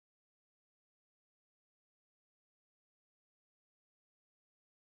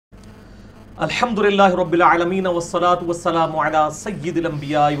अल्हम्दुलिल्लाहि रब्बिल आलमीन वस्सलातु वस्सलामु अला सय्यिदिल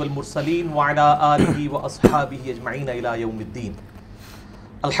अंबिया वल मुरसलीन व अला आलिहि व अस्हाबिहि अजमईन इला यौमिद्दीन।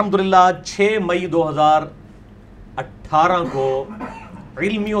 अल्हम्दुलिल्लाह 6 मई 2018 को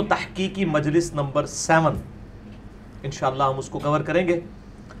इल्मी-ओ-तहक़ीक़ी मजलिस नंबर 7 इंशाअल्लाह हम उसको कवर करेंगे।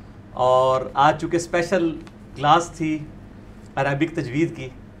 और आज चूँकि स्पेशल क्लास थी अरबिक तजवीद की,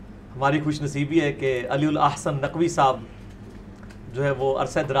 हमारी खुशनसीबी है कि अलीउल अहसन नकवी साहब जो है वो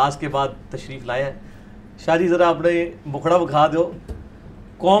अरसा दराज के बाद तशरीफ़ लाए हैं। शाह जी ज़रा अपने मुखड़ा बखा दो,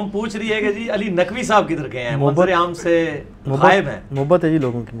 कौम पूछ रही है कि जी अली नकवी साहब किधर गए हैं, मंजर आम से गायब हैं। मोहब्बत है जी,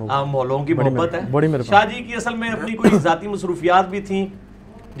 लोगों की लोगों की मोहब्बत है। शाह जी की असल में अपनी कोई ज़ाती मसरूफियात भी थी,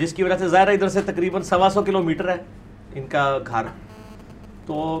 जिसकी वजह से ज़ाहिर इधर से तकरीबन 125 किलोमीटर है इनका घर।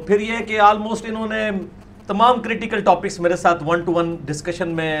 तो फिर ये है कि आलमोस्ट इन्होंने तमाम क्रिटिकल टॉपिक्स मेरे साथ 1-to-1 डिस्कशन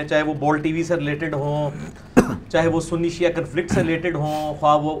में, चाहे वो बोल टीवी से रिलेटेड हों, चाहे वो सुन्नी शिया कन्फ्लिक्ट से रिलेटेड हों,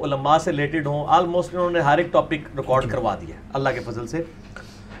 ख्वाह वो उलमा से रिलेटेड हों, आलमोस्ट इन्होंने हर एक टॉपिक रिकॉर्ड करवा दिया अल्लाह के फजल से।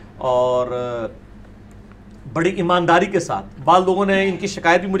 और बड़ी ईमानदारी के साथ बाद लोगों ने इनकी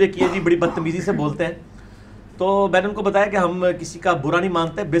शिकायत भी मुझे की है जी, बड़ी बदतमीज़ी से बोलते हैं। तो मैंने उनको बताया कि हम किसी का बुरा नहीं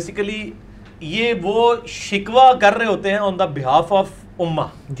मानते, बेसिकली ये वो शिकवा कर रहे होते हैं ऑन द बिहाफ ऑफ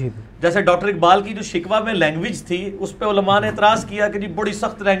उम्मा। जैसे डॉक्टर इकबाल की जो शिकवा में लैंग्वेज थी, उस पर उलमा ने एतराज़ किया कि जी बड़ी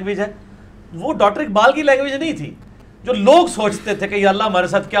सख्त लैंग्वेज है। वो डॉक्टर इकबाल की लैंग्वेज नहीं थी, जो लोग सोचते थे कि अल्लाह हमारे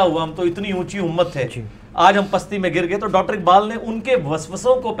साथ क्या हुआ, हम तो इतनी ऊंची उम्मत थे, आज हम पस्ती में गिर गए। तो डॉक्टर इकबाल ने उनके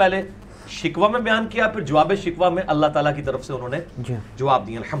वसवसों को पहले शिकवा में बयान किया, फिर जवाब शिकवा में अल्लाह ताला की तरफ से उन्होंने जवाब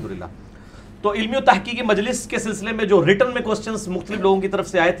दिए अल्हम्दुलिल्लाह। तो इल्मी-ओ-तहक़ीक़ी मजलिस के सिलसिले में जो रिटन में क्वेश्चंस मुख्तलिफ लोगों की तरफ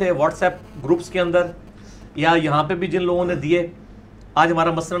से आए थे व्हाट्सएप ग्रुप्स के अंदर या यहाँ पे भी जिन लोगों ने दिए, आज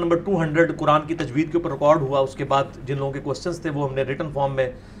हमारा मसला नंबर 200 कुरान की तजवीद के ऊपर रिकॉर्ड हुआ। उसके बाद जिन लोगों के क्वेश्चंस थे वो हमने रिटन फॉर्म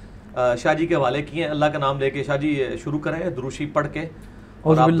में शाह जी के हवाले किए हैं। अल्लाह का नाम लेके शाह जी शुरू करें दुरूशी पढ़ के,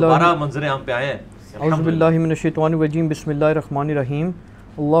 और आप दोबारा मंजर आम पे आए हैं। औज़ु बिल्लाहि मिनश शैतानिर रजीम, बिस्मिल्लाहिर रहमानिर रहीम।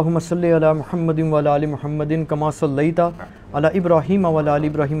 अल्लाहुम्मा सल्लि अला मुहम्मदिन व अला आलि मुहम्मदिन कमा सल्लैता अला इब्राहीम व अला आलि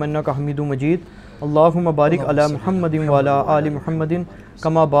इब्राहीम इन्नका हमीदुम मजीद। अल्लाहुम्मा बारिक अला मुहम्मदिन व अला आलि मुहम्मदिन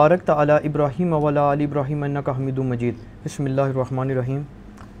कमा बारकता अला इब्राहीम व अला आलि इब्राहीम इन्नका हमीदुम मजीद। बिस्मिल्लाहिर रहमानिर रहीम।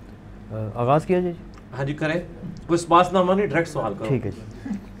 आगाज़ किया जाए? हाँ जी करें, कोई स्पास ना मानी, डायरेक्ट सवाल करो। ठीक है जी।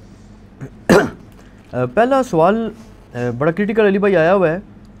 पहला सवाल बड़ा क्रिटिकल अली भाई आया हुआ है,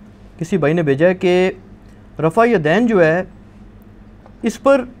 किसी भाई ने भेजा है कि रफ़ा यदैन जो है इस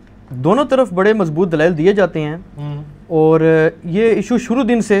पर दोनों तरफ बड़े मजबूत दलाइल दिए जाते हैं और ये इशू शुरू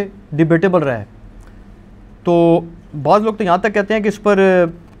दिन से डिबेटेबल रहा है। तो बाज़ लोग तो यहाँ तक कहते हैं कि इस पर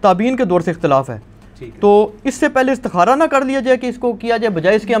ताबीन के दौर से इख्तलाफ है, तो इससे पहले इस्तिखारा ना कर लिया जाए कि इसको किया जाए,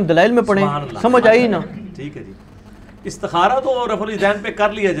 बजाय इसके हम दलाइल में पढ़ें? समझ आई ना? ठीक है जी, इस्तिखारा तो रफ़ुल यदैन पे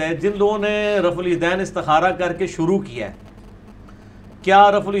कर लिया जाए। जिन लोगों ने रफ़ुल यदैन इस्तिखारा करके शुरू किया है, क्या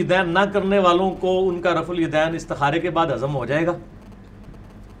रफ़ुल यदैन ना करने वालों को उनका रफ़ुल यदैन इस्तिखारे के बाद हज़म हो जाएगा?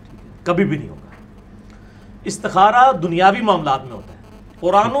 कभी भी नहीं होगा। इस्तिखारा दुनियावी मामलात में होता है।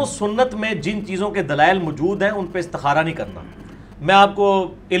 कुरान और सुन्नत में जिन चीज़ों के दलाइल मौजूद हैं उन पर इस्तिखारा नहीं करना। मैं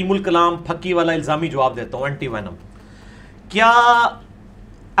आपको इल्मुल कलाम फ़क़ी वाला इल्ज़ामी जवाब देता हूँ, एंटी वैनम। क्या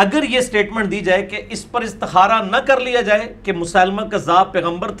अगर ये स्टेटमेंट दी जाए कि इस पर इस्तिखारा न कर लिया जाए कि मुसलमा कज़्ज़ाब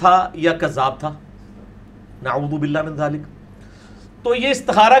पैगंबर था या कज़्ज़ाब था, नऊज़ु बिल्लाहि मिन ज़ालिक, तो ये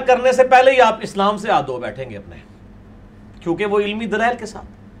इस्तिखारा करने से पहले ही आप इस्लाम से हाथ धो बैठेंगे अपने, क्योंकि वो इल्मी दलाइल के साथ।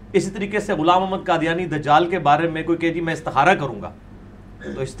 इसी तरीके से गुलाम अहमद कादियानी दज्जाल के बारे में कोई कहे जी मैं इस्तिखारा करूँगा,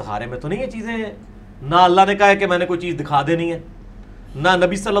 तो इस्तिखारे में तो नहीं ये चीज़ें, ना अल्लाह ने कहा है कि मैंने कोई चीज़ दिखा देनी है, ना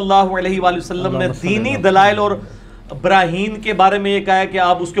नबी सल्लल्लाहु अलैहि वसल्लम ने दीनी दलाइल और ब्राहीन के बारे में ये कहा है कि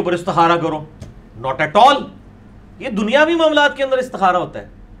आप उसके ऊपर इस्तिखारा करो। Not at all. ये दुनियावी मामलात के अंदर इस्तिखारा होता है।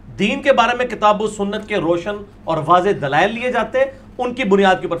 दीन के बारे में किताब व सुन्नत के रोशन और वाज़े दलाइल लिए जाते हैं, उनकी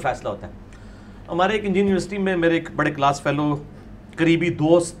बुनियाद के ऊपर फैसला होता है। हमारे एक इंजीनियरिंग यूनिवर्सिटी में मेरे एक बड़े क्लास फेलो, करीबी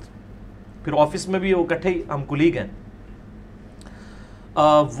दोस्त, फिर ऑफिस में भी वो इकट्ठे ही हम कुलीग हैं,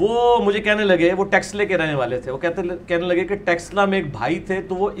 वो मुझे कहने लगे, वो टेक्सला के रहने वाले थे, वो कहने लगे कि टेक्सला में एक भाई थे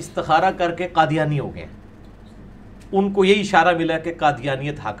तो वो इस्तिखारा करके कादियानी हो गए। उनको यही इशारा मिला कि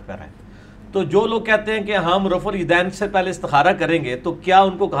कादियानियत हक पर है। तो जो लोग कहते हैं कि हम रफ़ुल यदैन से पहले इस्तिखारा करेंगे, तो क्या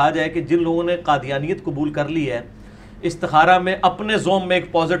उनको कहा जाए कि जिन लोगों ने कादियानियत कबूल कर ली है, इस्तिखारा में अपने ज़ोम में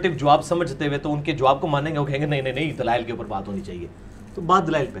एक पॉजिटिव जवाब समझते हुए, तो उनके जवाब को मानेंगे? वो कहेंगे नहीं नहीं नहीं, दलाइल के ऊपर बात होनी चाहिए। तो बात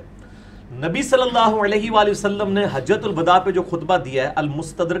दलाइल पे। नबी सल्लल्लाहु अलैहि वसल्लम ने हज्जतुल वदा पे जो खुतबा दिया है,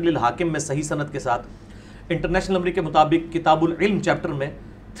 अल-मुस्तदरक लिल हाकिम में सही सनद के साथ, इंटरनेशनल नंबर के मुताबिक किताबुल इल्म चैप्टर में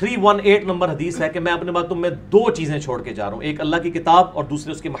 318 नंबर हदीस है कि मैं अपने बातों में दो चीज़ें छोड़ के जा रहा हूँ, एक अल्लाह की किताब और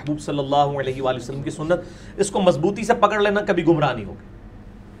दूसरे उसके महबूब सल्लल्लाहु अलैहि वसल्लम की सुन्नत। इसको मजबूती से पकड़ लेना, कभी गुमराह नहीं होगी।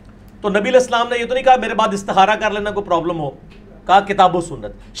 तो नबी अलैहिस्सलाम ने ये तो नहीं कहा मेरे बाद इस्तिखारा कर लेना, कोई प्रॉब्लम हो, कहा किताब व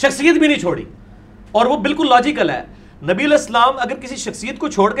सुन्नत, शख्सियत भी नहीं छोड़ी। और वो बिल्कुल लॉजिकल है, नबी अलैहिस्सलाम अगर किसी शख्सियत को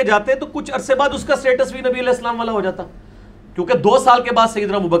छोड़ के जाते तो कुछ अरसे बाद उसका स्टेटस भी नबी अलैहिस्सलाम वाला हो जाता, क्योंकि 2 साल के बाद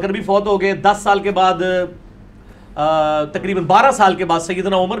सैयदना अबू बकर भी फौत हो गए, 10 साल के बाद तकरीबन 12 साल के बाद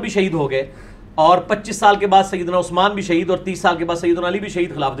सैयदना उमर भी शहीद हो गए, और 25 साल के बाद सैयदना उस्मान भी शहीद, और 30 साल के बाद सैयदना अली भी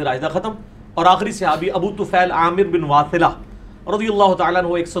शहीद, खिलाफत राशिदा खत्म, और आखिरी सहाबी अबू तुफैल आमिर बिन वासिला रज़ियल्लाहु तआला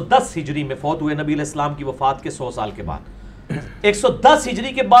अन्हु 110 हिजरी में फौत हुए नबी अलैहिस्सलाम की वफात के 100 साल के बाद। 110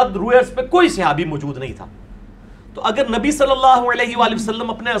 हिजरी के बाद रूयर्स पे कोई सहाबी मौजूद नहीं था। तो अगर नबी सल्लल्लाहु अलैहि वसल्लम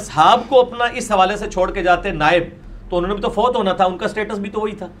अपने असहाब को अपना इस हवाले से छोड़ के जाते नायब, तो उन्होंने भी तो फौत होना था, उनका स्टेटस भी तो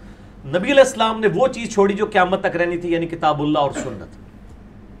वही था। नबी अलैहिस्सलाम ने वो चीज छोड़ी जो क़यामत तक रहनी थी, यानी किताबुल्लाह और सुन्नत।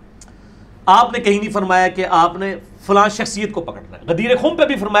 आपने कहीं नहीं फरमाया कि आपने फलां शख्सियत को पकड़ना है। गदीर खुम पे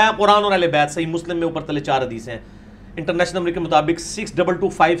भी फरमाया, कुरान और अहले बैत, सही मुस्लिम में ऊपर तले 4 हदीसें हैं, इंटरनेशनल नंबर के मुताबिक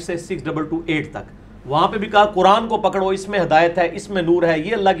 6225 से 6228 तक। वहां पे भी कहा कुरान को पकड़ो, इसमें हिदायत है, इसमें नूर है,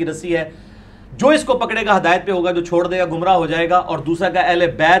 ये अल्लाह की रस्सी है, जो इसको पकड़ेगा हिदायत पे होगा, जो छोड़ देगा गुमराह हो जाएगा। और दूसरा का अहले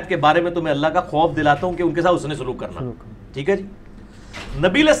बैत के बारे में तुम्हें अल्लाह का खौफ दिलाता हूं कि उनके साथ उसने सलूक करना। ठीक है जी।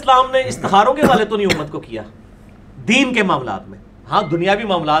 नबी अलैहिस्सलाम ने इस्तिखारों के वाले तो नहीं उम्मत को किया दीन के मामलात में, हाँ दुनियावी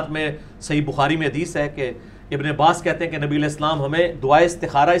मामलात में सही बुखारी में हदीस है कि इब्न अब्बास कहते हैं कि नबी अलैहिस्सलाम हमें दुआ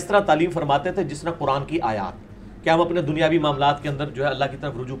इस्तिखारा इस तरह तालीम फरमाते थे जिस तरह कुरान की आयात, कि हम अपने दुनियावी मामलात के अंदर जो है अल्लाह की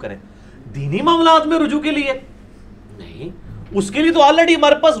तरफ रुजू करें। दीनी मामलात में रुजू के लिए नहीं, उसके लिए तो ऑलरेडी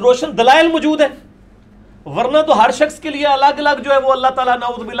हमारे पास रोशन दलाइल मौजूद है, वरना तो हर शख्स के लिए अलग अलग जो है वो अल्लाह ताला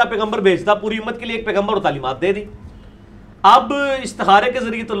नाउज़ बिल्लाह पैगंबर भेजता, पूरी उम्मत के लिए एक पैगंबर और तालीमात दे दी। अब इस्तिखारे के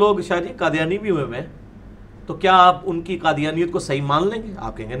जरिए तो लोग शाह जी कादियानी भी हुए हैं, तो क्या आप उनकी कादियानियत को सही मान लेंगे?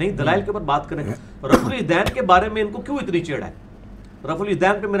 आप कहेंगे नहीं, दलाइल के ऊपर बात करें। रफुल इदैन के बारे में इनको क्यों इतनी चिढ़ है? रफुल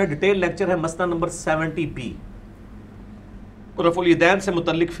इदैन पे मेरा डिटेल लेक्चर है, मसला नंबर 70B, रफुल इदैन से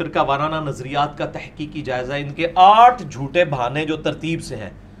मुतल्लिक फ़िरका वाराना नज़रियात का तहकीकी जायज़ा। इनके 8 झूठे बहाने जो तरतीब से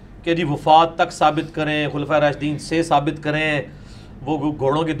हैं कि जी वफ़ात तक साबित करें, खुलफा राशिदीन से साबित करें, वो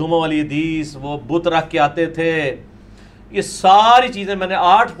घोड़ों की दुमों वाली हदीस, वो बुत रख के आते थे, ये सारी चीज़ें मैंने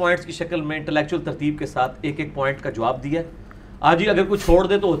 8 पॉइंट्स की शक्ल में इंटेलेक्चुअल तरतीब के साथ एक एक पॉइंट का जवाब दिया। आज ही अगर कोई छोड़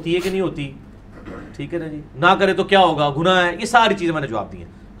दे तो होती है कि नहीं होती, ठीक है ना जी, ना करे तो क्या होगा, गुनाह है, ये सारी चीज़ें मैंने जवाब दी हैं।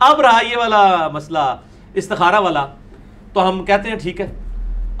 अब रहा ये वाला मसला इस्तिखारा वाला, तो हम कहते हैं ठीक है,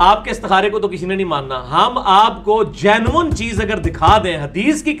 आपके इस्तिखारे को तो किसी ने नहीं मानना, हम आपको जेन्युइन चीज़ अगर दिखा दें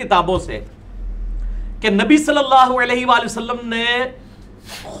हदीस की किताबों से कि नबी सल्लल्लाहु अलैहि वसल्लम ने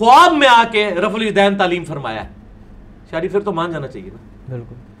ख्वाब में आके रफुल इदैन तालीम फरमाया, शायद फिर तो मान जाना चाहिए ना।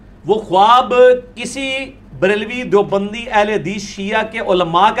 बिल्कुल। वो ख्वाब किसी बरेलवी देवबंदी अहले हदीस शिया के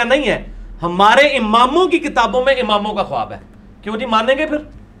उलमा का नहीं है, हमारे इमामों की किताबों में इमामों का ख्वाब है। क्यों नहीं मानेंगे फिर?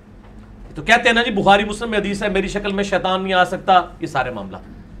 तो कहते हैं ना जी बुखारी मुस्लिम में हदीस है, मेरी शक्ल में शैतान नहीं आ सकता, ये सारे मामला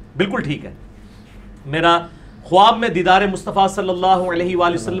बिल्कुल ठीक है। मेरा ख्वाब में दीदार मुस्तफ़ा सल्लल्लाहु अलैहि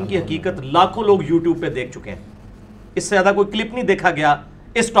वसल्लम की हकीकत लाखों लोग यूट्यूब पे देख चुके हैं, इससे ज़्यादा कोई क्लिप नहीं देखा गया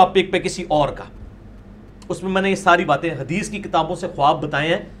इस टॉपिक पे किसी और का। उसमें मैंने ये सारी बातें हदीस की किताबों से ख्वाब बताए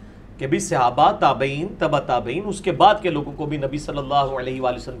हैं कि भी सहाबा, ताबईन, तबा ताबईन, उसके बाद के लोगों को भी नबी सल्लल्लाहु अलैहि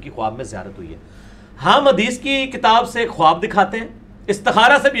वसल्लम की ख्वाब में ज़ियारत हुई है। हम हदीस की किताब से ख्वाब दिखाते हैं,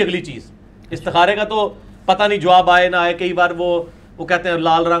 इस्तिखारा से भी अगली चीज़, इस्तिखारे का तो पता नहीं जवाब आए ना आए, कई बार वो कहते हैं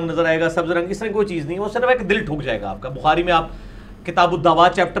लाल रंग नजर आएगा, सब्ज रंग, इस तरह कोई चीज़ नहीं, वो सिर्फ एक दिल ठुक जाएगा आपका। बुखारी में आप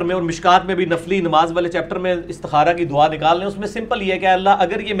किताबुद्दावात चैप्टर में और मिशकात में भी नफली नमाज वाले चैप्टर में इस्तिखारा की दुआ निकाल लें, उसमें सिंपल ये है कि अल्लाह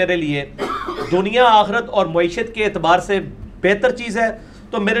अगर ये मेरे लिए दुनिया आखिरत और मईशत के एतबार से बेहतर चीज़ है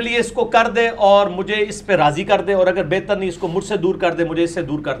तो मेरे लिए इसको कर दे और मुझे इस पर राज़ी कर दे, और अगर बेहतर नहीं इसको मुझसे दूर कर दे, मुझे इससे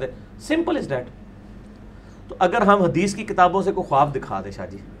दूर कर दे, सिंपल इज़ डैट। तो अगर हम हदीस की किताबों से कोई ख्वाब दिखा दे शाह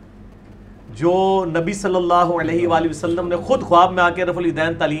जी, जो नबी सल्लल्लाहु अलैहि वसल्लम ने खुद ख्वाब में आके रफुल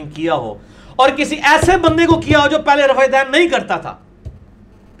इदैन तालीम किया हो और किसी ऐसे बंदे को किया हो जो पहले रफुल इदैन नहीं करता था,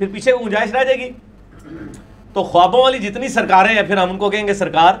 फिर पीछे गुंजाइश रह जाएगी। तो ख्वाबों वाली जितनी सरकारें हैं फिर हम उनको कहेंगे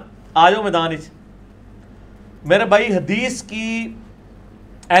सरकार आ जाओ मैदान इच। मेरे भाई हदीस की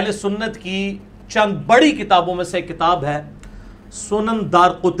अहले सुन्नत की चंद बड़ी किताबों में से एक किताब है सुनन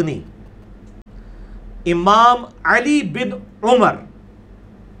दारकुतनी, इमाम अली बिन उमर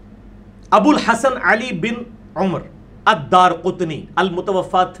अबुल हसन अली बिन उमर अद-दारकुतनी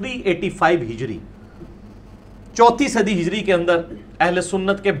अल-मुतवफ़ा 385 हिजरी, 4वीं सदी हिजरी के अंदर अहले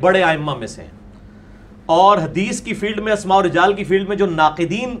सुन्नत के बड़े आइम्मा में से हैं। और हदीस की फील्ड में, अस्मा और रिजाल की फील्ड में जो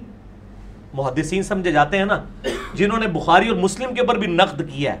नाक़िदीन मुहद्दिसीन समझे जाते हैं ना, जिन्होंने बुखारी और मुस्लिम के ऊपर भी नक़्द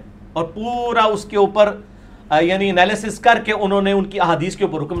किया है और पूरा उसके ऊपर यानी एनालिसिस करके उन्होंने उनकी अहादीस के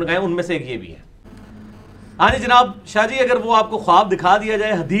ऊपर हुक्म लगाए, उनमें से एक ये भी है। हाँ जी जनाब शाह जी, अगर वो आपको ख्वाब दिखा दिया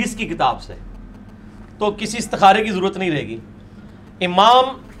जाए हदीस की किताब से तो किसी इस्तिखारे की ज़रूरत नहीं रहेगी।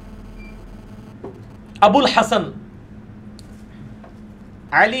 इमाम अबुल हसन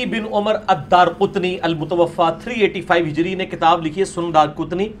अली बिन उमर अद-दारक़ुतनी अल-मुतवफ़ा 385 हिजरी ने किताब लिखी है सुनन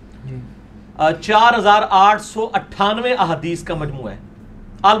दारक़ुतनी। 4898 अहादीस का मजमू है,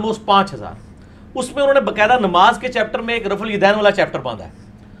 ऑलमोस्ट 5000। उसमें उन्होंने बकायदा नमाज के चैप्टर में एक रफ़ुल यदैन वाला चैप्टर बांधा है,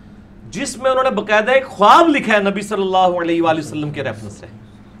 जिसमें उन्होंने बकायदा एक ख्वाब लिखा है नबी सल्लल्लाहु अलैहि वसल्लम के रेफरेंस से।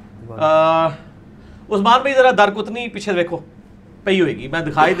 उस्मान भाई जरा दारक़ुतनी पीछे देखो पई होगी, मैं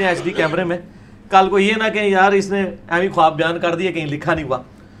दिखाई दें HD कैमरे में, कल को ये ना कहें यार इसने एवं ख्वाब बयान कर दिया, कहीं लिखा नहीं हुआ।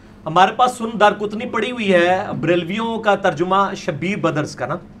 हमारे पास सुन दारक़ुतनी पड़ी हुई है, बरेलवियों का तर्जुमा शब्बीर बदर्स का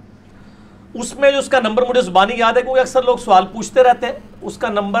ना, उसमें जो उसका नंबर मुझे ज़ुबानी याद है क्योंकि अक्सर लोग सवाल पूछते रहते हैं। उसका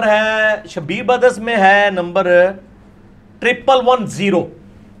नंबर है शब्बीर बदर्स में है नंबर 1110,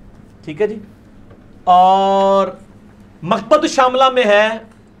 ठीक है जी। और मकबत शामला में है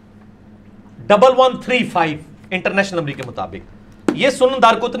 1135 इंटरनेशनल नंबर के मुताबिक। ये सुनन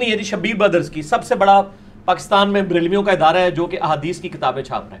दारक़ुतनी है जी शब्बीर बदर्स की, सबसे बड़ा पाकिस्तान में बरेलवियों का इदारा है जो कि अहादीस की किताबें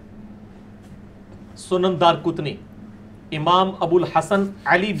छाप रहा है। सुनन दारक़ुतनी, इमाम अबुल हसन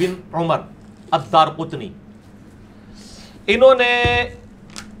अली बिन उमर अद-दारक़ुतनी, इन्होंने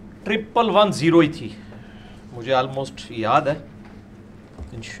 1110 ही थी, मुझे ऑलमोस्ट याद है,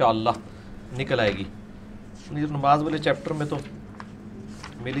 इंशाअल्लाह निकल आएगी नमाज वाले चैप्टर में तो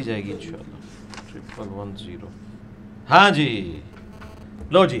मिल ही जाएगी इंशाअल्लाह। 1110, हाँ जी,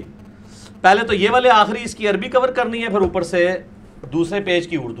 लो जी। पहले तो ये वाले आखिरी इसकी अरबी कवर करनी है, फिर ऊपर से दूसरे पेज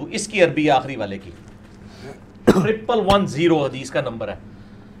की उर्दू, इसकी अरबी आखिरी वाले की 1110 हदीस का नंबर है।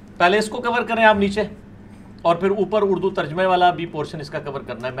 पहले इसको कवर करें आप नीचे, और फिर ऊपर उर्दू तर्जमे वाला भी पोर्शन इसका कवर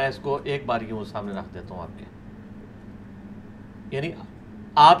करना है। मैं इसको एक बार यूं सामने रख देता हूं आपके, यानी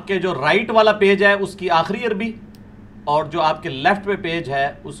आपके जो राइट वाला पेज है उसकी आखिरी अरबी, और जो आपके लेफ्ट पे पेज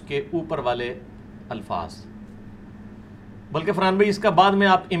है उसके ऊपर वाले अल्फाज। बल्कि फरहान भाई इसका बाद में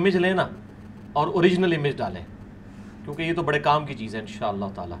आप इमेज लें ना और ओरिजिनल इमेज डालें, क्योंकि ये तो बड़े काम की चीज़ है इंशाअल्लाह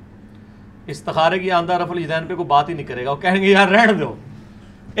ताला। इस्तिखारे की आंदा रफ़ुल यदैन पे कोई बात ही नहीं करेगा, वो कहेंगे यार रहने दो,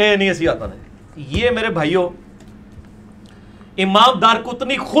 ए नहीं ऐसी आता नहीं। ये मेरे भाइयों इमाम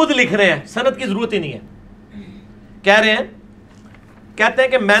दारक़ुतनी खुद लिख रहे हैं, सनद की ज़रूरत ही नहीं है। कह रहे हैं, कहते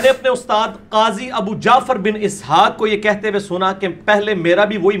हैं कि मैंने अपने उस्ताद काजी अबू जाफर बिन इसहाक को यह कहते हुए सुना कि पहले मेरा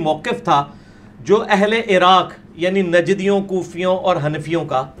भी वही मौक़िफ़ था जो अहले इराक यानी नजदियों, कूफियों और हनफियों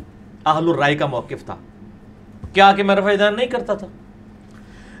का अहलुर राय का मौक़िफ़ था। क्या कि मैं रफ़ा यदैन नहीं करता था,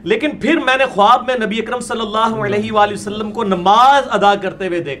 लेकिन फिर मैंने ख्वाब में नबी अकरम सल्लल्लाहु अलैहि वसल्लम को नमाज अदा करते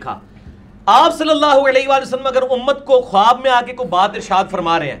हुए देखा। आप सल्लल्लाहु अलैहि वसल्लम अगर उम्मत को ख्वाब में आके कोई बात इरशाद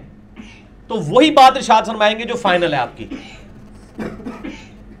फरमा रहे हैं तो वही बात इरशाद फरमाएंगे जो फाइनल है आपकी।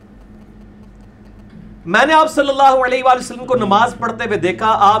 मैंने आप सल्लल्लाहु अलैहि वसल्लम को नमाज पढ़ते हुए देखा।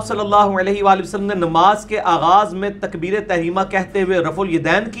 आप सल्लल्लाहु अलैहि वसल्लम ने नमाज के आगाज में तकबीर तहरीमा कहते हुए रफ़ुल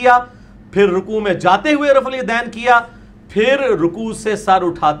यदैन किया, फिर रुकू में जाते हुए रफ़ुल यदैन किया, फिर रुकू से सर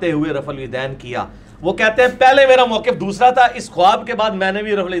उठाते हुए रफ़ुल यदैन किया। वो कहते हैं पहले मेरा मौक़िफ़ दूसरा था, इस ख्वाब के बाद मैंने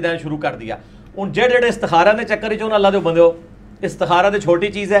भी रफ़ुल यदैन शुरू कर दिया। उन जेड़े इस्तिखारा ने चक्कर चो अल्लाह दे बंदे हो, इस्तिखारा तो छोटी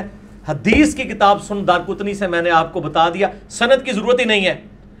चीज़ है। हदीस की किताब सुन दारक़ुतनी से मैंने आपको बता दिया, सनद की ज़रूरत ही नहीं है।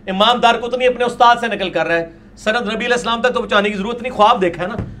 इमाम दारक़ुतनी अपने उस्ताद से नकल कर रहा है, सनद नबी अलैहिस्सलाम तक तो पहुँचाने की ज़रूरत नहीं, ख्वाब देखा है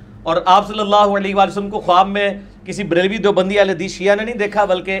ना। और आप सल्लल्लाहु अलैहि वसल्लम को ख्वाब में किसी बरेलवी देवबंदी अहले हदीस शिया ने नहीं देखा,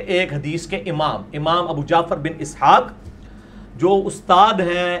 बल्कि एक हदीस के इमाम अबू जाफर बिन इसहाक जो उस्ताद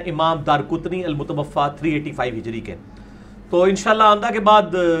हैं इमाम दारक़ुतनी अल-मुतवफ़ा 385 हिजरी के। तो इंशाअल्लाह आंदा के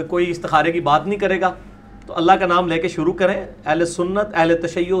बाद कोई इस्तिखारे की बात नहीं करेगा, तो अल्लाह का नाम लेके शुरू करें। अहले सुन्नत अहले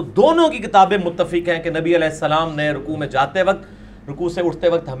तशय्युअ दोनों की किताबें मुत्तफ़िक़ हैं कि नबी अलैहिस्सलाम ने रुकू में जाते वक्त, रुकू से उठते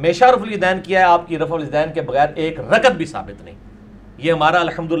वक्त हमेशा रफ़ुल यदैन किया है। आपकी रफ़ुल यदैन के बगैर एक रकत भी साबित नहीं। ये हमारा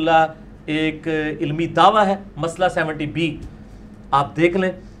अल्हम्दुलिल्लाह एक इल्मी दावा है। मसला 70B आप देख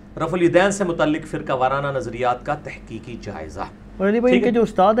लें, रफ़ुल यदैन से मुतल्लिक़ फ़िरका वाराना नज़रियात का तहक़ीक़ी जायज़ा। और अली भाई के जो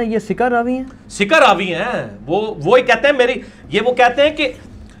उस्ताद हैं ये सिका रावी हैं, सिका रावी हैं। वो ही कहते हैं मेरी, वो कहते हैं कि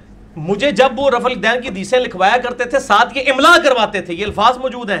मुझे जब वो रफ़ुल यदैन की हदीसें लिखवाया करते थे साथ ये इमला करवाते थे। ये अल्फाज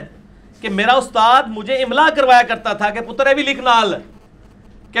मौजूद हैं कि मेरा उस्ताद मुझे इमला करवाया करता था कि पुत्र भी लिख नाल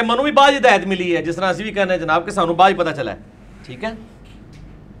कि मनु भी बाज हिदायत मिली है, जिस तरह असी भी कहने जनाब के सानू बाज पता चला है। ठीक है,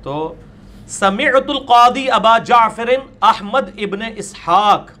 तो समीअतुल क़ादी अबा जाफ़र अहमद इब्न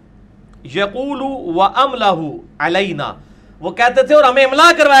इसहाक यक़ूलु व अमलहु अलैना, वो कहते थे और हमें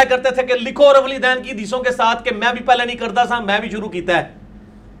इमला करवाया करते थे कि लिखो रफ़ुल यदैन की हदीसों के साथ कि मैं भी पहले नहीं करता था, मैं भी शुरू किया है।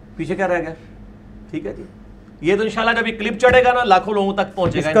 पीछे क्या रह गया? ठीक है जी, ये तो इंशाल्लाह जब ये क्लिप चढ़ेगा ना लाखों लोगों तक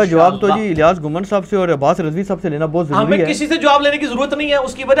पहुंचेगा। इसका जवाब तो जी इलियास गुमन साहब से और अब्बास रज़वी साहब से लेना बहुत जरूरी है। हमें किसी से जवाब लेने की जरूरत नहीं है।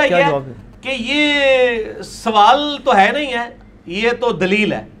 उसकी वजह यह है कि ये सवाल तो है नहीं है, ये तो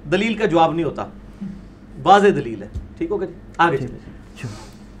दलील है। दलील का जवाब नहीं होता, वाज़ेह दलील है। ठीक हो गया, आगे चलिए।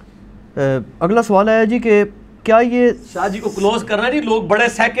 अगला सवाल है जी कि क्या ये शाह जी को क्लोज करना जी, लोग बड़े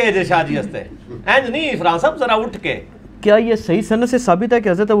सहके जे शाह जी हंसते इंज नहीं, फरां साहब जरा उठ के, क्या ये सही सनद से साबित है कि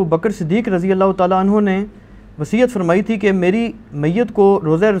हज़रत अबू बकर सिद्दीक़ रज़ी अल्लाह ताला अन्हु ने वसीयत फरमाई थी कि मेरी मैयत को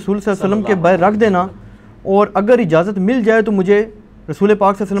रोज़ा रसूल सल्लल्लाहु अलैहि वसल्लम के बाहर रख देना, और अगर इजाज़त मिल जाए तो मुझे रसूल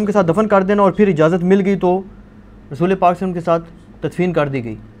पाक सल्लल्लाहु अलैहि वसल्लम के साथ दफन कर देना, और फिर इजाज़त मिल गई तो रसूल पाक सल्लल्लाहु अलैहि वसल्लम के साथ तदफीन कर दी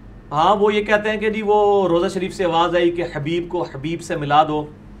गई। हाँ, वो ये कहते हैं कि जी वो रोज़ा शरीफ से आवाज़ आई कि हबीब को हबीब से मिला दो।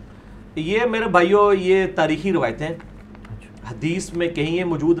 ये मेरे भाइयों ये तारीख़ी रवायतें, हदीस में कहीं ये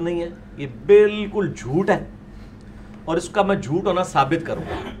मौजूद नहीं है, ये बिल्कुल झूठ है और इसका मैं झूठ होना साबित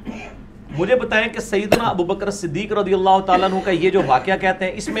करूँगा। मुझे बताएं कि सैयदना अबू बकर सिद्दीक़ रज़ियल्लाहु ताला अन्हु का ये जो वाक़या कहते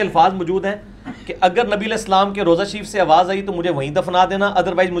हैं, इसमें अल्फाज मौजूद हैं कि अगर नबी अलैहिस्सलाम के रोज़ा शरीफ से आवाज़ आई तो मुझे वहीं दफना देना,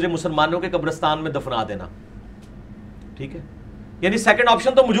 अदरवाइज़ मुझे मुसलमानों के कब्रिस्तान में दफना देना। ठीक है, यानी सेकंड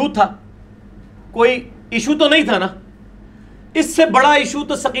ऑप्शन तो मौजूद था, कोई इशू तो नहीं था ना। इससे बड़ा इशू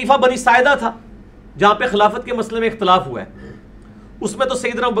तो सकीफ़ा बनी साइदा था, जहां पे खिलाफत के मसले में इख्तलाफ हुआ है। उसमें तो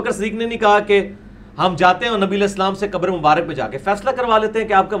सैयदना अबू बकर सिद्दीक़ ने नहीं कहा कि हम जाते हैं और नबी अलैहिस्सलाम से कब्र मुबारक पे जाके फैसला करवा लेते हैं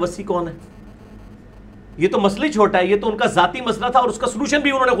कि आपका वसी कौन है। ये तो मसला ही छोटा है, ये तो उनका जाती मसला था और उसका सलूशन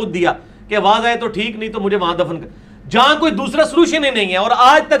भी उन्होंने खुद दिया कि आवाज आए तो ठीक, नहीं तो मुझे वहां दफन कर, जहां कोई दूसरा सलूशन ही नहीं है। और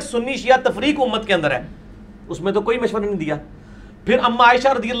आज तक सुन्नी शिया तफरीक उम्मत के अंदर है, उसमें तो कोई मशवरा नहीं दिया। फिर अम्मा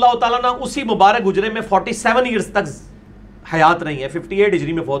आयशा रज़ियल्लाहु ताला अन्हा उसी मुबारक गुजरे में 47 ईयर्स तक हयात रही है, 58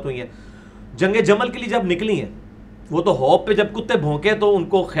 हिजरी में फौत हुई है। जंगे जमल के लिए जब निकली हैं, वो तो हौप पे जब कुत्ते भौंके तो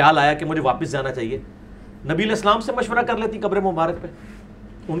उनको ख्याल आया कि मुझे वापस जाना चाहिए। नबी अलैहिस्सलाम से मशवरा कर लेती कब्र मुबारक पे,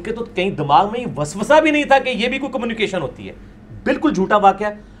 उनके तो कहीं दिमाग में वसवसा भी नहीं था कि ये भी कोई कम्युनिकेशन होती है। बिल्कुल झूठा वाक़या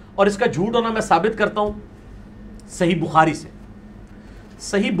है और इसका झूठ होना मैं साबित करता हूँ सही बुखारी से।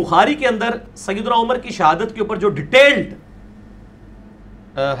 सही बुखारी के अंदर सैयदना उमर की शहादत के ऊपर जो डिटेल्ड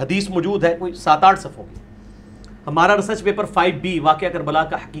हदीस मौजूद है, कोई 7-8 सफ़ों की। हमारा रिसर्च पेपर 5B वाक़या करबला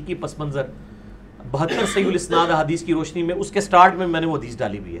का हकीकी पस मंज़र 72 सहीहुल इस्नाद हदीस की रोशनी में, उसके स्टार्ट में मैंने वो हदीस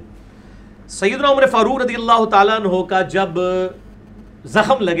डाली हुई है। सैयदना उमर फारूक रज़ियल्लाहु ताला अन्हु का जब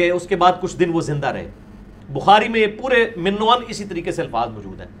ज़ख्म लगे उसके बाद कुछ दिन वो जिंदा रहे। बुखारी में पूरे मिन्नवान इसी तरीके से अल्फाज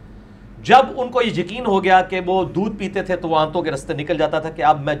मौजूद हैं। जब उनको ये यकीन हो गया कि वो दूध पीते थे तो वो आंतों के रास्ते निकल जाता था कि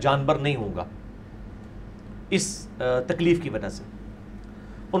अब मैं जानवर नहीं हूँगा, इस तकलीफ़ की वजह से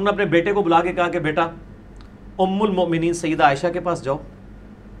उन्होंने अपने बेटे को बुला के कहा कि बेटा उम्मुल मोमिनीन सैयदा आयशा के पास जाओ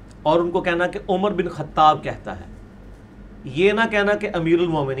और उनको कहना कि उमर बिन खत्ताब कहता है, ये ना कहना कि अमीरुल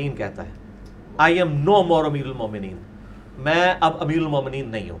मोमिनीन कहता है। आई एम नो मोर अमीरुल मोमिनीन, मैं अब अमीरुल मोमिनीन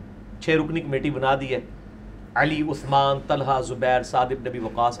नहीं हूँ। 6 रुकनी कमेटी बना दी है, अली, उस्मान, तलहा, जुबैर, साद इब्न अबी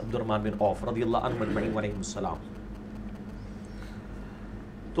वक़ास, अब्दुर्रहमान बिन औफ रज़ियल्लाहु अन्हुम अजमईन व अलैहिमुस्सलाम।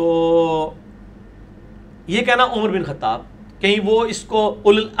 तो ये कहना उमर बिन खत्ताब, कहीं वो इसको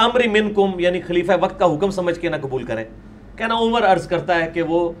उल अम्र मिनकुम यानी खलीफा वक्त का हुक्म समझ के ना कबूल करें। कहना उमर अर्ज करता है कि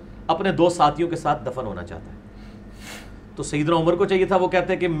वो अपने 2 साथियों के साथ दफन होना चाहता है। तो सैयदना उमर को चाहिए था, वो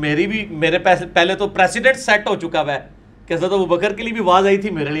कहते हैं कि मेरे पहले तो प्रेसिडेंट सेट हो चुका हुआ है कि हज़रत अबू बकर के लिए भी आवाज़ आई थी,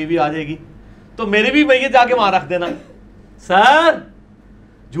 मेरे लिए भी आ जाएगी, तो मेरे भी भैया जाके वहां रख देना। सर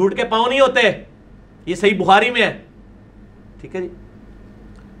झूठ के पाँव नहीं होते, ये सही बुखारी में है। ठीक है जी।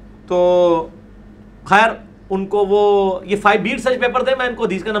 तो खैर उनको वो ये 5B रिसर्च पेपर थे, मैं इनको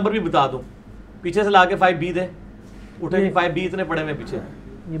हदीस का नंबर भी बता दूं, पीछे से ला के 5B थे, उठे 5B इतने पड़े में पीछे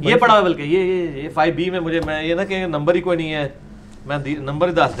ये पड़ा है, बल्कि ये 5B में मुझे, मैं ये ना कि नंबर ही कोई नहीं है, मैं नंबर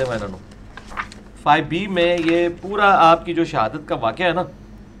ही दस दे मैं इन्होंने 5B में ये पूरा आपकी जो शहादत का वाक़या है ना,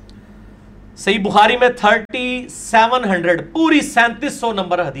 सही बुखारी में 3700 पूरी 3700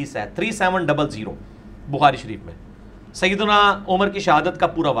 नंबर हदीस है, 3700 बुखारी शरीफ में सैयदना उमर की शहादत का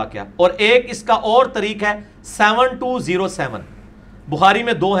पूरा वाक़या। और एक इसका और तरीक है 7207, बुखारी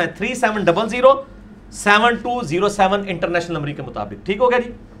में 2 है, 3700 7207 इंटरनेशनल नंबरिंग के मुताबिक। ठीक हो गया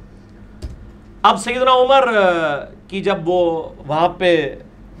जी। अब सैयदना उमर की जब वो वहां पे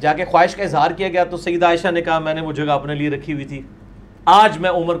जाके ख्वाहिश का इजहार किया गया तो सैयदा आयशा ने कहा मैंने वो जगह अपने लिए रखी हुई थी, आज मैं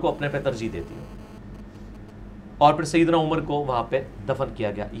उमर को अपने पे तरजीह देती हूँ। और फिर सैयदना उमर को वहां पे दफन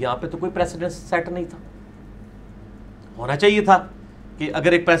किया गया। यहाँ पे तो कोई प्रेसिडेंट सेट नहीं था, होना चाहिए था कि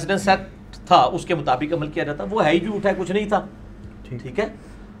अगर एक प्रेसिडेंट सेट था उसके मुताबिक अमल किया जाता, वो है ही भी उठा है, कुछ नहीं था। ठीक है।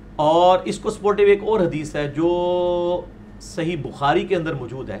 और इसको सपोर्टिव एक और हदीस है जो सही बुखारी के अंदर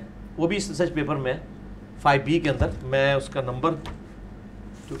मौजूद है, वो भी इस रिसर्च पेपर में 5B के अंदर, मैं उसका नंबर,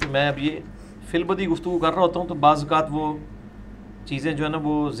 क्योंकि मैं अब ये फिलबदी गुफ्तगू कर रहा होता हूँ तो बाज़ औक़ात वो चीज़ें जो है ना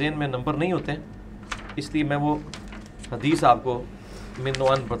वो ज़हन में नंबर नहीं होते हैं, इसलिए मैं वो हदीस आपको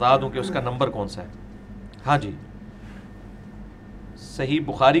मिनवान बता दूँ कि उसका नंबर कौन सा है। हाँ जी, सही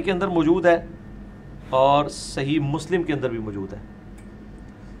बुखारी के अंदर मौजूद है और सही मुस्लिम के अंदर भी मौजूद है।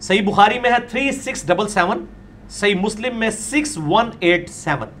 सही बुखारी में है 3677, सही मुस्लिम में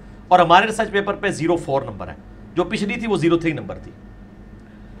 6187 और हमारे रिसर्च पेपर पे 04 नंबर है। जो पिछली थी वो 03 नंबर थी,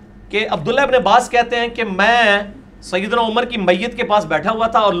 कि अब्दुल्लाह इब्न अब्बास कहते हैं कि मैं सैयदना उमर की मैयत के पास बैठा हुआ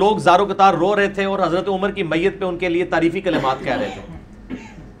था और लोग ज़ारो कतार रो रहे थे और हज़रत उमर की मैयत पे उनके लिए तारीफ़ी कलिमात कह रहे थे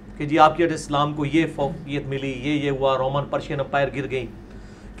कि जी आपके इस्लाम को ये फौकियत मिली, ये हुआ, रोमन पर्शियन अम्पायर गिर गई।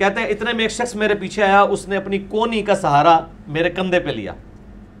 कहते हैं इतने में एक शख्स मेरे पीछे आया, उसने अपनी कोनी का सहारा मेरे कंधे पे लिया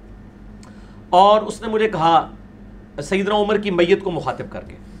और उसने मुझे कहा सैयदना उमर की मैयत को मुखातिब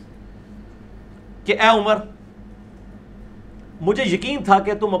करके कि ए उमर, मुझे यकीन था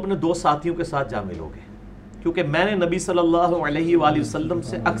कि तुम अपने दो साथियों के साथ जा मिलोगे, क्योंकि मैंने नबी सल्लल्लाहु अलैहि वसल्लम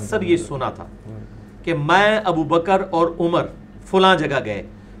से अक्सर ये सुना था कि मैं अबू बकर और उमर फलां जगह गए,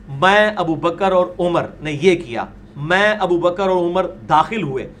 मैं अबू बकर और उमर ने ये किया, मैं अबू बकर और उमर दाखिल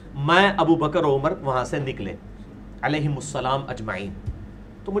हुए, मैं अबू बकर और उमर वहाँ से निकले अलैहिमुस्सलाम अजमाइन।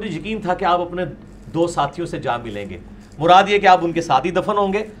 तो मुझे यकीन था कि आप अपने दो साथियों से जा मिलेंगे। मुराद ये कि आप उनके साथ ही दफन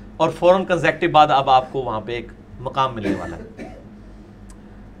होंगे और फ़ौरन कंसेक्टिव बाद अब आपको वहाँ पे एक मकाम मिलने वाला है।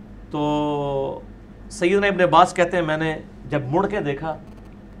 तो सैयदना इब्न अब्बास कहते हैं मैंने जब मुड़ के देखा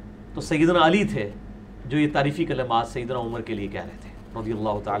तो सैयदना अली थे जो ये तारीफ़ी कलमात सैयदना उमर के लिए कह रहे थे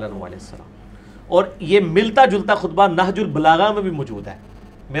रज़ियल्लाहु ताला अन्हु अलैहि सलाम। और ये मिलता जुलता खुतबा नहजुल बलागा में भी मौजूद है।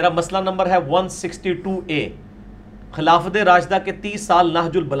 मेरा मसला नंबर है 162A, खिलाफत राशिदा के 30 साल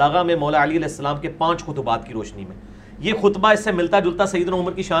नहजुल बलागा में मौला अली अलैहिस्सलाम के 5 खुतबात की रोशनी में ये खुतबा इससे मिलता जुलता सैयदना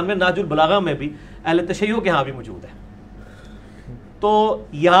उमर की शान में नहजुल बलागा में भी अहले तशय्युअ के यहाँ भी मौजूद है। तो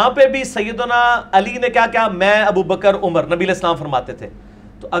यहाँ पे भी सैयदना अली ने क्या क्या, मैं अबू बकर उमर, नबी अलैहिस्सलाम फरमाते थे।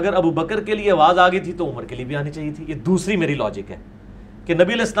 तो अगर अबू बकर के लिए आवाज़ आ गई थी तो उमर के लिए भी आनी चाहिए थी। ये दूसरी मेरी लॉजिक है कि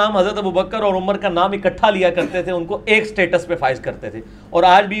नबी अलैहिस्सलाम हज़रत अबू बकर और उमर का नाम इकट्ठा लिया करते थे, उनको एक स्टेटस पे फाइज करते थे, और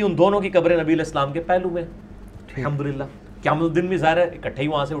आज भी उन दोनों की कब्रें नबी अलैहिस्सलाम के पहलू में अल्हम्दुलिल्लाह क़यामत दिन भी ज़ाहिर है इकट्ठे ही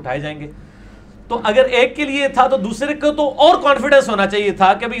वहाँ से उठाए जाएंगे। तो अगर एक के लिए था तो दूसरे को तो और कॉन्फिडेंस होना चाहिए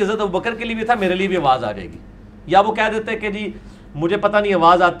था कि भाई हज़रत अबू बकर के लिए भी था, मेरे लिए भी आवाज़ आ जाएगी। या वो कह देते कि जी मुझे पता नहीं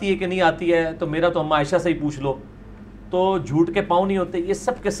आवाज़ आती है कि नहीं आती है, तो मेरा तो अम्मा आयशा से ही पूछ लो, तो झूठ के पाँव नहीं होते। ये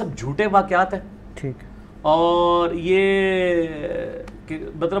सब के सब झूठे वाक़यात हैं, ठीक। और ये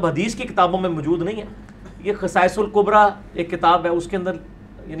मतलब हदीस की किताबों में मौजूद नहीं है। ये ख़साइसुल कुबरा एक किताब है, उसके अंदर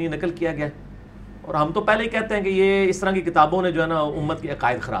यानी नकल किया गया। और हम तो पहले ही कहते हैं कि ये इस तरह की किताबों ने जो है ना उम्मत के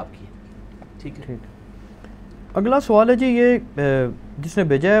अकायद ख़राब किए। ठीक है, अगला सवाल है जी, ये जिसने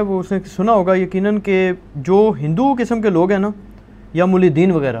भेजा है वो उसने सुना होगा यकीनन कि जो हिंदू किस्म के लोग हैं ना या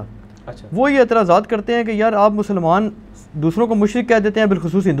मुलीदीन वगैरह, अच्छा, वो ये एतराज़ात करते हैं कि यार आप मुसलमान दूसरों को मुशरिक कह देते हैं,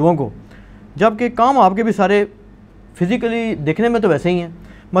 बिलखुसूस हिंदुओं को, जबकि काम आपके भी सारे फिज़िकली देखने में तो वैसे ही हैं।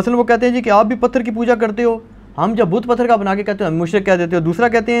 मसलन वो कहते हैं जी कि आप भी पत्थर की पूजा करते हो, हम जब बुत पत्थर का बना के कहते हो हम मुशरिक कह देते हो। दूसरा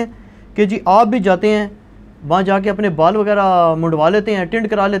कहते हैं कि जी आप भी जाते हैं वहाँ जाके अपने बाल वगैरह मुंडवा लेते हैं, टिंड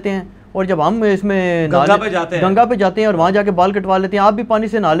करा लेते हैं, और जब हम इसमें गंगा पे जाते हैं और वहाँ जाके बाल कटवा लेते हैं, आप भी पानी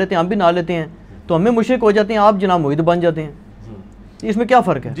से नहा लेते हैं, हम भी नहा लेते हैं, तो हमें मुशरिक हो जाते हैं, आप जनाब मुईद बन जाते हैं। इसमें क्या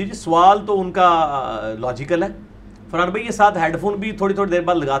फ़र्क है? जी सवाल तो उनका लॉजिकल है। फरहान भाई ये साथ हेडफोन भी थोड़ी थोड़ी देर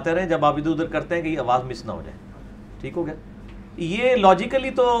बाद लगाते रहें जब आप इधर उधर करते हैं कि आवाज़ मिस ना हो जाए। ठीक हो गया? ये लॉजिकली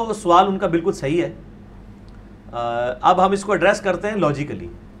तो सवाल उनका बिल्कुल सही है। अब हम इसको एड्रेस करते हैं लॉजिकली।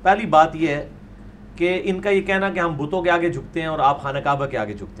 पहली बात यह है कि इनका ये कहना कि हम बुतों के आगे झुकते हैं और आप खाना काबा के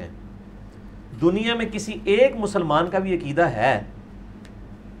आगे झुकते हैं। दुनिया में किसी एक मुसलमान का भी अकीदा है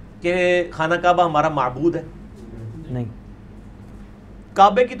कि खाना काबा हमारा माबूद है? नहीं,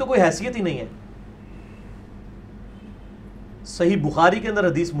 काबे की तो कोई हैसियत ही नहीं है। सही बुखारी के अंदर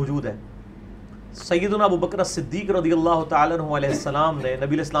हदीस मौजूद है, सैयदना अबू बकर सिद्दीक रज़ियल्लाहु ताला अन्हु अलैहिस्सलाम ने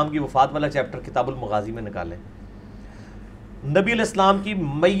नबी अलैहिस्सलाम की वफ़ात वाला चैप्टर किताबुल मगाज़ी में निकाले। नबी अलैहिस्सलाम की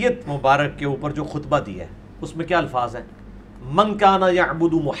मैयत मुबारक के ऊपर जो खुतबा दिया है उसमें क्या अल्फाज हैं? मन काना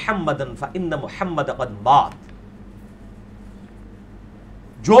यअबुदु मुहम्मदन फ़इन्न मुहम्मद क़द मात।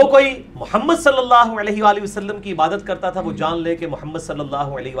 जो कोई मोहम्मद सल्लल्लाहु अलैहि वसल्लम की इबादत करता था वो जान ले कि मोहम्मद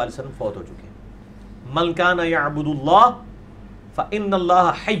सल्लल्लाहु अलैहि वसल्लम फौत हो चुके हैं। मन काना यअबुदुल्लाह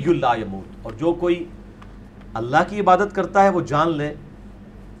फ़इन्नल्लाह हय्युल ला यमूत। और जो कोई अल्लाह की इबादत करता है वो जान ले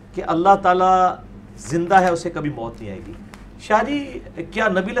कि अल्लाह ताला जिंदा है, उसे कभी मौत नहीं आएगी। शाह जी, क्या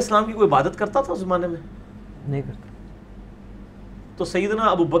नबी अलैहिस्सलाम की कोई इबादत करता था उस ज़माने में? नहीं करता। तो सैयदना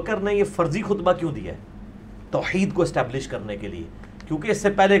अबू बकर ने ये फ़र्जी खुतबा क्यों दिया है? तौहीद को इस्टेब्लिश करने के लिए, क्योंकि इससे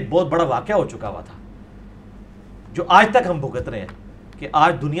पहले एक बहुत बड़ा वाक़या हो चुका हुआ था जो आज तक हम भुगत रहे हैं कि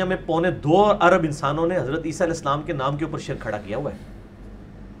आज दुनिया में 2.25 अरब इंसानों ने हज़रत ईसा अलैहिस्सलाम के नाम के ऊपर शिर्क खड़ा किया हुआ है।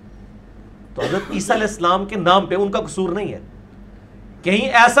 तो हज़रत ईसा अलैहिस्सलाम के नाम पे उनका कसूर नहीं है। कहीं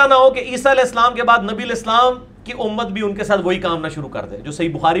ऐसा ना हो कि ईसा अलैहिस्सलाम के बाद नबी अलैहिस्सलाम की उम्मत भी उनके साथ वही काम ना शुरू कर दे। जो सही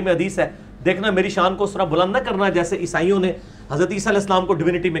बुखारी में हदीस है, देखना मेरी शान को उस तरह बुलंद ना करना जैसे ईसाइयों ने हज़रत ईसा अलैहिस्सलाम को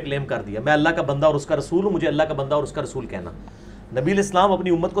डिविनिटी में क्लेम कर दिया, मैं अल्लाह का बंदा और उसका रसूल हूँ, मुझे अल्लाह का बंदा और उसका रसूल कहना। नबी अलैहिस्सलाम अपनी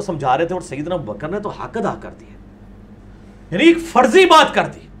उम्मत को समझा रहे थे और सैयदना अबू बकर ने तो हक अदा कर दिया। यानी एक फर्जी बात कर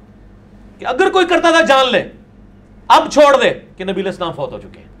दी कि अगर कोई करता था जान ले, अब छोड़ दे कि नबी इस्लाम फौत हो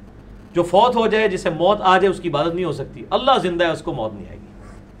चुके हैं। जो फौत हो जाए, जिसे मौत आ जाए, उसकी इबादत नहीं हो सकती। अल्लाह जिंदा है, उसको मौत नहीं आएगी।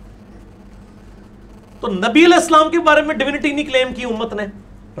 तो नबी इस्लाम के बारे में डिविनिटी नहीं क्लेम की उम्मत ने।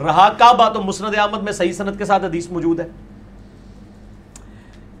 रहा काबा, तो मुस्नद अहमद में सही सनद के साथ हदीस मौजूद है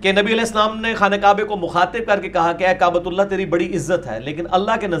कि नबी इस्लाम ने खाने काबे को मुखातिब करके कहा कि काबतुल्लाह तेरी बड़ी इज्जत है, लेकिन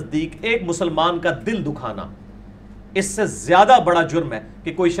अल्लाह के नज़दीक एक मुसलमान का दिल दुखाना इससे ज़्यादा बड़ा जुर्म है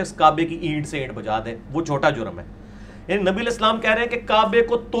कि कोई शख्स काबे की ईंट से ईंट बजा दे, वो छोटा जुर्म है। यानी नबी इस्लाम कह रहे हैं कि काबे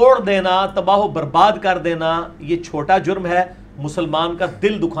को तोड़ देना, तबाह बर्बाद कर देना, ये छोटा जुर्म है, मुसलमान का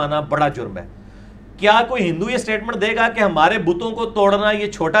दिल दुखाना बड़ा जुर्म है। क्या कोई हिंदू ये स्टेटमेंट देगा कि हमारे बुतों को तोड़ना ये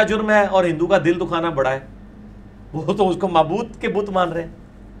छोटा जुर्म है और हिंदू का दिल दुखाना बड़ा है? वो तो उसको माबूद के बुत मान रहे हैं।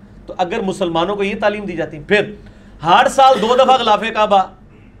 तो अगर मुसलमानों को ये तालीम दी जाती, फिर हर साल 2 दफा गिलाफ काबा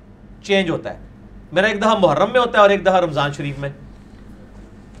चेंज होता है। मेरा एक दफा मुहर्रम में होता है और एक दफा रमजान शरीफ में,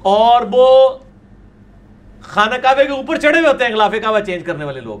 और वो खाना काबे के ऊपर चढ़े हुए होते हैं गिलाफ काबा चेंज करने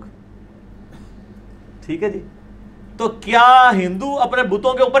वाले लोग। ठीक है जी। तो क्या हिंदू अपने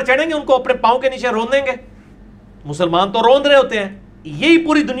बुतों के ऊपर चढ़ेंगे, उनको अपने पांव के नीचे रोंदेंगे? मुसलमान तो रोंद रहे होते हैं, यही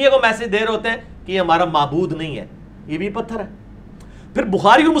पूरी दुनिया को मैसेज दे रहे होते हैं कि हमारा माबूद नहीं है, ये भी पत्थर है। फिर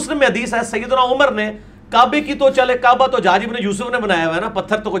बुखारी और मुस्लिम में हदीस है, सैयदना उमर ने काबे की, तो चले काबा तो जहाज इब्ने यूसुफ ने बनाया हुआ है ना,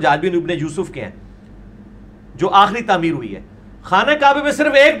 पत्थर तो जहाज इब्ने यूसुफ के हैं जो आखिरी तामीर हुई है। खाने काबे में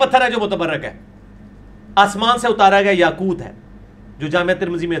सिर्फ एक पत्थर है जो मुतबर्रक है, आसमान से उतारा गया याकूत है, जो जामिया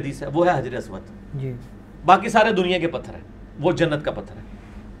तिरमिज़ी में हदीस है, वो है हजर अस्वद जी। बाकी सारे दुनिया के पत्थर हैं, वो जन्नत का पत्थर है।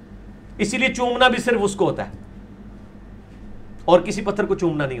 इसीलिए चूमना भी सिर्फ उसको होता है और किसी पत्थर को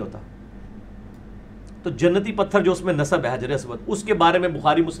चूमना नहीं होता। तो जन्नती पत्थर जो उसमें नसब है हजर अस्वद, उसके बारे में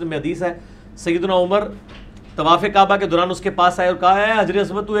बुखारी मुस्लिम में हदीस है, सैयदना उमर तवाफ़े काबा के दौरान उसके पास आए और कहा है हजर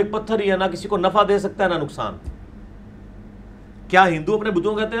अस्वद तू एक पत्थर ही है, ना किसी को नफा दे सकता है ना नुकसान। क्या हिंदू अपने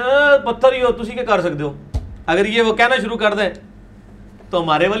बुतों कहते हैं पत्थर ही हो, तुसी क्या कर सकते हो? अगर ये वो कहना शुरू कर दें तो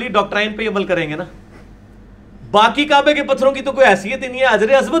हमारे वाली डॉक्ट्राइन पे अमल करेंगे ना। बाकी काबे के पत्थरों की तो कोई हैसियत ही नहीं है।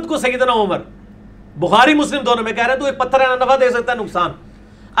 हजर अस्वद को सैयदना उमर बुखारी मुस्लिम दोनों में कह रहे हैं तू एक पत्थर है, ना नफा दे सकता है नुकसान।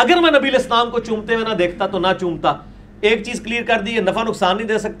 अगर मैं नबी इस्लाम को चूमते हुए ना देखता तो ना चूमता। एक चीज क्लियर कर दी, नफा नुकसान नहीं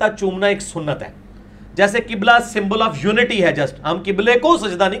दे सकता। चूमना एक सुन्नत है, जैसे किबला सिंबल ऑफ यूनिटी है। जस्ट हम किबले को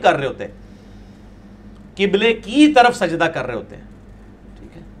सजदा नहीं कर रहे होते, किबले की तरफ सजदा कर रहे होते हैं,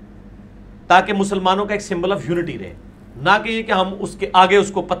 ठीक है, ताकि मुसलमानों का एक सिंबल ऑफ यूनिटी रहे, ना कि हम उसके आगे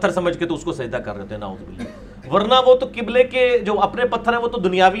उसको पत्थर समझ के तो उसको सजदा कर रहे होते हैं, नाउज़ुबिल्लाह। वरना वो तो किबले के जो अपने पत्थर है वो तो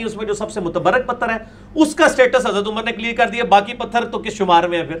दुनियावी है, उसमें जो सबसे मुतबरक पत्थर है उसका स्टेटस हजरत उमर ने क्लियर कर दिया। बाकी पत्थर तो किस शुमार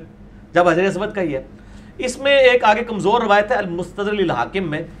में है फिर, जब हजर अस्वद का ही है। इसमें एक आगे कमजोर रवायत है अल-मुस्तदरिल हाकिम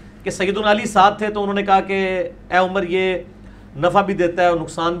में कि सैयदुना अली साथ थे, तो उन्होंने कहा कि ए उमर ये नफ़ा भी देता है और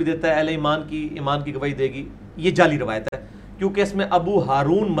नुकसान भी देता है, अहले ईमान की गवाही देगी। ये जाली रवायत है, क्योंकि इसमें अबू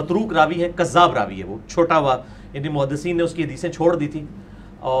हारून मतरूक रावी है, कज़्ज़ाब रावी है, वो छोटा हुआ, यानी मुहद्दिसीन ने उसकी हदीसें छोड़ दी थी।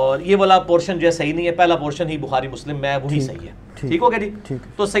 और ये वाला पोर्शन जो है सही नहीं है, पहला पोर्शन ही बुखारी मुस्लिम में है, वही सही है। ठीक हो गया जी।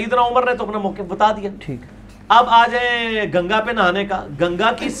 तो सैयदना उमर ने तो अपना मौक़िफ़ बता दिया। ठीक। अब आ जाए गंगा पे नहाने का।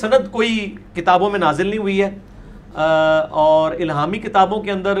 गंगा की सनद कोई किताबों में नाजिल नहीं हुई है, और इल्हामी किताबों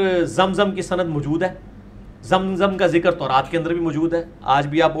के अंदर जमजम की सनद मौजूद है। जमजम का जिक्र तौरात के अंदर भी मौजूद है, आज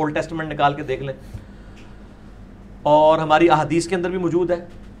भी आप ओल्ड टेस्टमेंट निकाल के देख लें, और हमारी अहादीस के अंदर भी मौजूद है।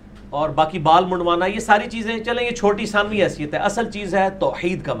 और बाकी बाल मुंडवाना, ये सारी चीज़ें चलें, ये छोटी सानवी हैसियत है। असल चीज़ है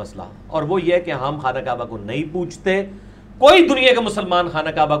तौहीद का मसला, और वो ये है कि हम खाना काबा को नहीं पूछते। कोई दुनिया का मुसलमान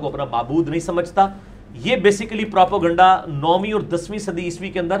खाना काबा को अपना माबूद नहीं समझता। ये बेसिकली प्रोपोगंडा 9वीं और 10वीं सदी ईस्वी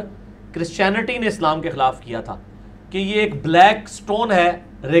के अंदर क्रिश्चियनिटी ने इस्लाम के खिलाफ किया था कि ये एक ब्लैक स्टोन है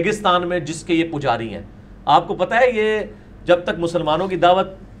रेगिस्तान में जिसके ये पुजारी हैं। आपको पता है, ये जब तक मुसलमानों की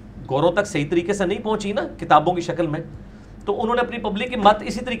दावत गौरों तक सही तरीके से नहीं पहुंची ना किताबों की शक्ल में, तो उन्होंने अपनी पब्लिक की मत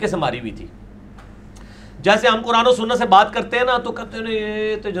इसी तरीके से मारी हुई थी। जैसे हम कुरान और सुन्नत से बात करते हैं ना, तो कहते हैं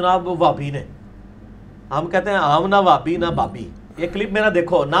ये तो जनाब वाबी ने, हम कहते हैं हम ना वाबी ना बाबी। ये क्लिप मेरा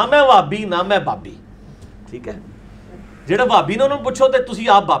देखो, ना मैं वाबी ना मैं बाबी, ठीक है। जेड़ा वाबी ने उन्होंने पूछो तो तुसी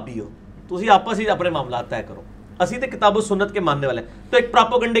आप बाबी हो, तुसी आपस ही अपने मामला तय करो। असी तो किताब सुन्नत के मानने वाले। तो एक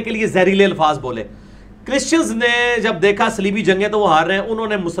प्रोपेगेंडे के लिए जहरीले अल्फाज बोले। क्रिश्चियंस ने जब देखा सलीबी जंगें तो वो हार रहे हैं,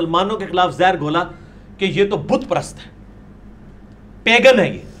 उन्होंने मुसलमानों के खिलाफ जहर घोला कि ये तो बुत परस्त है, पेगन है,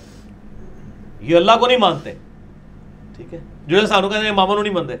 ये अल्लाह को नहीं मानते, ठीक है। जो सानू कहते हैं इमामों को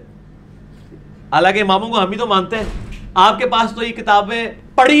नहीं मानते, हालांकि इमामों को हम ही तो मानते हैं। आपके पास तो ये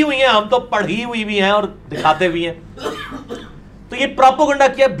किताबें पढ़ी हुई हैं, हम तो पढ़ी हुई भी हैं और दिखाते भी हैं। तो ये प्रोपेगेंडा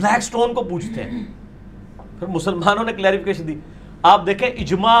किया, ब्लैक स्टोन को पूछते हैं। फिर मुसलमानों ने क्लैरिफिकेशन दी। आप देखें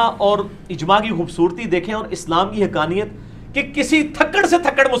इजमा, और इजमा की खूबसूरती देखें, और इस्लाम की हकानियत कि किसी थक्कड़ से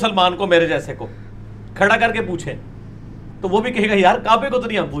थक्कड़ मुसलमान को, मेरे जैसे को खड़ा करके पूछें तो वो भी कहेगा यार काबे को तो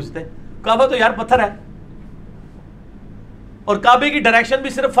नहीं हम पूछते, काबा तो यार पत्थर है। और काबे की डायरेक्शन भी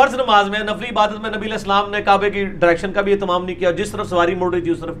सिर्फ फर्ज नमाज में, नफली इबादत में नबी इस्लाम ने काबे की डायरेक्शन का भी इत्माम नहीं किया, जिस तरफ सवारी मुड़ रही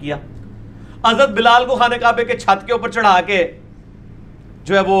थी उस तरफ किया। हज़रत बिलाल को खाने काबे के छत के ऊपर चढ़ा के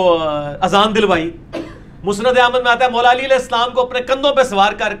जो है वो अजान दिलवाई। मुस्नद अहमद में आता है मौला अली इस्लाम को अपने कंधों पे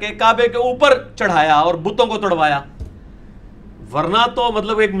सवार करके काबे के ऊपर चढ़ाया और बुतों को तोड़वाया, वरना तो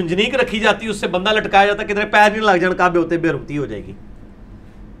मतलब एक मंजनीक रखी जाती, उससे बंदा लटकाया जाता, किधर पैर नहीं लग जाने काबे होते बेरुखती हो जाएगी।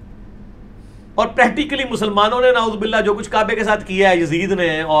 और प्रैक्टिकली मुसलमानों ने नाउज़ुबिल्लाह जो कुछ काबे के साथ किया है, यजीद ने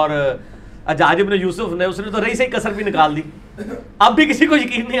और हज्जाज इब्न यूसुफ ने, उसने तो रही से ही कसर भी निकाल दी। अब भी किसी को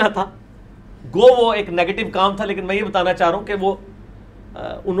यकीन नहीं आता, गो वो एक नेगेटिव काम था, लेकिन मैं ये बताना चाह रहा हूँ कि वो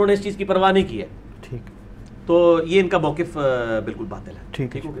उन्होंने इस चीज़ की परवाह नहीं की है। ठीक, तो ये इनका मौक़िफ़ बिल्कुल बातिल है।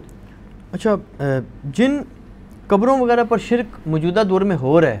 ठीक हो गया। अच्छा, जिन कब्रों वगैरह पर शिरक मौजूदा दौर में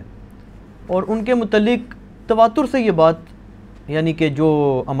हो रहा है और उनके मुतल्लिक तवातुर से ये बात, यानी कि जो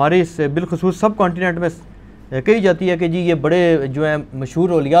हमारे इस बिलखुसूस सब कॉन्टिनेंट में कही जाती है कि जी ये बड़े जो है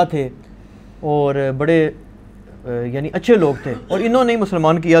मशहूर औलिया थे और बड़े यानी अच्छे लोग थे और इन्होंने ही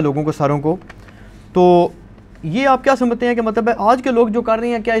मुसलमान किया लोगों को सारों को, तो ये आप क्या समझते हैं कि मतलब है आज के लोग जो कर रहे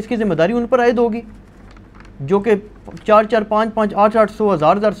हैं, क्या इसकी ज़िम्मेदारी उन पर आयद होगी जो कि 4-4, 5-5, 800,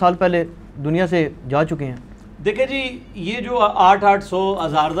 1000 साल पहले दुनिया से जा चुके हैं? देखिए जी, ये जो 800,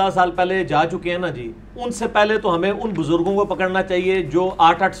 1000 साल पहले जा चुके हैं ना जी, उनसे पहले तो हमें उन बुज़ुर्गों को पकड़ना चाहिए जो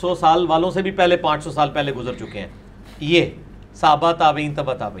 800 साल वालों से भी पहले 500 साल पहले गुजर चुके हैं। ये सहाबा, ताबईन,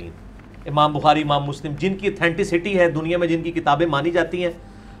 तबा ताबईन, इमाम बुखारी, इमाम मुस्लिम, जिनकी ऑथेंटिसिटी है दुनिया में, जिनकी किताबें मानी जाती हैं।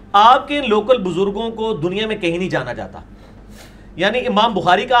 आपके इन लोकल बुज़ुर्गों को दुनिया में कहीं नहीं जाना जाता। यानी इमाम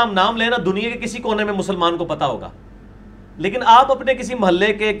बुखारी का हम नाम लेना, दुनिया के किसी कोने में मुसलमान को पता होगा, लेकिन आप अपने किसी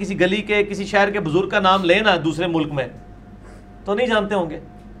मोहल्ले के, किसी गली के, किसी शहर के बुजुर्ग का नाम लेना दूसरे मुल्क में तो नहीं जानते होंगे।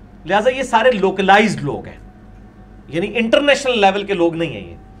 लिहाजा ये सारे लोकलाइज्ड लोग हैं, यानी इंटरनेशनल लेवल के लोग नहीं हैं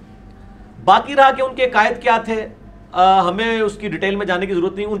ये। बाकी रहा कि उनके कायद क्या थे, हमें उसकी डिटेल में जाने की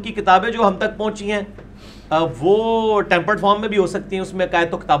जरूरत नहीं। उनकी किताबें जो हम तक पहुंची हैं वो टेम्पर्ड फॉर्म में भी हो सकती हैं, उसमें कायद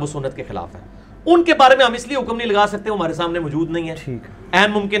तो किताब सुन्नत के खिलाफ है। उनके बारे में हम इसलिए हुक्म नहीं लगा सकते, वो हमारे सामने मौजूद नहीं है।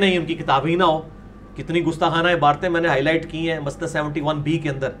 ऐन मुमकिन नहीं उनकी किताब ही ना हो। कितनी गुस्ताखाना इबारतें मैंने हाईलाइट की हैं मसला 71B के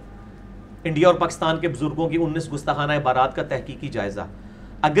अंदर, इंडिया और पाकिस्तान के बुजुर्गों की 19 गुस्ताखाना इबारात का तहकीकी जायजा।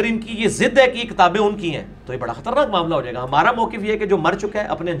 अगर इनकी ये जिद है कि ये किताबें उनकी हैं तो ये बड़ा खतरनाक मामला हो जाएगा। हमारा मौक़िफ़ ये है कि जो मर चुका है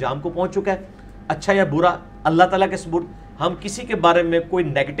अपने अंजाम को पहुंच चुका है, अच्छा या बुरा अल्लाह ताला के सुपुर्द, हम किसी के बारे में कोई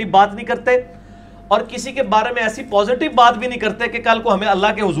नेगेटिव बात नहीं करते और किसी के बारे में ऐसी पॉजिटिव बात भी नहीं करते कि कल को हमें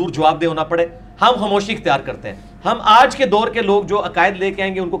अल्लाह के हुजूर जवाब देना पड़े। हम खामोशी इख्तियार करते हैं। हम आज के दौर के लोग जो अकायद लेके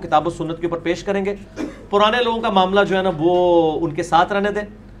आएंगे उनको किताब और सुन्नत के ऊपर पेश करेंगे। पुराने लोगों का मामला जो है ना वो उनके साथ रहने दें।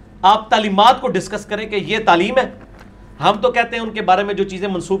 आप तालीमात को डिस्कस करें कि ये तालीम है। हम तो कहते हैं उनके बारे में जो चीज़ें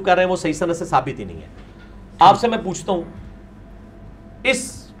मनसूब कर रहे हैं वो सही सनद से साबित ही नहीं है। आपसे मैं पूछता हूँ, इस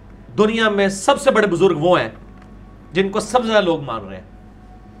दुनिया में सबसे बड़े बुजुर्ग वो हैं जिनको सबसे ज़्यादा लोग मान रहे हैं।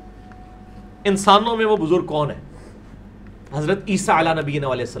 इंसानों में वो बुजुर्ग कौन है? हजरत ईसा अला नबीना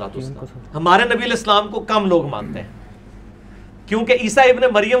अलैहिस्सलाम। हमारे नबी इस्लाम को कम लोग मानते हैं क्योंकि ईसा इब्ने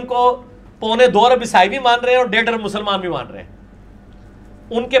मरियम को 2.25 अरब ईसाई भी मान रहे हैं और 1.5 अरब मुसलमान भी मान रहे हैं।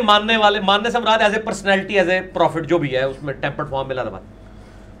 उनके मानने वाले, मानने से मुराद as a personality, as a profit जो भी है उसमें टेम्पर्ड फॉर्म मिला रहा।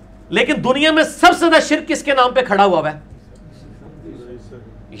 लेकिन दुनिया में सबसे ज्यादा शिर्क किसके नाम पे खड़ा हुआ है?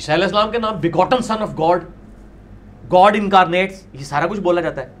 ईसा अलैहिस्सलाम के नाम, begotten son of God, God incarnate's, ये सारा कुछ बोला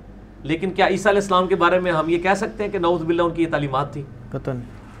जाता है। लेकिन क्या ईसा अलैहिस्सलाम के बारे में हम ये कह सकते हैं कि नऊज़ बिल्लाह उनकी ये तालीमात थी?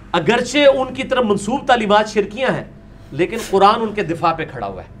 अगरचे उनकी तरफ मंसूब तालीमात शिरकियां हैं, लेकिन कुरान उनके दिफा पे खड़ा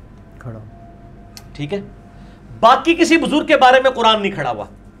हुआ है। ठीक है, बाकी किसी बुजुर्ग के बारे में कुरान नहीं खड़ा हुआ,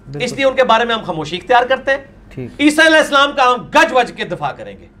 इसलिए उनके बारे में हम खामोशी इख्तियार करते हैं। ईसा अलैहिस्सलाम का हम गज वज के दिफा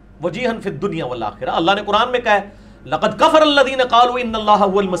करेंगे, वजीहन फिद दुनिया वल आखिरा। अल्लाह ने कुरान में कहा है, लक़द कफ़र अल्लज़ीना क़ालू इन्नल्लाहा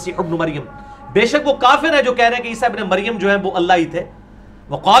हुवल मसीह इब्न मरियम, बेशक वो काफिर है जो कह रहे हैं कि ईसा इब्न मरियम जो है वो अल्लाह ही थे।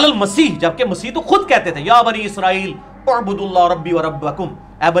 वक़ालल मसीह, जबकि मसीह तो खुद कहते थे, या बनी इसराइल उअबुदुल्लाह रब्बी व रब्बकुम,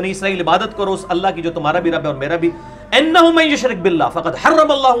 ए बनी इसराइल इबादत करो उस अल्लाह की जो तुम्हारा भी रब है और मेरा भी। इन्नहु मन युशरिक बिल्लाह फ़क़द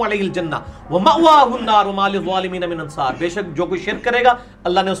हर्रमल्लाहु अलैहिल जन्नह व मअवाहुन नार व मा लिज़्ज़ालिमीन मिन अंसार, बेशक जो कोई शिर्क करेगा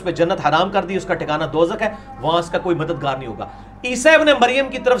अल्लाह ने उस पर जन्नत हराम कर दी, उसका ठिकाना दोज़ख है, वहाँ उसका कोई मददगार नहीं होगा। ईसा इब्न मरियम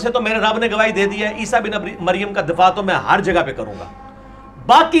की तरफ से तो मेरे रब ने गवाही दे दी है, ईसा इब्न मरियम का दिफा तो मैं हर जगह पे करूंगा।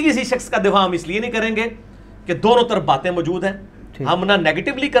 बाकी किसी शख्स का दिफा हम इसलिए नहीं करेंगे कि दोनों तरफ बातें मौजूद हैं, हम ना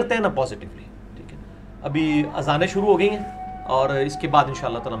नेगेटिवली करते हैं ना पॉजिटिवली। ठीक है, अभी अजानें शुरू हो गई हैं और इसके बाद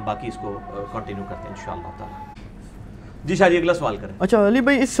इंशाअल्लाह ताला हम बाकी इसको कंटिन्यू करते हैं इंशाअल्लाह ताला। जी शाह जी, अगला सवाल करें। अच्छा अली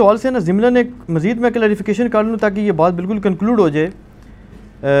भाई, इस सवाल से ना ज़िमलन एक मज़ीद मैं क्लैरिफिकेशन कर लूँ ताकि ये बात बिल्कुल कंक्लूड हो जाए।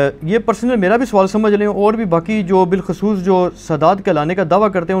 ये पर्सनल मेरा भी सवाल समझ लें और भी बाकी जो बिलखसूस जो सादात कहलाने का दावा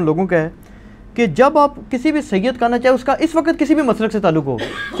करते हैं उन लोगों का है कि जब आप किसी भी सैयद का ना, चाहे उसका इस वक्त किसी भी मसलक से ताल्लुक़ हो,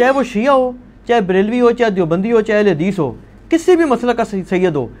 चाहे वो शिया हो, चाहे बरेलवी हो, चाहे देवबंदी हो, चाहे अहले हदीस हो, किसी भी मसलक का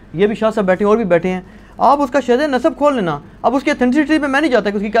सैयद हो, ये भी शाह साहब बैठे हैं और भी बैठे हैं, आप उसका शहद नसब खोल लेना। अब उसकी अथेंटिसिटी पे मैं नहीं जाता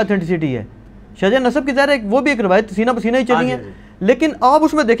कि उसकी क्या अथेंटिसिटी है। शहद नसब की ज़ाहिर है वो भी एक रवायत सीना पसीना ही चली है, लेकिन आप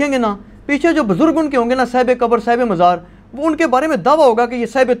उसमें देखेंगे ना, पीछे जो बुजुर्ग उनके होंगे ना, साहिब कब्र, साहिब मज़ार, वो उनके बारे में दावा होगा कि ये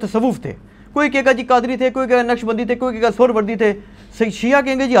साहिब तसव्वुफ़ थे। कोई कहेगा जी कादरी थे, कोई कहेगा नक्शबंदी थे, कोई कहेगा सोहरवर्दी थे, शिया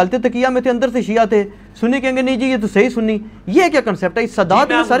कहेंगे जी हालत तकिया में थे, अंदर से शिया थे, सुन्नी कहेंगे नहीं जी ये तो सही सुन्नी। ये क्या कंसेप्ट है? इस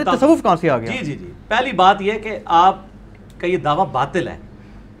सदात में सारे तसव्वुफ़ कहाँ से आ गया? जी जी जी, पहली बात यह कि आपका ये दावा बातिल है।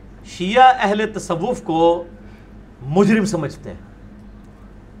 शिया अहले तसव्वुफ़ को मुजरिम समझते हैं,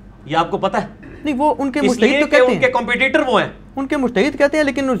 ये आपको पता है? नहीं, वो उनके मुस्तहिद तो कहते हैं, उनके कॉम्पिटिटर वो हैं, उनके मुस्तहिद कहते हैं,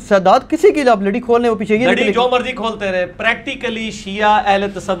 लेकिन सादात किसी की आप लड़ी खोलने वो पीछे लड़ी जो मर्जी खोलते रहे। प्रैक्टिकली शिया अहले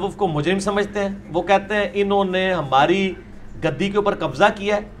तसव्वुफ़ को मुजरिम समझते हैं। वो कहते हैं इन्होंने हमारी गद्दी के ऊपर कब्जा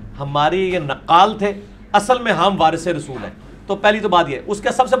किया है, हमारी ये नकाल थे, असल में हम वारिस रसूल हैं। तो पहली तो बात ये,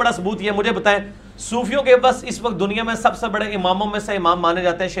 उसका सबसे बड़ा सबूत ये, मुझे बताएं सूफियों के बस इस वक्त दुनिया में सबसे बड़े इमामों में से इमाम माने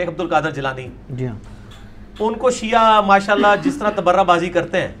जाते हैं शेख अब्दुल कादिर जिलानी। जी हाँ, उनको शिया माशाल्लाह जिस तरह तबर्राबाजी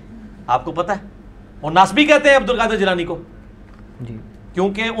करते हैं आपको पता है, और नासबी कहते हैं अब्दुल कादिर जिलानी को जी,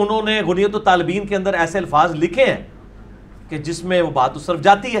 क्योंकि उन्होंने गुनियत तालिबीन के अंदर ऐसे अल्फाज लिखे हैं कि जिसमें वो बात उस तरफ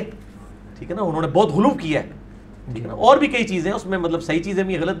जाती है, ठीक है ना। उन्होंने बहुत गुलू किया है, ठीक है ना। और भी कई चीज़ें उसमें, मतलब सही चीज़ें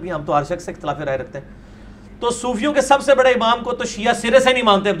भी गलत भी, हम तो हर शख्स से इख्तिलाफ राय रखते हैं। तो सूफियों के सबसे बड़े इमाम को तो शिया सिरे से नहीं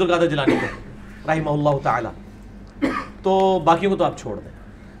मानते, अब्दुल कादिर जिलानी को रहिमहुल्लाह ताला। तो बाकियों को तो आप छोड़ दें,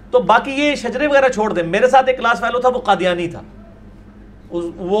 तो बाकी ये शजरे वगैरह छोड़ दें। मेरे साथ एक क्लास फेलो था, वो कादियानी था,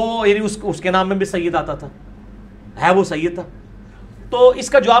 वो यानी उसके नाम में भी सैयद आता था, है वो सैयद था। तो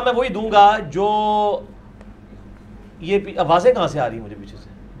इसका जवाब मैं वही दूंगा जो ये आवाज़ें कहाँ से आ रही हैं मुझे पीछे से,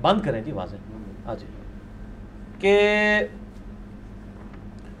 बंद करें जी आवाज़ें आज, कि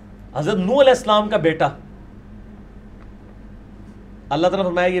हज़रत नूह अलैहिस्सलाम का बेटा, अल्लाह ताला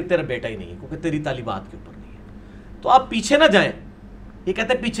फरमाया ये तेरा बेटा ही नहीं है क्योंकि तेरी तालीबात के ऊपर नहीं है। तो आप पीछे ना जाएं, ये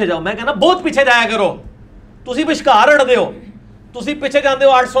कहते हैं पीछे जाओ, मैं कहना बहुत पीछे जाया करो, तुसी विश्कार अड़दे हो, तुसी पीछे जाते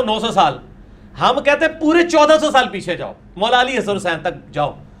हो 800-900 साल, हम कहते हैं पूरे 1400 साल पीछे जाओ, मौला अली हसन हुसैन तक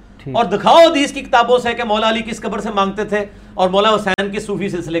जाओ और दिखाओ हदीस की किताबों से कि मौला अली किस कब्र से मांगते थे और मौला हुसैन किस सूफी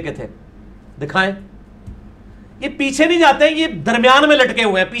सिलसिले के थे, दिखाएं। ये पीछे नहीं जाते हैं, ये दरमियान में लटके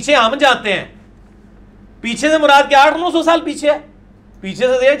हुए हैं, पीछे हम जाते हैं। पीछे से मुराद क्या 800-900 साल पीछे है, पीछे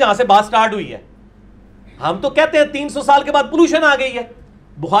से जहां से बात स्टार्ट हुई है। हम तो कहते हैं 300 साल के बाद पोल्यूशन आ गई है।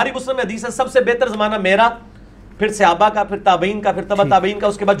 बुखारी मुस्लिम में हदीस है सबसे बेहतर जमाना मेरा, फिर सहाबा का, फिर ताबईन का, फिर तबा ताबईन का,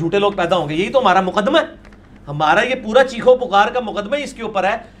 उसके बाद झूठे लोग पैदा होंगे। यही तो हमारा मुकदमा है, हमारा ये पूरा चीखो पुकार का मुकदमा इसके ऊपर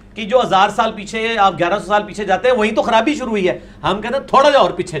है कि जो 1000 साल पीछे, आप 1100 साल पीछे जाते हैं, वहीं तो खराबी शुरू हुई है। हम कहते हैं थोड़ा जाओ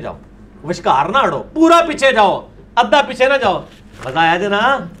और पीछे जाओ, विश्कार ना अड़ो, पूरा पीछे जाओ, अद्धा पीछे ना जाओ। मजा आया जना,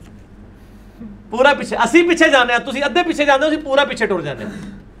 पूरा पीछे, असी पीछे जाने, तुसी अद्धे पीछे जाने, उसी पूरा पीछे टुर जाने,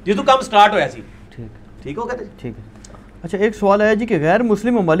 ये तो काम स्टार्ट होया सी। ठीक हो गया, ठीक है। अच्छा, एक सवाल है जी कि गैर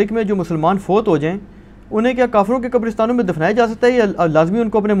मुस्लिम ममालिक में जो मुसलमान फोत हो जाएं, उन्हें क्या काफिरों के कब्रिस्तानों में दफनाया जा सकता है या लाजमी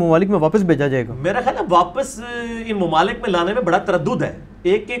उनको अपने ममालिक में वापस भेजा जाएगा? मेरा ख्याल है वापस इन ममालिक में लाने में बड़ा तरद्दुद है।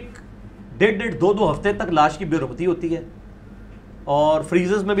 एक 1.5-2 हफ्ते तक लाश की बेरुखती होती है और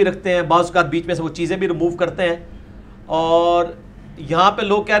फ्रीजर्स में भी रखते हैं, बाज़ औक़ात बीच में से वो चीज़ें भी रिमूव करते हैं। और यहाँ पे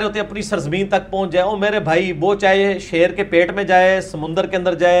लोग कह रहे होते हैं अपनी सरजमीन तक पहुँच जाए। ओ मेरे भाई, वो चाहे शेर के पेट में जाए, समुंदर के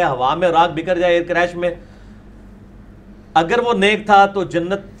अंदर जाए, हवा में राख बिखर जाए, एयर क्रैश में, अगर वो नेक था तो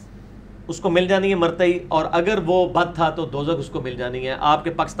जन्नत उसको मिल जानी है मरते ही, और अगर वो बद था तो दोज़ख उसको मिल जानी है। आपके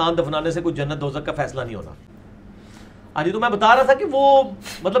पाकिस्तान दफनाने से कोई जन्नत दोज़ख का फैसला नहीं होना। हाँ जी, तो मैं बता रहा था कि वो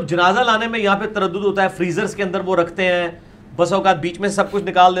मतलब जनाजा लाने में यहाँ पे तरद्दुद होता है। फ्रीजर्स के अंदर वो रखते हैं, बस औकात बीच में सब कुछ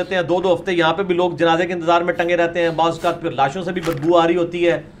निकाल देते हैं। 2-2 हफ्ते यहाँ पे भी लोग जनाजे के इंतजार में टंगे रहते हैं। बाज़ औकात फिर लाशों से भी बदबू आ रही होती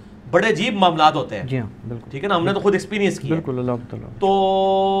है। बड़े अजीब मामलात होते हैं। जी हाँ, बिल्कुल, ठीक है ना, हमने तो खुद एक्सपीरियंस किया। बिल्कुल, अल्लाह ताला।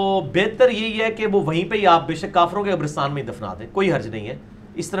 तो बेहतर यही है कि वो वहीं पे ही आप बेशक काफरों के कब्रिस्तान में ही दफना दें, कोई हर्ज नहीं है।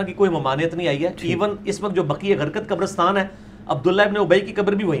 इस तरह की कोई ममानियत नहीं आई है। इवन इस वक्त जो बकी गरकत कब्रिस्तान है, अब्दुल्ला इब्न उबई की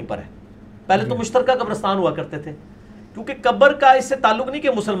कब्र भी वहीं पर है। पहले तो मुश्तरका कब्रिस्तान हुआ करते थे, क्योंकि कब्र का इससे ताल्लुक नहीं कि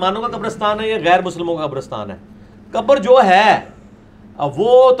मुसलमानों का कब्रिस्तान है या गैर मुसलमानों का कब्रिस्तान है। कब्र जो है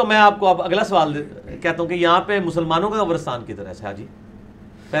वो तो मैं आपको अब अगला सवाल कहता हूँ कि यहाँ पे मुसलमानों का कब्रिस्तान की तरह से। हाँ जी,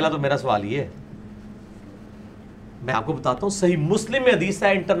 पहला तो मेरा सवाल ये है, मैं आपको बताता हूं, सही मुस्लिम में हदीस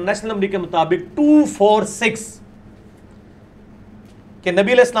है इंटरनेशनल नंबर के मुताबिक 246 कि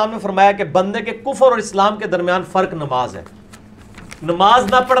नबी अलैहिस्सलाम ने फरमाया कि बंदे के कुफ्र और इस्लाम के दरमियान फर्क नमाज है।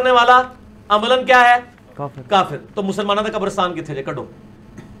 नमाज ना पढ़ने वाला अमलन क्या है? काफिर। तो मुसलमानों का कब्रिस्तान किथे जे कढो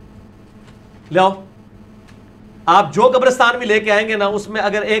ले आओ। आप जो कब्रिस्तान भी लेके आएंगे ना, उसमें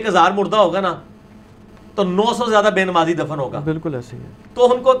अगर 1000 मुर्दा होगा ना, तो 900 ज्यादा बेनमाजी दफन होगा। बिल्कुल ऐसे ही है। तो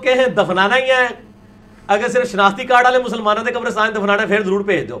उनको कहें दफनाना ही है, अगर सिर्फ शनाख्ती कार्ड वाले मुसलमानों के कब्रिस्तान दफनाना फिर जरूर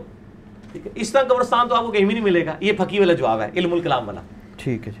भेज दो, ठीक है। इस तरह कब्रिस्तान तो आपको कहीं भी नहीं मिलेगा। ये फकी वाला जवाब है, इल्मुल कलाम वाला।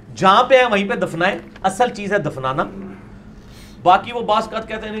 ठीक है जी। जहां पे है वहीं पे दफनाए, असल चीज है दफनाना। बाकी वो बास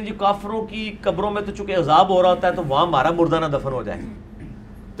कहते हैं नहीं जी काफरों की कब्रों में तो चूंकि अजाब हो रहा होता है तो वहां हमारा मुर्दा ना दफन हो जाए।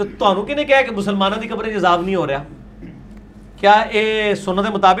 तो तुहानू किने कहा कि मुसलमानों की कब्रें अजाब नहीं हो रहा? क्या ये सुन्नत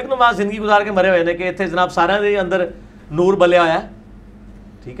के मुताबिक नमाज जिंदगी गुजार के मरे हुए ने कि इतने जनाब सारे दे अंदर नूर बलिया होया,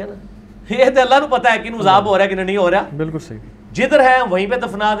 ठीक है ना। ये तो अल्लाह को पता है कि अजाब हो रहा है कि नहीं हो रहा। बिल्कुल सही। जिधर है वहीं पे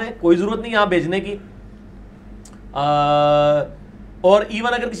दफना दे, कोई जरूरत नहीं यहाँ भेजने की। और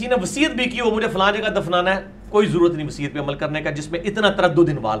इवन अगर किसी ने वसीयत भी की हो मुझे फलां जगह दफनाना है, कोई जरूरत नहीं वसीयत पे अमल करने का जिसमें इतना तरद्दुद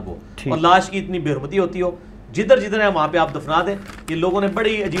इन्वॉल्व हो और लाश की इतनी बेहरमती होती हो। जिधर जिधर है वहां पे आप दफना दें। ये लोगों ने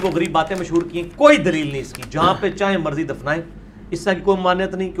बड़ी अजीब व गरीब बातें मशहूर की, कोई दलील नहीं इसकी, जहां पे चाहे मर्जी दफनाएं, इस तरह की कोई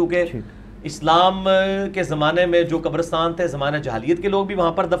मान्यता नहीं। क्योंकि इस्लाम के ज़माने में जो कब्रिस्तान थे, ज़माने जहालियत के लोग भी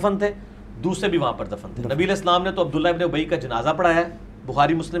वहाँ पर दफन थे, दूसरे भी वहाँ पर दफन थे। नबी इस्लाम ने तो अब्दुल्ला इब्न उबई का जनाजा पढ़ाया है,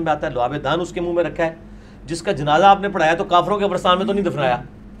 बुखारी मुस्लिम में आता है, लुआब दान उसके मुंह में रखा है। जिसका जनाजा आपने पढ़ाया तो काफरों के कब्रिस्तान में तो नहीं दफनाया,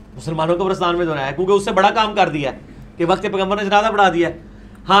 मुसलमानों के कब्रिस्तान में दफनाया, क्योंकि उससे बड़ा काम कर दिया है कि वक्त पैगम्बर ने जनाजा पढ़ा दिया।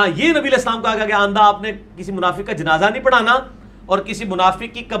 हाँ, ये नबी इस्लाम का आगे आंदा आपने किसी मुनाफिक का जनाजा नहीं पढ़ाना और किसी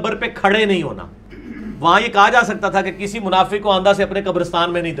मुनाफिक की कब्र पे खड़े नहीं होना। वहां ये कहा जा सकता था कि किसी मुनाफिक को आंदा से अपने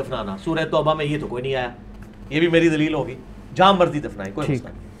कब्रिस्तान में नहीं दफनाना। सूरह तौबा में ये तो कोई नहीं आया, ये भी मेरी दलील होगी। जहां मर्जी दफनाए, कोई मसला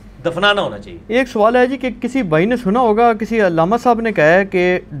नहीं, दफनाना होना चाहिए। एक सवाल है जी कि किसी भाई ने सुना होगा, किसी अल्लामा साहब ने कहा है कि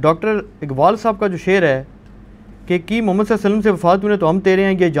डॉक्टर इकबाल साहब का जो शेर है कि मोहम्मद सल्लल्लाहु अलैहि वसल्लम से वफात हुई तो हम तेरे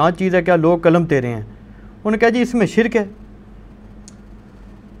हैं, ये जहाँ चीज़ है क्या लोग कलम तेरे हैं। उन्होंने कहा जी इसमें शिरक है।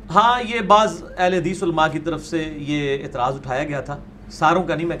 हाँ, ये बाज़ अहले हदीस उलमा की तरफ से ये एतराज़ उठाया गया था, सारों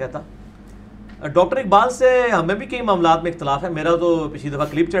का नहीं मैं कहता। डॉक्टर इकबाल से हमें भी कई मामलात में इख्तलाफ है। मेरा तो पिछली दफ़ा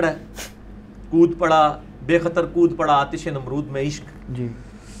क्लिप चढ़ा है, कूद पड़ा बेखतर कूद पड़ा आतिश नमरूद में इश्क जी,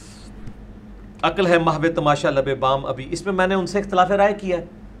 अक्ल है महवे तमाशा लबे बाम अभी, इसमें मैंने उनसे इख्तलाफ राय किया है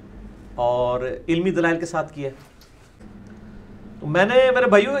और इल्मी दलाइल के साथ किया है। तो मैंने मेरे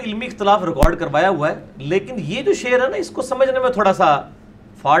भाइयों इल्मी इख्तलाफ रिकॉर्ड करवाया हुआ है, लेकिन ये जो शेर है ना इसको समझने में थोड़ा सा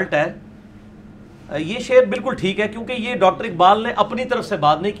फॉल्ट है। ये शेर बिल्कुल ठीक है क्योंकि ये डॉक्टर इकबाल ने अपनी तरफ से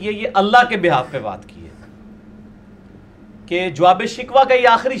बात नहीं की है, ये अल्लाह के बिहाफ पे बात की है कि जवाब शिकवा का ये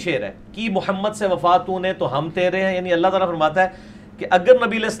आखिरी शेर है कि मोहम्मद से वफा तूने तो हम तेरे हैं। यानी अल्लाह ताला फरमाता है कि अगर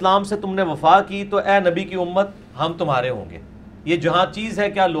नबी इस्लाम से तुमने वफा की तो ए नबी की उम्मत हम तुम्हारे होंगे। ये जहाँ चीज़ है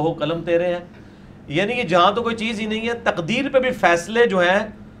क्या लोहो कलम तेरे हैं, यानी कि जहाँ तो कोई चीज़ ही नहीं है, तकदीर पे भी फैसले जो हैं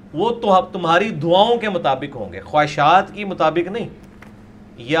वो तो तुम्हारी दुआओं के मुताबिक होंगे, ख्वाहिशात की मुताबिक नहीं,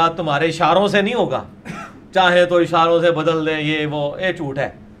 या तुम्हारे इशारों से नहीं होगा। चाहे तो इशारों से बदल दें, ये वो ये झूठ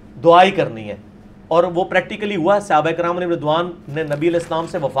है, दुआ ही करनी है। और वो प्रैक्टिकली हुआ, सहाबा कराम ने रिदवान ने नबी इस्लाम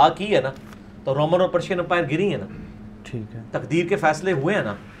से वफा की है ना, तो रोमन और पर्शियन एम्पायर गिरी है ना, ठीक है, तकदीर के फैसले हुए हैं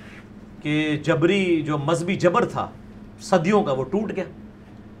ना कि जबरी जो मजहबी जबर था सदियों का वो टूट गया।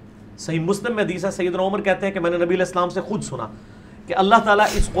 सही मुस्लिम में हदीस है, सैयदना उमर कहते हैं कि मैंने नबी इस्लाम से खुद सुना कि अल्लाह ताला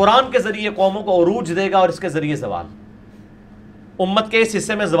इस कुरान के ज़रिए कौमों को उरूज देगा और इसके ज़रिए ज़वाल। उम्मत के इस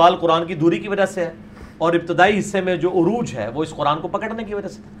हिस्से में ज़वाल कुरान की दूरी की वजह से है और इब्तदाई हिस्से में जो उरूज है वो इस कुरान को पकड़ने की वजह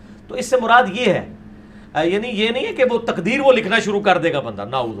से। तो इससे मुराद ये है, यानी ये नहीं है कि वो तकदीर वो लिखना शुरू कर देगा बंदा,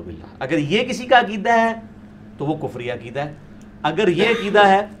 नाऊज़ु बिल्लाह। अगर ये किसी का अकीदा है तो वो कुफरी अकीदा है। अगर ये अकीदा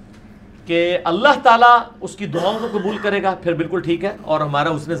है कि अल्लाह ताला उसकी दुआओं को कबूल करेगा फिर बिल्कुल ठीक है, और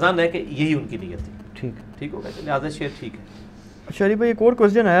हमारा उसने जान है कि यही उनकी नीयत थी। ठीक ठीक होगा, लिहाजा शेर ठीक है। अच्छा अली भाई, एक और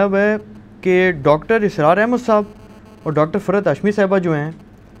क्वेश्चन आया हुआ है कि डॉक्टर इसरार अहमद साहब और डॉक्टर फ़रत हाशमी साहिबा जो हैं,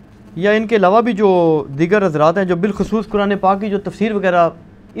 या इनके अलावा भी जो दीगर हज़रात हैं जो बिलखुसूस कुरान पाक की जो तफसीर वगैरह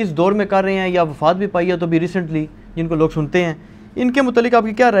इस दौर में कर रहे हैं या वफ़ात भी पाई है तो भी रिसेंटली जिनको लोग सुनते हैं, इनके मुतालिक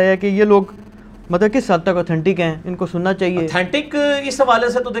आपकी क्या राय है कि ये लोग मतलब किस हद तक ऑथेंटिक हैं, इनको सुनना चाहिए? ऑथेंटिक इस हवाले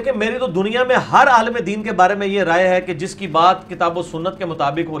से तो देखें, मेरी तो दुनिया में हर आलिम दीन के बारे में ये राय है कि जिसकी बात किताब व सुन्नत के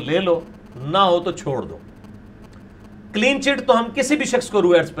मुताबिक वो ले लो, ना हो तो छोड़ दो। क्लीन चिट तो हम किसी भी शख्स को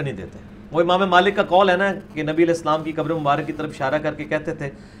रूएट्स पे नहीं देते। वो इमाम मालिक का कौल है ना कि नबी इस्लाम की कब्र मुबारक की तरफ इशारा करके कहते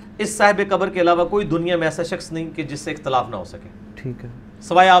थे इस साहिब कब्र के अलावा कोई दुनिया में ऐसा शख्स नहीं कि जिससे इख्तलाफ ना हो सके, ठीक है,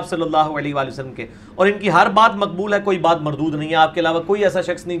 सवाए आप सल्लल्लाहु अलैहि वसल्लम के। और इनकी हर बात मकबूल है, कोई बात मरदूद नहीं है। आपके अलावा कोई ऐसा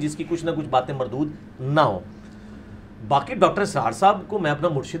शख्स नहीं जिसकी कुछ ना कुछ बातें मरदूद ना हो। बाकी डॉक्टर इसरार साहब को मैं अपना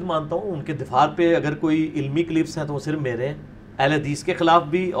मुर्शिद मानता हूँ। उनके दिफार पे अगर कोई इल्मी क्लिप्स हैं तो वो सिर्फ मेरे हैं, अहले हदीस के ख़िलाफ़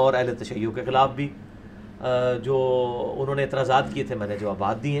भी और अहले तशय्युअ के ख़िलाफ़ भी। जो उन्होंने एतराज़ात किए थे मैंने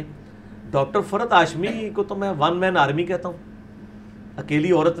जवाबात दिए हैं। डॉक्टर फ़रत हाशमी को तो मैं वन मैन आर्मी कहता हूँ।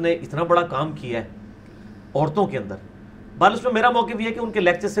 अकेली औरत ने इतना बड़ा काम किया है औरतों के अंदर। बल उसमें मेरा मौक़िफ़ ये है कि उनके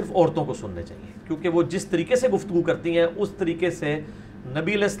लेक्चर सिर्फ औरतों को सुनने चाहिए, क्योंकि वो जिस तरीके से गुफ्तगू करती हैं उस तरीके से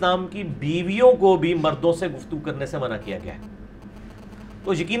नबी अलैहिस्सलाम की बीवियों को भी मर्दों से गुफ्तगू करने से मना किया गया है।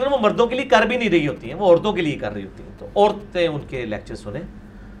 तो यकीनन वो मर्दों के लिए कर भी नहीं रही होती हैं, वो औरतों के लिए कर रही होती हैं। तो औरतें उनके लेक्चर सुने,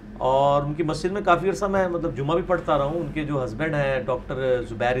 और उनकी मस्जिद में काफ़ी अर्सा मैं मतलब जुम्मा भी पढ़ता रहा हूँ। उनके जो हस्बैंड हैं डॉक्टर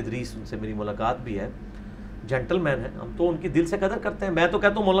ज़ुबैर इदरीस, उनसे मेरी मुलाकात भी है, जेंटलमैन है। हम तो उनकी दिल से कदर करते हैं। मैं तो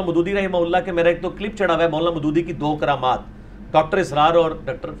कहता हूँ मौलाना मदूदी रहमहुल्लाह के, मेरा एक तो क्लिप चढ़ा हुआ है मौलाना मदूदी की 2 करामात, डॉक्टर इसरार और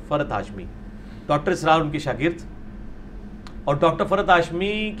डॉक्टर फ़रत हाशमी। डॉक्टर इसरार उनके शागिर्द, और डॉक्टर फ़रत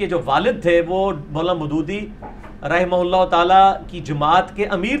हाशमी के जो वालिद थे वो मौलाना मदूदी रहमहुल्लाह ताला की जमात के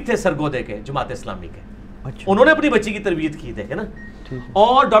अमीर थे, सरगोदे के, जमात इस्लामी के। अच्छा। उन्होंने अपनी बच्ची की तरबियत की, देखे ना।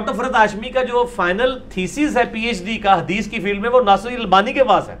 और डॉक्टर फ़रत हाशमी का जो फाइनल थीसिस है PhD का हदीस की फील्ड में, वो नासिर अलबानी के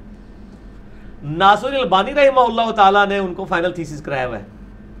पास है। नासिर अलबानी रहमहुल्लाह ताला ने उनको फाइनल थीसिस कराया हुआ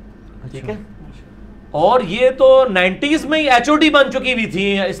है। ठीक है। और ये तो 90s में ही HOD बन चुकी हुई थी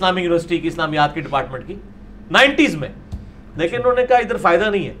इस्लामिक यूनिवर्सिटी की, इस्लामियात के डिपार्टमेंट की, 90s में। लेकिन उन्होंने कहा इधर फायदा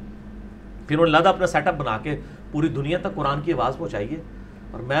नहीं है, फिर उन्होंने लगा अपना सेटअप बना के पूरी दुनिया तक कुरान की आवाज़ पहुंचाइए।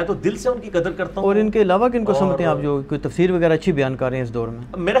 और मैं तो दिल से उनकी कदर करता हूँ। और इनके अलावा किनको समझते हैं आप जो कोई तफसीर वगैरह अच्छी बयान कर रहे हैं इस दौर में?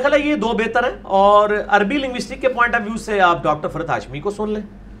 मेरा ख्याल है ये 2 बेहतर हैं। और अरबी लिंग्विस्टिक के पॉइंट ऑफ व्यू से आप डॉक्टर फ़रत हाशमी को सुन लें।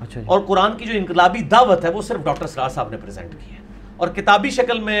 अच्छा। और कुरान की जो इनकलाबी दावत है वो सिर्फ डॉक्टर इसरार साहब ने प्रेजेंट की है। और किताबी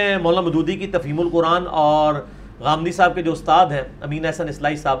शक्ल में मौलाना मदूदी की तफहीमुल कुरान, और गामदी साहब के जो उस्ताद हैं अमीन हसन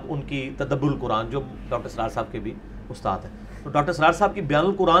इस्लाई साहब, उनकी तदब्बुरुल कुरान, जो डॉक्टर इसरार साहब के भी उस्ताद हैं। तो डॉक्टर इसरार साहब की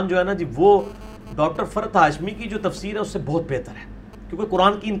बयानुल कुरान जो है ना जी, वो डॉक्टर फ़रत हाशमी की जो तफसीर है उससे बहुत बेहतर है, क्योंकि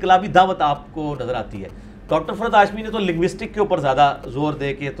कुरान की इनकलाबी दावत आपको नज़र आती है। डॉक्टर फ़रत हाशमी ने तो लिंग्विस्टिक के ऊपर ज़्यादा जोर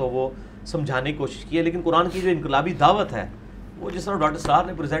दे के तो वो समझाने की कोशिश की है, लेकिन कुरान की जो इनकलाबी दावत है वो जिस तरह डॉक्टर साहब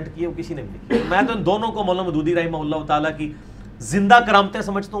ने प्रेजेंट की है वो किसी ने भी नहीं की। मैं तो इन दोनों को मौलाना मदूदी रहमहुल्लाह ताला की जिंदा करामतें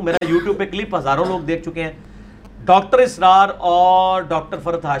समझता हूँ। मेरा यूट्यूब पे क्लिप हज़ारों लोग देख चुके हैं, डॉक्टर इसरार और डॉक्टर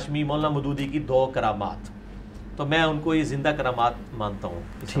फ़रत हाशमी, मौलाना मदूदी की 2 करामात, तो मैं उनको ये जिंदा करामात मानता हूँ।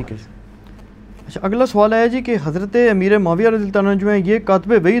 ठीक है। अच्छा, अगला सवाल है जी कि हज़रत अमीर मुआविया रज़ियल्लाहु अन्हु जो हैं ये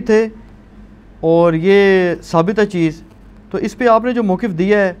कातबे वही थे और ये साबित है चीज़, तो इस पे आपने जो मौक़िफ़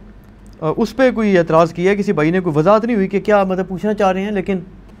दिया है उस पर कोई एतराज़ किया है? किसी भाई ने कोई वजाहत नहीं हुई कि क्या मतलब पूछना चाह रहे हैं? लेकिन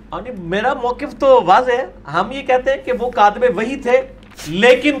मेरा मौक़िफ़ तो वाज़ेह है। हम ये कहते हैं कि वो कातबे वही थे,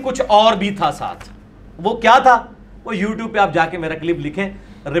 लेकिन कुछ और भी था साथ। वो क्या था? वो यूट्यूब पे आप जाके मेरा क्लिप लिखें,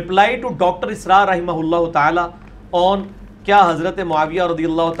 रिप्लाई टू डॉक्टर इसरार रहमहुल्लाह ताला ऑन क्या हज़रत मुआविया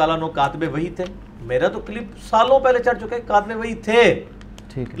रज़ियल्लाहु ताला अन्हु कातबे वही थे। मेरा तो क्लिप सालों पहले चढ़ चुका है, कातबे वही थे।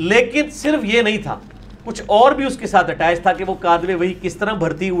 ठीक है। लेकिन सिर्फ ये नहीं था, कुछ और भी उसके साथ अटैच था कि वो कातबे वही किस तरह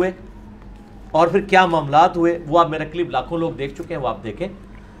भर्ती हुए और फिर क्या मामलात हुए। वो आप मेरा क्लिप लाखों लोग देख चुके हैं, वो आप देखें।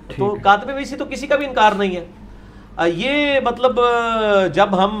 तो कातबे वही से तो किसी का भी इनकार नहीं है। ये मतलब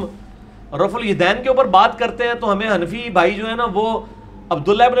जब हम रफ़ुल यदैन के ऊपर बात करते हैं तो हमें हनफी भाई जो है ना वो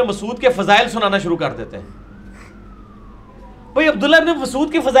अब्दुल्लाह इब्न मसूद के फ़ज़ाइल सुनाना शुरू कर देते हैं। भाई अब्दुल्लाह इब्न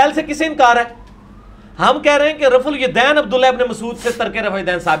मसूद के फ़ज़ाइल से किसे इनकार है? हम कह रहे हैं कि रफ़ुल यदैन अब्दुल्लाह इब्न मसूद से तर्क रफ़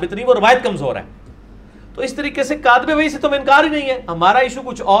यदैन साबित नहीं, वो रवायत कमज़ोर है। तो इस तरीके से कातबे वही से तो इनकार ही नहीं है। हमारा इशू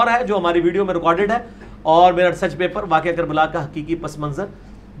कुछ और है जो हमारी वीडियो में रिकॉर्डेड है, और मेरा रिसर्च पेपर वाक़या करबला का हकीकी पस मंज़र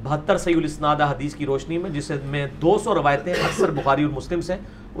 72 सहीहुल इस्नाद हदीस की रोशनी में, जिसमें 200 रवायतें अक्सर बुखारी और मुस्लिम से,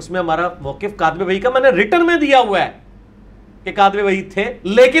 उसमें हमारा मौक़िफ़ कातबे वही का मैंने रिटर्न में दिया हुआ है कि कातबे वही थे,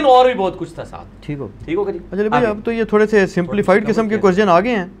 लेकिन और भी बहुत कुछ था साथ। ठीक हो जी। अच्छा भाई, अब तो ये थोड़े से सिंप्लीफाइड किस्म के क्वेश्चन आ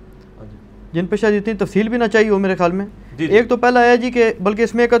गए हैं जिन पर शायद इतनी तफसील भी ना चाहिए हो मेरे ख्याल में। एक तो पहला है जी कि बल्कि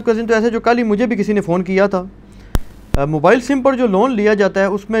इसमें एक क्वेश्चन तो ऐसे जो कल ही मुझे भी किसी ने फ़ोन किया था, मोबाइल सिम पर जो लोन लिया जाता है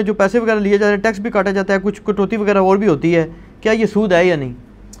उसमें जो पैसे वगैरह लिए जाते हैं, टैक्स भी काटा जाता है, कुछ कटौती वगैरह और भी होती है, क्या ये सूद है या नहीं?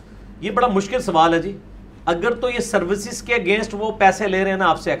 ये बड़ा मुश्किल सवाल है जी। अगर तो ये सर्विसेज के अगेंस्ट वो पैसे ले रहे हैं ना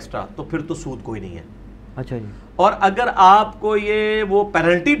आपसे एक्स्ट्रा, तो फिर तो सूद कोई नहीं है। अच्छा जी। और अगर आपको ये वो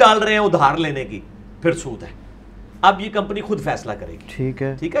पेनल्टी डाल रहे हैं उधार लेने की, फिर सूद है। अब ये कंपनी खुद फैसला करेगी। ठीक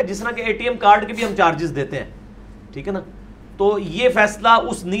है, ठीक है। जिस तरह के ATM कार्ड के भी हम चार्जेस देते हैं, ठीक है ना, तो ये फैसला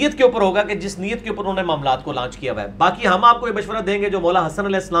उस नीयत के ऊपर होगा कि जिस नीयत के ऊपर उन्होंने मामलात को लॉन्च किया हुआ है। बाकी हम आपको ये मशवरा देंगे जो मौला हसन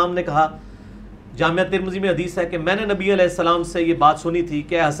अलैहिस्सलाम ने कहा, जामिया तिर्मिज़ी में हदीस है कि मैंने नबी अलैहिस्सलाम से ये बात सुनी थी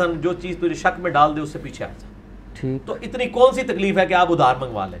कि हसन जो चीज़ तुझे शक में डाल दे उससे पीछे हट जा। ठीक। तो इतनी कौन सी तकलीफ है कि आप उधार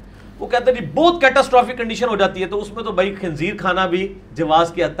मंगवा लें? वो कहते हैं बहुत कैटास्ट्रॉफिक कंडीशन हो जाती है, तो उसमें तो भाई खंजीर खाना भी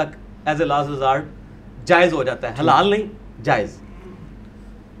जवाज़ की हद तक एज ए लास्ट रिज़ॉर्ट जायज़ हो जाता है, हलाल नहीं जायज़,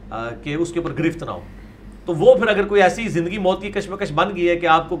 कि उसके ऊपर गिरफ्त ना हो। तो वो फिर अगर कोई ऐसी जिंदगी मौत की कशमकश बन गई है कि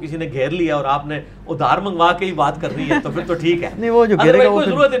आपको किसी ने घेर लिया और आपने उधार मंगवा के ही बात कर रही है, तो फिर तो ठीक है। नहीं, वो जो घेरेगा कोई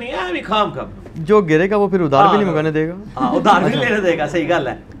जरूरत नहीं है, अभी खाम जो घेरेगा वो फिर उधार भी नहीं मंगाने देगा। हाँ, उधार भी लेने देगा, सही गल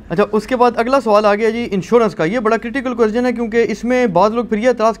है। अच्छा, उसके बाद अगला सवाल आ गया जी इंश्योरेंस का। ये बड़ा क्रिटिकल क्वेश्चन है, क्योंकि इसमें बाद लोग फिर ये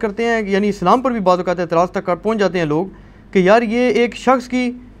एतराज़ करते हैं, यानी इस्लाम पर भी बाद कहते हैं, एतराज़ तक पहुँच जाते हैं लोग कि यार ये एक शख्स की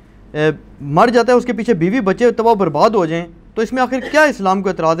मर जाता है, उसके पीछे बीवी बच्चे तबाह बर्बाद हो जाएं, तो इसमें आखिर क्या इस्लाम को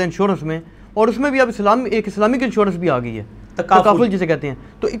एतराज़ है इंश्योरेंस में, और उसमें भी अब एक इस्लामिक इंश्योरेंस भी आ गई है, तकाफुल जिसे कहते हैं।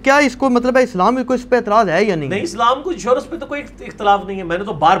 तो क्या इसको मतलब है इस्लाम को इस पर एतराज़ है या नहीं? नहीं, इस्लाम को इंश्योरेंस पे तो कोई इख्तलाफ नहीं है। मैंने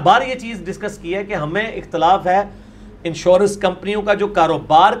तो बार बार ये चीज़ डिस्कस की है कि हमें इख्तलाफ है इंश्योरेंस कंपनियों का जो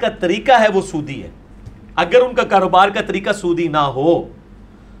कारोबार का तरीका है वो सूदी है। अगर उनका कारोबार का तरीका सूदी ना हो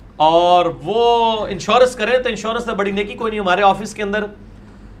और वो इंश्योरेंस करें तो इंश्योरेंस से बड़ी नेकी कोई नहीं। हमारे ऑफिस के अंदर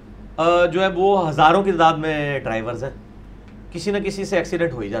जो है वो हज़ारों की तादाद में ड्राइवर्स हैं, किसी न किसी से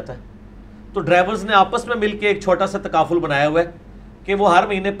एक्सीडेंट हो ही जाता है। तो ड्राइवर्स ने आपस में मिलकर एक छोटा सा तकाफुल बनाया हुआ है कि वो हर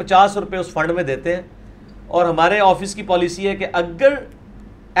महीने 50 रुपये उस फंड में देते हैं, और हमारे ऑफिस की पॉलिसी है कि अगर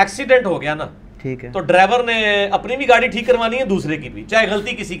एक्सीडेंट हो गया ना, ठीक है, तो ड्राइवर ने अपनी भी गाड़ी ठीक करवानी है, दूसरे की भी, चाहे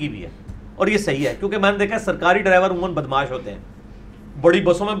गलती किसी की भी है। और ये सही है, क्योंकि मैंने देखा है सरकारी ड्राइवर उमूमन बदमाश होते हैं, बड़ी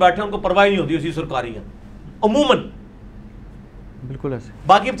बसों में बैठे उनको परवाह नहीं होती उसी सरकारी है अमूमन, बिल्कुल ऐसे,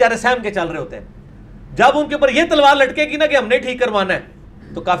 बाकी बेचारे सहम के चल रहे होते हैं। जब उनके ऊपर ये तलवार लटकेगी ना कि हमने ठीक करवाना है,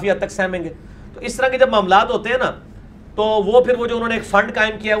 तो काफ़ी हद तक सहमेंगे। तो इस तरह के जब मामलात होते हैं ना, तो वो फिर वो जो उन्होंने एक फ़ंड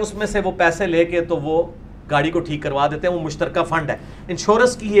कायम किया है उसमें से वो पैसे लेके तो वो गाड़ी को ठीक करवा देते हैं। वो मुश्तरका फ़ंड है,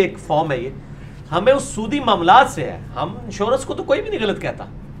 इंश्योरेंस की ही एक फॉर्म है ये। हमें उस सूदी मामलात से है, हम इंश्योरेंस को तो कोई भी नहीं गलत कहता।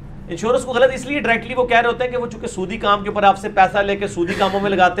 इंश्योरेंस को गलत इसलिए डायरेक्टली वो कह रहे होते हैं कि वो चूंकि सूदी काम के ऊपर आपसे पैसा लेके सूदी कामों में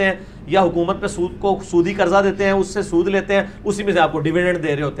लगाते हैं, या हुकूमत पे सूद को सूदी कर्जा देते हैं, उससे सूद लेते हैं, उसी में से आपको डिविडेंड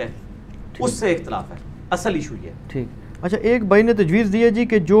दे रहे होते हैं, उससे इख्तलाफ है। असल इशू ये। ठीक, अच्छा, एक भाई ने तजवीज़ दी है जी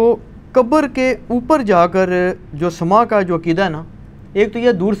कि जो कब्र के ऊपर जाकर जो समा का जो अकीदा है ना, एक तो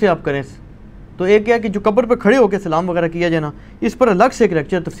यह दूर से आप करें, तो एक क्या है कि जो कब्र पर खड़े होकर सलाम वगैरह किया जाए ना, इस पर अलग से एक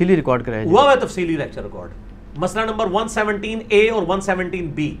लेक्चर तफसीली रिकॉर्ड कराया हुआ है, तफसीली लेक्चर रिकॉर्ड मसला नंबर 117A और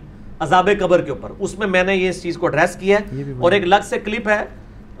 117B अज़ाबे कब्र के ऊपर, उसमें मैंने ये इस चीज़ को एड्रेस किया है। और एक अलग से क्लिप है,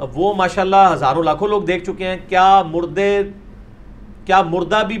 वो माशाल्लाह हज़ारों लाखों लोग देख चुके हैं। क्या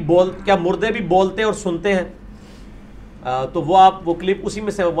मुर्दे भी बोलते और सुनते हैं? तो वो क्लिप उसी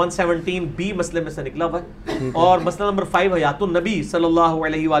में से 117B मसले में से निकला हुआ है। और मसला नंबर 5 हयातुन नबी सल्लल्लाहु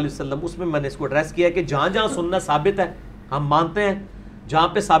अलैहि वसल्लम, उसमें मैंने इसको एड्रेस किया है कि जहाँ जहाँ सुन्नत साबित है हम मानते हैं, जहाँ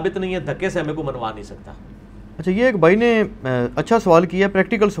पे साबित नहीं है धक्के से हमें को मनवा नहीं सकता। अच्छा, ये एक भाई ने अच्छा सवाल किया,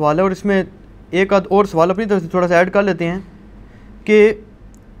 प्रैक्टिकल सवाल है, और इसमें एक आध और सवाल अपनी तरफ से थोड़ा सा ऐड कर लेते हैं कि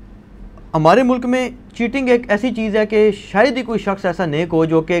हमारे मुल्क में चीटिंग एक ऐसी चीज़ है कि शायद ही कोई शख्स ऐसा नेक हो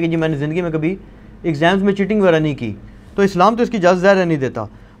जो कहे कि जी मैंने ज़िंदगी में कभी एग्ज़ाम्स में चीटिंग वगैरह नहीं की, तो इस्लाम तो इसकी इजाज़त ज़ाहिर नहीं देता।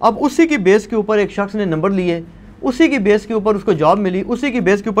 अब उसी की बेस के ऊपर एक शख्स ने नंबर लिए, उसी की बेस के ऊपर उसको जॉब मिली, उसी की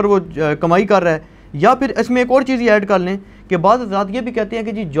बेस के ऊपर वो कमाई कर रहा है, या फिर इसमें एक और चीज़ ये ऐड कर लें कि बाद हज़रात ये भी कहते हैं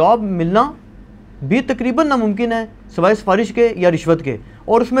कि जी जॉब मिलना भी तकरीबन नामुमकिन है सिवाय सिफारिश के या रिश्वत के,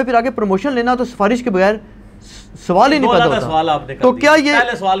 और उसमें फिर आगे प्रमोशन लेना तो सिफारिश के बगैर सवाल ही नहीं पैदा होता। सवाल आपने तो क्या ये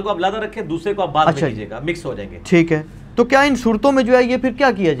पहले सवाल को आप अलग रखें, दूसरे को आप बाद में कीजिएगा, मिक्स हो जाएंगे। ठीक है, तो क्या इन सूरतों में जो है ये फिर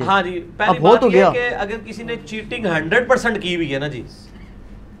क्या किया जाए? हाँ जी, पहली बात तो गया कि अगर किसी ने चीटिंग 100% की हुई है ना जी,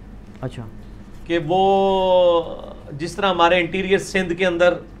 अच्छा, कि वो जिस तरह हमारे इंटीरियर सिंध के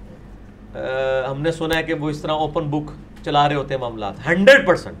अंदर हमने सुना है कि वो इस तरह ओपन बुक चला रहे होते हैं मामला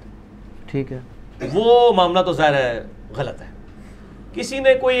 100%, ठीक है, वो मामला तो ज़ाहिर है गलत है। किसी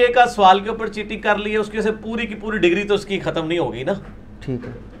ने कोई एक आध सवाल के ऊपर चीटिंग कर ली है, उसकी वजह से पूरी की पूरी डिग्री तो उसकी ख़त्म नहीं होगी ना। ठीक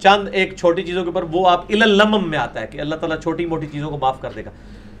है, चंद एक छोटी चीज़ों के ऊपर वो आप इल्लम में आता है कि अल्लाह ताला छोटी मोटी चीज़ों को माफ़ कर देगा,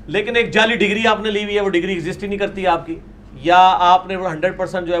 लेकिन एक जाली डिग्री आपने ली हुई है, वो डिग्री एग्जिस्ट ही नहीं करती आपकी, या आपने वो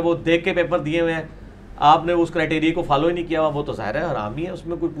 100% जो है वो देख के पेपर दिए हुए हैं, आपने उस क्राइटेरिया को फॉलो ही नहीं किया हुआ, वो तो ज़ाहिर है हराम ही है,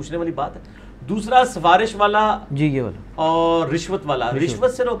 उसमें कोई पूछने वाली बात है। दूसरा सिफारिश वाला जी, ये वाला, और रिश्वत वाला,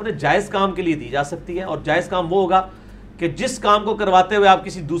 रिश्वत सिर्फ अपने जायज़ काम के लिए दी जा सकती है, और जायज़ काम वो होगा कि जिस काम को करवाते हुए आप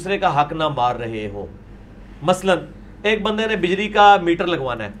किसी दूसरे का हक ना मार रहे हो। मसलन एक बंदे ने बिजली का मीटर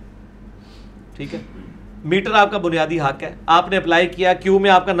लगवाना है, ठीक है, मीटर आपका बुनियादी हक है, आपने अप्लाई किया, क्यू में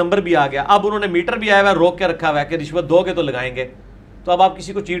आपका नंबर भी आ गया, अब उन्होंने मीटर भी आया हुआ है, रोक के रखा हुआ है कि रिश्वत दोगे तो लगाएंगे, तो अब आप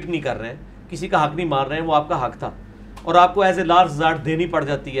किसी को चीट नहीं कर रहे हैं, किसी का हक नहीं मार रहे हैं, वो आपका हक था, और आपको एज ए लार्ज ज़ाट देनी पड़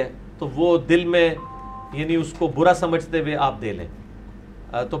जाती है, तो वो दिल में यानी उसको बुरा समझते हुए आप दे लें,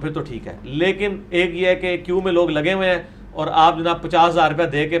 तो फिर तो ठीक है। लेकिन एक ये है कि क्यू में लोग लगे हुए हैं और आप जनाब 50,000 रुपया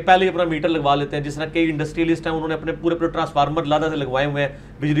दे के पहले ही अपना मीटर लगवा लेते हैं, जिस तरह कई इंडस्ट्रियलिस्ट हैं उन्होंने अपने पूरे ट्रांसफार्मर लादा से लगवाए हुए हैं,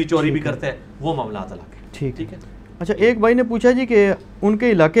 बिजली चोरी भी करते हैं, वो मामला अलग है। ठीक है। अच्छा, एक भाई ने पूछा जी कि उनके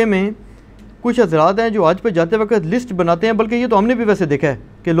इलाके में कुछ हजरात हैं जो आज पे जाते वक्त लिस्ट बनाते हैं, बल्कि ये तो हमने भी वैसे देखा है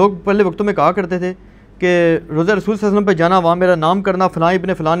कि लोग पहले वक्तों में कहा करते थे कि रोज़ा रसूल सल्लल्लाहु अलैहि वसल्लम पे जाना, वहाँ मेरा नाम करना, फ़लाँ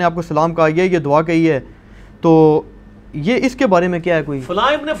इब्ने फ़लाँ ने आपको सलाम कहा, ये दुआ कही है, तो ये इसके बारे में क्या है? कोई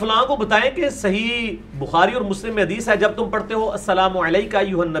फ़लाँ इब्ने फ़लाँ को बताएं कि सही बुखारी और मुस्लिम में हदीस है, जब तुम पढ़ते हो अस्सलामु अलैका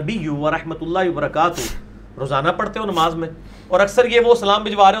अय्युहन नबिय्यु व रहमतुल्लाहि व बरकातुहू, रोज़ाना पढ़ते हो नमाज में, और अक्सर ये वो सलाम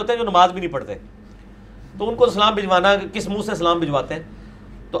भिजवा रहे होते हैं जो नमाज भी नहीं पढ़ते, तो उनको सलाम भिजवाना, किस मुँह से सलाम भिजवाते हैं?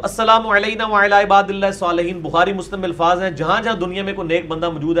 तो अस्सलामु अलैना व अला इबादिल्लाह सालिहीन बुखारी मुस्लिम अल्फाज हैं, जहाँ जहाँ दुनिया में कोई नेक बंदा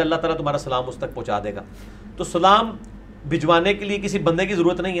मौजूद है अल्लाह ताला तुम्हारा सलाम उस तक पहुँचा देगा। तो सलाम भिजवाने के लिए किसी बंदे की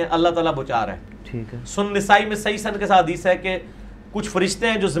ज़रूरत नहीं है, अल्लाह ताला पहुँचा रहा है। ठीक है। सुन निसाई में सही सन के साथ हदीस है कि कुछ फरिश्ते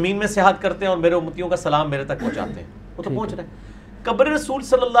हैं जो ज़मीन में सियाहत करते हैं और मेरे उम्मतियों का सलाम मेरे तक पहुँचाते हैं, वो तो पहुँच रहे हैं। कब्र रसूल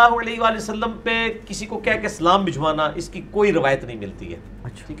सल्लल्लाहु अलैहि वसल्लम पे किसी को कह के सलाम भिजवाना, इसकी कोई रवायत नहीं मिलती है।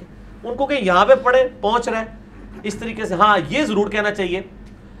 अच्छा। ठीक है। उनको कहीं यहाँ पे पढ़े पहुँच रहा है इस तरीके से। हाँ, ये ज़रूर कहना चाहिए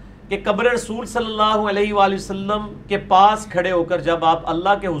कि कब्र रसूल सल्लल्लाहु अलैहि वसल्लम के पास खड़े होकर जब आप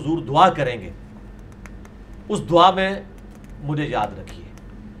अल्लाह के हुजूर दुआ करेंगे, उस दुआ में मुझे याद रखिए,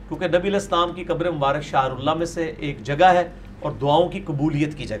 क्योंकि नबी अलैहिस्सलाम की कब्र मुबारक शाहरुल्लाह में से एक जगह है और दुआओं की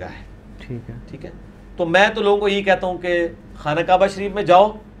कबूलियत की जगह है। ठीक है। ठीक है। तो मैं तो लोगों को यही कहता हूँ कि खाना काबा शरीफ में जाओ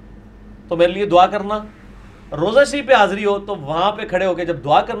तो मेरे लिए दुआ करना, रोज़ा शरीफ पे हाजिरी हो तो वहाँ पे खड़े होकर जब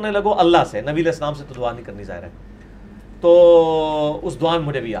दुआ करने लगो अल्लाह से, नबी अलैहिस्सलाम से तो दुआ नहीं करनी ज़ाहिर है, तो उस दुआ में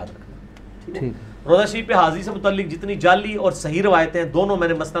मुझे भी याद रखना। ठीक है। रोज़ा शरीफ पे हाजिरी से मुतल्लिक जितनी जाली और सही रवायतें हैं, दोनों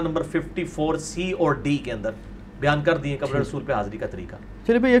मैंने मसला नंबर 54C और D के अंदर बयान कर दिए कब्र रसूल पे हाजिरी का तरीका।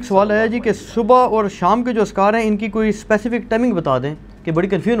 चलिए भाई, एक सवाल है जी कि सुबह और शाम के जो अस्कार हैं इनकी कोई स्पेसिफिक टाइमिंग बता दें, कि बड़ी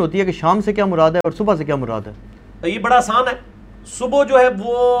कन्फ्यूजन होती है कि शाम से क्या मुराद है और सुबह से क्या मुराद है। तो ये बड़ा आसान है, सुबह जो है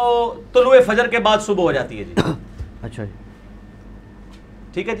वो तुलुए फजर के बाद सुबह हो जाती है जी। अच्छा जी,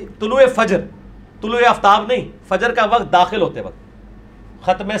 ठीक है जी। तुलुए फजर, तुलुए आफ्ताब नहीं, फजर का वक्त दाखिल होते वक्त,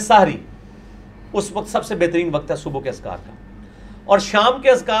 ख़त्म सहरी, उस वक्त सबसे बेहतरीन वक्त है सुबह के अस्कार का। और शाम के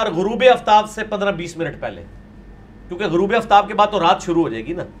अस्कार गुरूब आफ्ताब से 15-20 मिनट पहले, क्योंकि गुरूब आफ्ताब के बाद तो रात शुरू हो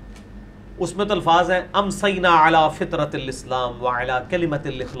जाएगी ना। उसमें तो अल्फाज हैं अमसैना अला फितरतिल इस्लाम व अला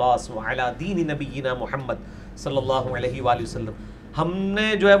कलिमतिल इखलास व अला दीन नबीना मुहम्मद सल्लल्लाहु अलैहि वसल्लम।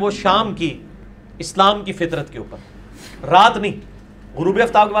 हमने जो है वो शाम की इस्लाम की फितरत के ऊपर, रात नहीं, गुरूब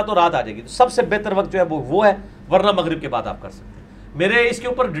आफ्ताब के बाद तो रात आ जाएगी, तो सबसे बेहतर वक्त जो है वो है, वरना मगरिब के बाद आप कर सकते हैं। मेरे इसके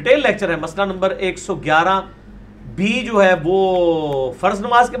ऊपर डिटेल लेक्चर है, मसला नंबर 111B जो है वो फ़र्ज़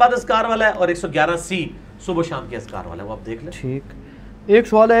नमाज के बाद अस्कार वाला है और 111C सुबह शाम के अस्कार वाला है, वो आप देख लें। ठीक। एक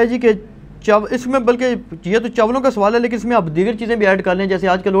सवाल है जी कि इसमें, बल्कि ये तो चावलों का सवाल है, लेकिन इसमें आप दीगर चीज़ें भी ऐड कर लें, जैसे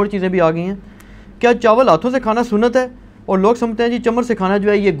आजकल और चीज़ें भी आ गई हैं। क्या चावल हाथों से खाना सुन्नत है? और लोग समझते हैं जी चम्मच से खाना जो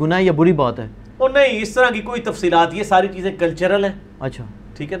है ये गुनाह या बुरी बात है। और नहीं, इस तरह की कोई तफसीलात, ये सारी चीज़ें कल्चरल हैं। अच्छा,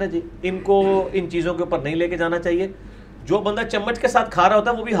 ठीक है ना जी, इनको इन चीज़ों के ऊपर नहीं लेके जाना चाहिए। जो बंदा चम्मच के साथ खा रहा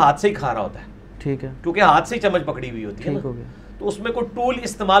होता है वो भी हाथ से ही खा रहा होता है। ठीक है, क्योंकि हाथ से ही चम्मच पकड़ी हुई होती है ना, तो उसमें कोई टूल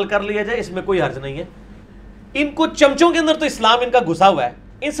इस्तेमाल कर लिया जाए, इसमें कोई हर्ज नहीं है। इनको चमचों के अंदर तो इस्लाम इनका घुसा हुआ है।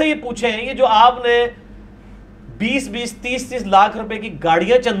 इनसे ये पूछे हैं, ये जो आपने 20-20, 30-30 लाख रुपए की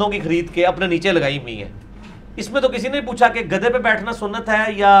गाड़ियां चंदों की खरीद के अपने नीचे लगाई हुई हैं, इसमें तो किसी ने पूछा कि गधे पे बैठना सुन्नत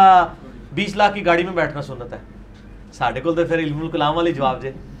है या 20 लाख की गाड़ी में बैठना सुन्नत है। साढ़े को तो फिर इल्मुल कलाम वाली जवाब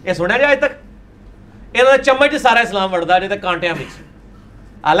जे ये सुना जाए तक इन्होंने चम्मच सारा इस्लाम वड़दा जे तक कांटियां में।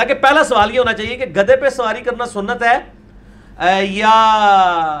 हालांकि पहला सवाल ये होना चाहिए कि गधे पे सवारी करना सुन्नत है या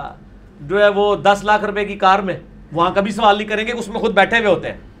जो है वो 10 लाख रुपए की कार में, वहां कभी सवाल नहीं करेंगे, उसमें खुद बैठे हुए होते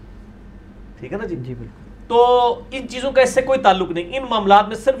हैं। ठीक है ना जी। जी बिल्कुल। तो इन चीजों का इससे कोई ताल्लुक नहीं, इन मामलात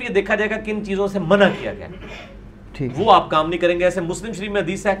में सिर्फ ये देखा जाएगा कि इन चीजों से मना किया गया, ठीक, वो आप काम नहीं करेंगे। ऐसे मुस्लिम शरीफ में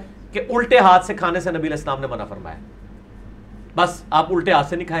हदीस है कि उल्टे हाथ से खाने से नबी अलैहिस्सलाम ने मना फरमाया। बस आप उल्टे हाथ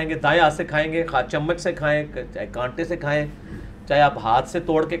से नहीं खाएंगे, दाएं हाथ से खाएंगे, चम्मच से खाएं, चाहे कांटे से खाएं, चाहे आप हाथ से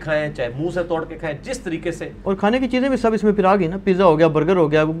तोड़ के खाएं, चाहे मुंह से तोड़ के खाएं, जिस तरीके से। और खाने की चीज़ें भी सब इसमें फिर आ गई ना, पिज़्ज़ा हो गया, बर्गर हो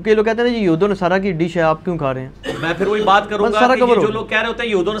गया। कई लोग कहते हैं जी यहूद व नसारा की डिश है, आप क्यों खा रहे हैं? मैं फिर वही बात करूंगा कि जो लोग कह रहे होते हैं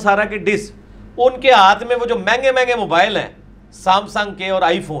यहूद व नसारा की डिश, उनके हाथ में वो जो महंगे महंगे मोबाइल हैं सैमसंग के और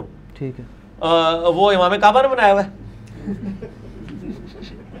आईफोन, ठीक है, वो इमाम काबा ने बनाया हुआ है।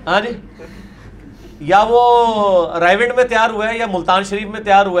 हाँ जी, या वो रायविंड में तैयार हुआ है, या मुल्तान शरीफ में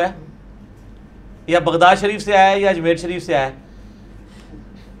तैयार हुआ है, या बगदाद शरीफ से आया है, या अजमेर शरीफ से आया है,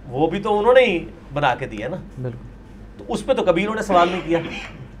 वो भी तो उन्होंने ही बना के दिया ना। बिल्कुल। तो उस पर तो कभी इन्होंने सवाल नहीं किया।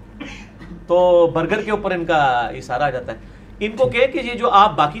 तो बर्गर के ऊपर इनका इशारा आ जाता है। इनको कहे कि ये जो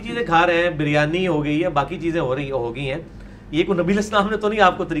आप बाकी चीज़ें खा रहे हैं, बिरयानी हो गई है, बाकी चीज़ें हो गई हैं, ये को नबी अलैहिस्सलाम ने तो नहीं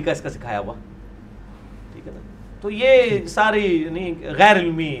आपको तरीका इसका सिखाया हुआ। ठीक है ना। तो ये सारी नहीं गैर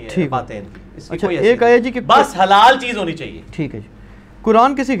इल्मी बातें इनकी। अच्छा, एक आया जी कि बस हलाल चीज़ होनी चाहिए। ठीक है जी।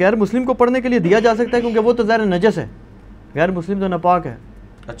 कुरान किसी गैर मुस्लिम को पढ़ने के लिए दिया जा सकता है, क्योंकि वो तो ज़ाहिर नजस है, गैर मुस्लिम तो नापाक है।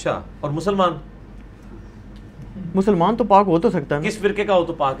 अच्छा, और मुसलमान? मुसलमान तो पाक हो तो सकता है। किस फिरके का हो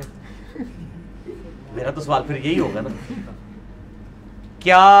तो पाक है? मेरा तो सवाल फिर यही होगा ना।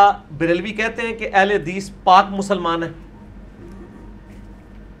 क्या बरेलवी कहते हैं कि अहले हदीस पाक मुसलमान है?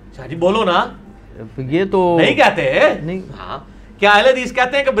 शाह जी बोलो ना। ये तो नहीं कहते नहीं। हाँ, क्या अहले हदीस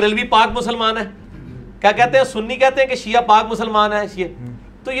कहते हैं कि बरेलवी पाक मुसलमान है? क्या कहते हैं सुन्नी कहते हैं कि शिया पाक मुसलमान है? शिया।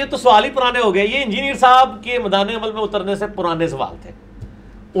 तो ये तो सवाल ही पुराने हो गए। ये इंजीनियर साहब के मैदान अमल में उतरने से पुराने सवाल थे।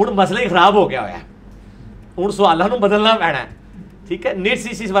 ਹੁਣ मसला ही खराब हो गया है, ਹੁਣ सवालों ਨੂੰ बदलना पैना है। ठीक है, नेट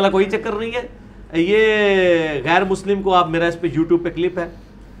सीसीस वाला कोई चक्कर नहीं है। ये गैर मुस्लिम को आप, मेरा इस पे यूट्यूब पे क्लिप है,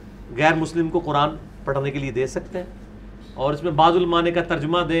 गैर मुस्लिम को कुरान पढ़ने के लिए दे सकते हैं, और इसमें बाज़ उलमा ने का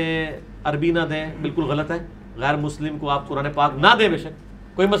तर्जुमा दें, अरबी ना दें, बिल्कुल गलत है। गैर मुस्लिम को आप कुरान पाक ना दें, बेशक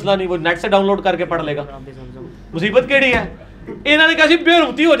कोई मसला नहीं, वो नेट से डाउनलोड करके पढ़ लेगा। मुसीबत केड़ी है, इन्होंने कहा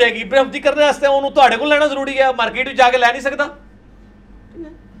बेहरमती हो जाएगी, बेहरमती करने वास्ते उन्होंने तुहाडे को लेना जरूरी है, मार्केट में जाके लै नहीं सकता।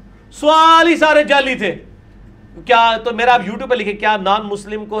 सवाल ही सारे जाली थे। क्या तो मेरा आप यूट्यूब पे लिखे, क्या नॉन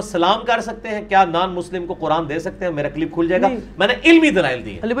मुस्लिम को सलाम कर सकते हैं, क्या नॉन मुस्लिम को कुरान दे सकते हैं, मेरा क्लिप खुल जाएगा। मैंने इल्मी दलाइल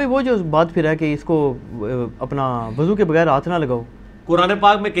दी है। अली भाई वो जो बात फिर है कि इसको अपना वजू के बगैर हाथ ना लगाओ, कुरान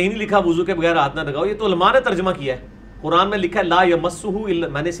पाक में कहीं नहीं लिखा वजू के बगैर हाथ ना लगाओ, ये तो उलमा ने तर्जुमा किया है। कुरान में लिखा है ला यमस्सुहु इल्ला,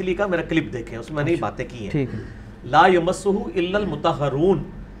 मैंने इसलिए लिखा, मेरा क्लिप देखें, उसमें मैंने ये बातें की हैं। ठीक है, ला यमस्सुहु इल्लल मुतहरून।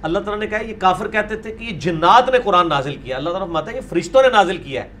 अल्लाह ताला ने कहा, ये काफिर कहते थे कि ये जिन्नात ने कुरान नाजिल किया, अल्लाह ताला फरमाता है ये फरिश्तों ने नाजिल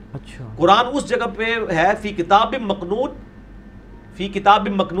किया है। अच्छा, कुरान उस जगह पे है फी किताब मकनून, फी किताब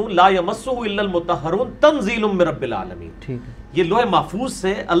मकनून ला यमस्सुहु इल्लल मुतहरून तंजीलुम मिर रब्बिल आलमीन। ठीक है, ये लोहे महफूज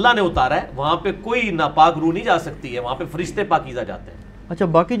से अल्लाह ने उतारा है, वहां पे कोई नापाक रूह नहीं जा सकती है, वहां पे फरिश्ते पाकीज़ा जाते हैं। अच्छा,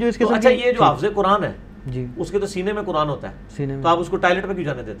 बाकी जो इसके तो अच्छा, ये जो हाफ़िज़ कुरान है जी, उसके तो सीने में कुरान होता है, सीने में, तो आप उसको टॉयलेट में क्यों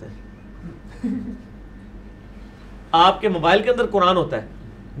जाने देते हैं? आपके मोबाइल के अंदर कुरान होता है,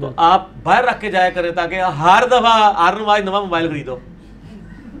 तो आप बाहर रख के जाया करें, ताकि हर दफा हर नमाज नवा मोबाइल खरीदो।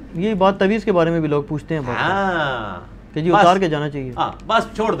 ये बात तवीज़ के बारे में भी लोग पूछते हैं कि जी उतार के जाना चाहिए। बस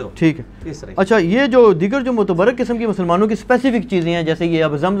छोड़ दो। ठीक है। अच्छा, ये जो दीगर जो मुतबरक किस्म की मुसलमानों की स्पेसिफिक चीज़ें हैं, जैसे ये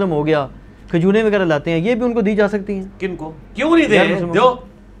अब जमजम हो गया, खजूरें वगैरह लाते हैं, ये भी उनको दी जा सकती हैं? किनको, क्यों नहीं दे दो,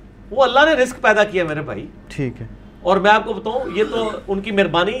 वो अल्लाह ने रिस्क पैदा किया मेरे भाई। ठीक है, और मैं आपको बताऊं, ये तो उनकी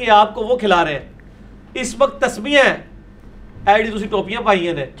मेहरबानी, ये आपको वो खिला रहे हैं। इस वक्त तस्बीहें हैं ऐडी तुसी टोपियां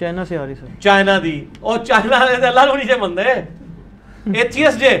पाई ने चाइना से आ रही सर, चाइना दी, और चाइना वाले ते अल्लाह नूं नहीं जे मंदे,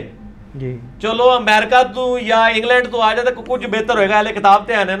 एथियस जे जी। चलो अमेरिका तू या इंग्लैंड तो आ जाए तो कुछ बेहतर होएगा, हले किताब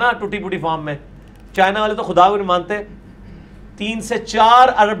ते आने ना टूटी फूटी फॉर्म में। चाइना वाले तो खुदा को नहीं मानते। 3 से 4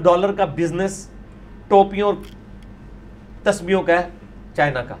 अरब डॉलर का बिजनेस टोपियों और तस्बीहों का है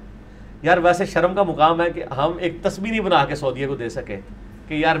चाइना का। यार वैसे शर्म का मुकाम है कि हम एक तस्बीह नहीं बना के सऊदीया को दे सके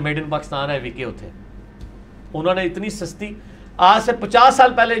कि यार मेड इन पाकिस्तान है, विके होते। उन्होंने इतनी सस्ती, आज से 50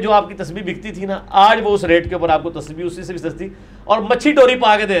 साल पहले जो आपकी तस्बीह बिकती थी ना, आज वो उस रेट के ऊपर आपको तस्बीह उसी से भी सस्ती और मच्छी टोरी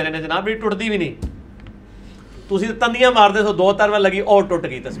पा के दे रहे हैं जनाब, ये टुटती भी नहीं। तुसी तंदियां मार दे तो 2 तरह लगी और टुट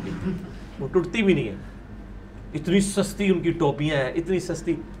गई तस्बीह, वो टुटती भी नहीं है। इतनी सस्ती उनकी टोपियां हैं, इतनी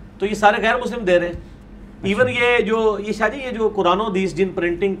सस्ती। तो ये सारे गैर मुस्लिम दे रहे हैं। इवन ये जो ये शादी, ये जो कुरान हदीस जिन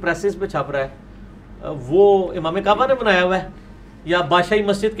प्रिंटिंग प्रेसेस पे छप रहा है, वो इमाम काबा ने बनाया हुआ है, या बादशाही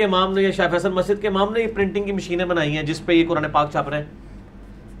मस्जिद के इमाम ने या शाह फैसल मस्जिद के इमाम ने ये प्रिंटिंग की मशीनें बनाई हैं जिस पे ये कुरान पाक छप रहे हैं,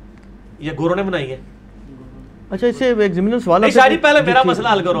 ये गोरों ने बनाई है। अच्छा, इससे एक ज़मीनी सवाल है, शादी पहले मेरा मसला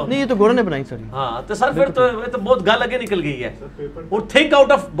हल करो। नहीं, ये तो गोरों ने बनाई सर। हाँ तो सर फिर तो बहुत गल आगे निकल गई है। और थिंक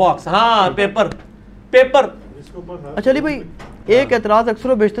आउट ऑफ बॉक्स। हाँ, पेपर। अच्छा अली भाई, एक एतराज़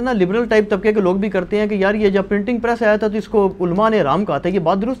अक्सर बेशतर ना लिबरल टाइप तबके के लोग भी करते हैं कि यार ये जब प्रिंटिंग प्रेस आया था तो इसको उलमा ने हराम कहा था, ये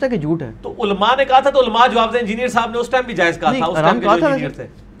बात दुरुस्त है कि झूठ है? तो उलमा ने कहा था, तो उलमा जवाब दें, इंजीनियर साहब ने उस टाइम भी जायज़ कहा था, उस टाइम के जो इंजीनियर थे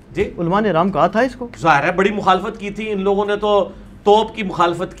जी, उलमा ने हराम कहा था इसको। ज़ाहिर है बड़ी मुखालफत की थी इन लोगों ने, तो तोप की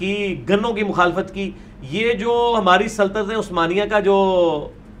मुखालफत की, गन्नों की मुखालफत की। ये जो हमारी सल्तनत उस्मानिया का जो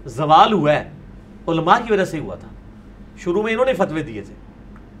जवाल हुआ है उलमा की वजह से हुआ था। शुरू में इन्होंने फतवे दिए थे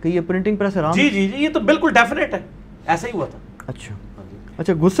कि ये प्रिंटिंग प्रेस हराम। जी जी जी, ये तो बिल्कुल डेफिनेट है, ऐसा ही हुआ था।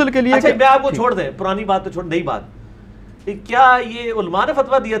 अच्छा, गुस्ल के लिए अच्छा, मैं आपको छोड़ दें, पुरानी बात तो छोड़, नई बात, क्या ये उलमा ने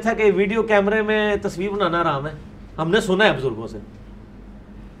फतवा दिया था कि वीडियो कैमरे में तस्वीर बनाना हराम है? हमने सुना है बुजुर्गों से।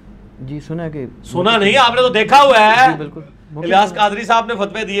 जी सुना है कि सुना नहीं, आपने तो देखा हुआ है। बिल्कुल, इलियास कादरी साहब ने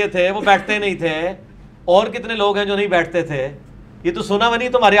फतवे दिए थे, वो बैठते नहीं थे, और कितने लोग हैं जो नहीं बैठते थे। ये तो सुना नहीं,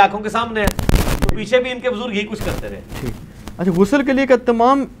 तुम्हारी आंखों के सामने है। तो पीछे भी इनके बुजुर्ग यही कुछ करते रहे। ठीक। अच्छा, गुस्ल के लिए क्या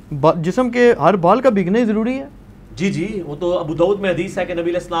तमाम जिस्म के हर बाल का भीगना ही ज़रूरी है? जी जी, वो तो अबू दाऊद में हदीस है कि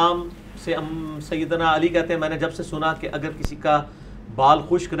नबी इस्लाम से सैयदना अली कहते हैं, मैंने जब से सुना कि अगर किसी का बाल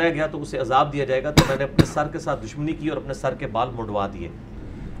खुश्क रह गया तो उसे अजाब दिया जाएगा, तो मैंने अपने सर के साथ दुश्मनी की और अपने सर के बाल मुंडवा दिए।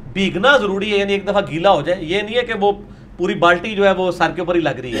 भीगना ज़रूरी है, यानी एक दफ़ा गीला हो जाए, ये नहीं है कि वो पूरी बाल्टी जो है वो सर के ऊपर ही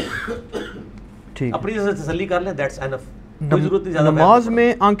लग रही है। ठीक, अपनी तसल्ली कर लें, दैट्स एनफ, कोई ज़रूरत नहीं ज़्यादा। नमाज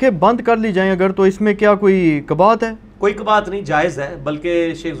में आंखें बंद कर ली जाएं अगर, तो इसमें क्या कोई कबात है? कोई कबात नहीं, जायज़ है। बल्कि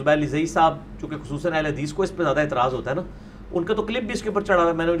शेख ज़ुबैर लिज़ई साहब चूँकि खुसूसन अहले हदीस को इस पर ज़्यादा एतराज़ होता है ना, उनका तो क्लिप भी इसके ऊपर चढ़ा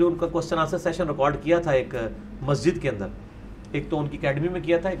हुआ है। मैंने जो उनका क्वेश्चन आंसर सेशन रिकॉर्ड किया था एक मस्जिद के अंदर, एक तो उनकी अकेडमी में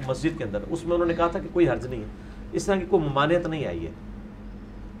किया था, एक मस्जिद के अंदर, उसमें उन्होंने कहा था कि कोई हर्ज नहीं है, इस तरह की कोई ममानियत नहीं आई है।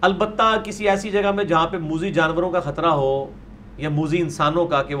 अलबत्ता किसी ऐसी जगह में जहाँ पे मूजी जानवरों का ख़तरा हो या मूजी इंसानों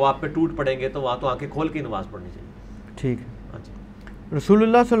का, कि वो आप पे टूट पड़ेंगे, तो वहाँ तो आंखें खोल के नमाज़ पढ़नी चाहिए। ठीक है। हाँ जी।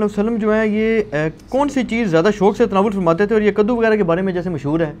 रसूलुल्लाह सल्लल्लाहु अलैहि वसल्लम जो है ये कौन सी चीज़ ज़्यादा शौक़ से तनावुल फरमाते थे, और ये कद्दू वगैरह के बारे में जैसे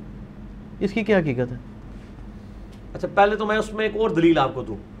मशहूर है, इसकी क्या हकीकत है? अच्छा, पहले तो मैं उसमें एक और दलील आपको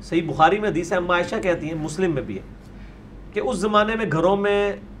दूँ। सही बुखारी में हदीस है, अम्मा आयशा कहती हैं, मुस्लिम में भी है, कि उस ज़माने में घरों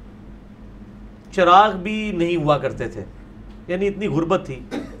में चिराग भी नहीं हुआ करते थे, यानी इतनी गुर्बत थी।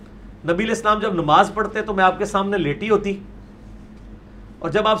 नबी इस्लाम जब नमाज पढ़ते तो मैं आपके सामने लेटी होती,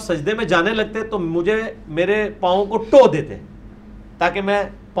 और जब आप सजदे में जाने लगते तो मुझे मेरे पाँव को टो देते ताकि मैं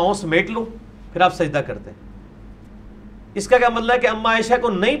पाँव समेट लूँ, फिर आप सजदा करते। इसका क्या मतलब है कि अम्मा आयशा को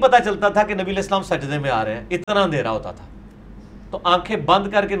नहीं पता चलता था कि नबी इस्लाम सजदे में आ रहे हैं, इतना अंधेरा होता था। तो आंखें बंद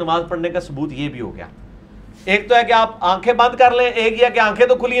करके नमाज पढ़ने का सबूत ये भी हो गया। एक तो है कि आप आंखें बंद कर लें, एक यह कि आंखें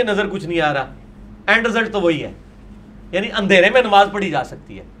तो खुली है, नजर कुछ नहीं आ रहा, एंड रिजल्ट तो वही है, यानी अंधेरे में नमाज पढ़ी जा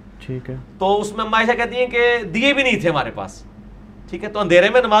सकती है। ठीक है। तो उसमें अम्मा आयशा कहती हैं कि दिए भी नहीं थे हमारे पास, ठीक है, तो अंधेरे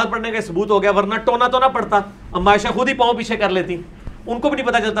में नमाज पढ़ने का सबूत हो गया, वरना टोना तो ना पड़ता। अम्मा आयशा खुद ही पाँव पीछे कर लेती, उनको भी नहीं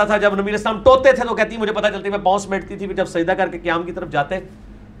पता चलता था। जब नबी इस्लाम टोते थे तो कहती मुझे पता चलती, मैं पाँव समेटती थी, जब सजदा करके क़याम की तरफ जाते।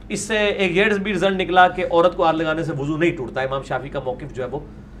 इससे एक ये भी रिजल्ट निकला कि औरत को हाथ लगाने से वुजू नहीं टूटता। इमाम शाफी का मौक़िफ़ जो है वो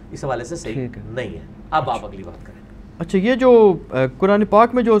इस हवाले से सही नहीं है। अब आप अगली बात करें। अच्छा, ये जो कुरान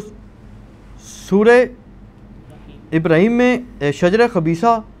पाक में जो सूरह इब्राहिम में शजर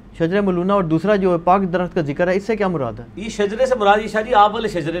खबीसा, शजर मलूना और दूसरा जो पाक दरख्त का जिक्र है, इससे क्या मुराद है? ये शजरे से मुराद ईशा जी आप वाले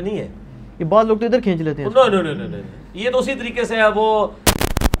शजरे नहीं है, ये बाद लोग तो इधर खींच लेते हैं। No no no no no, ये तो उसी तरीके से है। वो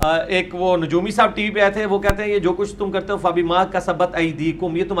एक वो नजूमी साहब टीवी पे आए थे, वो कहते हैं ये जो कुछ तुम करते हो फाबिमा का सबत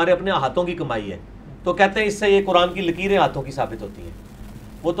अयदीकुम, ये तुम्हारे अपने हाथों की कमाई है। तो कहते हैं इससे ये कुरान की लकीरें हाथों की साबित होती हैं।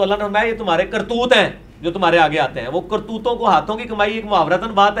 वो तो अल्लाह ने फरमाया ये तुम्हारे करतूत हैं जो तुम्हारे आगे आते हैं, वो करतूतों को हाथों की कमाई एक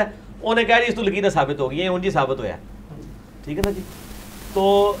मुहावरतन बात है। उन्हें कह रही इस तो लकीरें साबित हो गई, ये उनकी साबित हुआ है, ठीक है ना जी। तो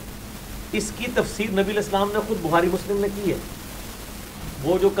इसकी तफसीर नबी इस्लाम ने खुद बुखारी मुस्लिम में की है।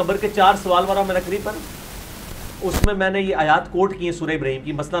 वो जो कब्र के 4 सवाल वाला मेरा करीब पर, उसमें मैंने ये आयात कोट की है सूरह इब्राहिम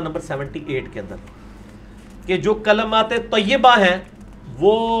की, मसला नंबर 78 के अंदर, कि जो कलमात तय्यबा हैं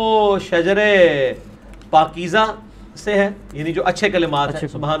वो शजरे पाकीज़ा से है, यानी जो अच्छे कलिमात हैं,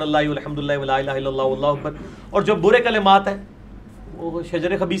 सुबहान अल्लाह वल्हम्दुलिल्लाह वला इलाहा इल्लल्लाह वल्लाहु अकबर, और जो बुरे कलिमात हैं वो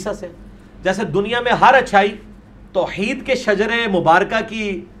शजरे खबीसा से। जैसे दुनिया में हर अच्छाई तौहीद के शजरे मुबारका की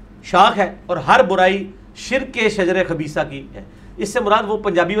शाख है, और हर बुराई शिर्क के शजरे खबीसा की है। इससे मुराद वो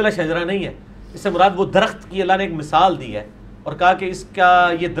पंजाबी वाला शजरा नहीं है, इससे मुराद वो दरख्त की अल्लाह ने एक मिसाल दी है और कहा कि इसका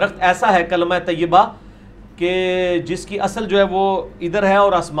ये दरख्त ऐसा है कलमा तय्यबा कि जिसकी असल जो है वो इधर है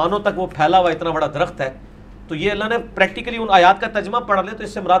और आसमानों तक वो फैला हुआ इतना बड़ा दरख्त है। तो ये अल्लाह ने प्रैक्टिकली उन आयात का तर्जमा पढ़ ले तो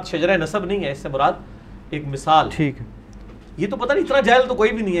इससे मुराद शजरा नसब नहीं है, इससे मुराद एक मिसाल। ठीक है। ये तो पता नहीं, इतना जहल तो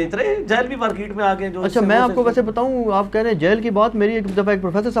कोई भी नहीं है, इतने जहल भी मार्केट में आ गए जो। अच्छा, मैं आपको वैसे बताऊं, आप कह रहे हैं जहल की बात, मेरी एक दफ़ा एक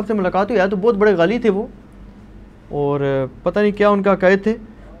प्रोफेसर साहब से मुलाकात हुई है, तो बहुत बड़े गाली थे वो, और पता नहीं क्या उनका कैद थे।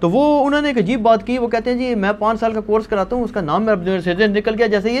 तो वो उन्होंने एक अजीब बात की, वो कहते हैं जी मैं 5 साल का कोर्स कराता हूँ, उसका नाम मेरा से निकल गया,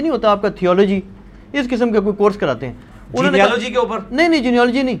 जैसे ये नहीं होता आपका थियोलॉजी, इस किस्म का कोई कोर्स कराते हैं। जीनियोलॉजी के ऊपर नहीं,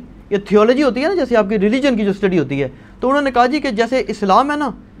 जीनियोलॉजी नहीं, ये थियोलॉजी होती है ना, जैसे आपकी रिलीजन की जो स्टडी होती है। तो उन्होंने कहा जी कि जैसे इस्लाम है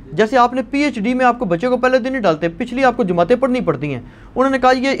ना, जैसे आपने PhD में आपको बच्चे को पहले दिन नहीं डालते, पिछली आपको जमातें पढ़नी पड़ती हैं। उन्होंने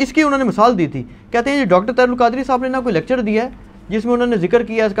कहा ये इसकी उन्होंने मिसाल दी थी, कहते हैं ये डॉक्टर तैरुल कादरी साहब ने ना कोई लेक्चर दिया है जिसमें उन्होंने जिक्र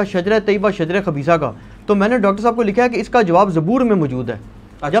किया इसका शजरा तय्यबा शजरा खबीसा का। तो मैंने डॉक्टर साहब को लिखा है कि इसका जवाब ज़बूर में मौजूद है।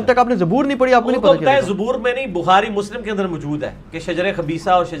 अच्छा। जब तक आपने ज़बूर नहीं पढ़ी आपको नहीं पता चलेगा। ज़बूर में नहीं, बुखारी मुस्लिम के अंदर मौजूद है कि शजरा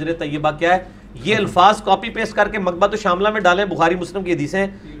खबीसा और शजरा तय्यबा क्या है। ये अल्फाज कॉपी पेस्ट करके मकबत शामला में डालें, बुखारी मुस्लिम की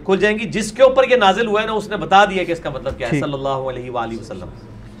हदीसें खुल जाएंगी। जिसके ऊपर ये नाजिल हुआ है ना उसने बता दिया कि इसका मतलब क्या है, सल्लल्लाहु अलैहि वसल्लम।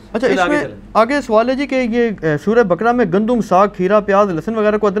 अच्छा, इसमें आगे सवाल है जी कि ये सूरह बकरा में गंदुम, साग, खीरा, प्याज, लहसुन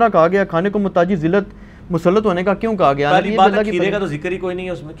वगैरह को अदना कहा गया, खाने को मुताजी जिल्लत मुसल्लत होने का क्यों कहा गया? खीरे का तो जिक्र ही कोई नहीं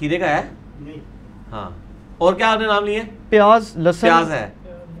है उसमें, खीरे का है नहीं। हाँ, और क्या आपने नाम लिए? प्याज, लहसुन। प्याज है,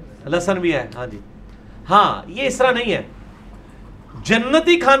 लहसुन भी है। हाँ जी, हाँ, ये इस तरह नहीं है।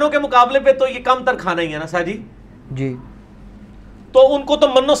 जन्नती खानों के मुकाबले पे तो ये कम तर खाना ही है ना शाह जी। तो उनको तो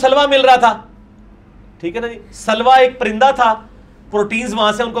मन्नो सलवा मिल रहा था, ठीक है ना जी। सलवा एक परिंदा था, प्रोटीन्स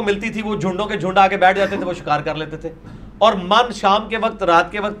वहां से उनको मिलती थी, वो झुंडों के झुंड आके बैठ जाते थे, वो शिकार कर लेते थे। और मन शाम के वक्त,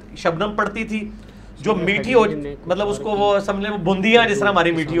 रात के वक्त शबनम पड़ती थी जो मीठी हो, मतलब उसको वो समझ लें बूंदियां जिस तरह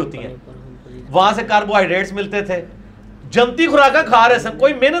हमारी मीठी होती हैं, वहां से कार्बोहाइड्रेट्स मिलते थे। जनती खुराका खा रहे सन,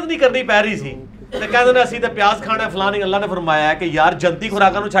 कोई मेहनत नहीं करनी पै रही थी। तो कहते ना असी तो प्याज खाना है फलानी। अल्लाह ने फरमाया है कि यार जनती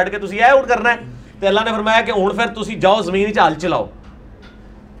खुराका नूं छड्ड के तुसीं ऐ हुण करना है। तो अल्लाह ने फरमाया कि हुण फिर तुसीं जाओ जमीन च हल चलाओ।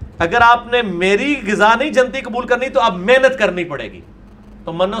 अगर आपने मेरी गिजा नहीं जनती कबूल करनी तो अब मेहनत करनी पड़ेगी।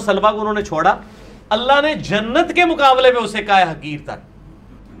 तो मन्नो सलवा को उन्होंने छोड़ा। अल्लाह ने जन्नत के मुकाबले में उसे कहा हकीर तक,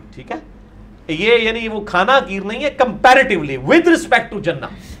 ठीक है। ये यानी वो खाना हकीर नहीं है, कंपैरेटिवली विद रिस्पेक्ट टू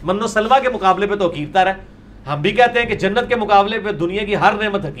जन्नत। मन्नो सलवा के मुकाबले पे तो हकीरतर है। हम भी कहते हैं कि जन्नत के मुकाबले पे दुनिया की हर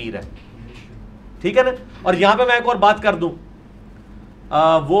नेमत हकीर है, ठीक है ना। और यहां पे मैं एक और बात कर दूं,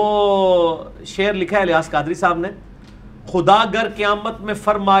 वो शेर लिखा है इलियास कादरी साहब ने, खुदा गर क़यामत में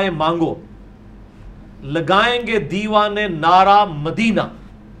फरमाए मांगो, लगाएंगे दीवाने नारा मदीना।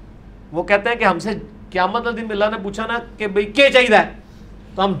 वो कहते हैं कि हमसे क़यामत के दिन अल्लाह ने पूछा ना कि भाई क्या चाहिए है,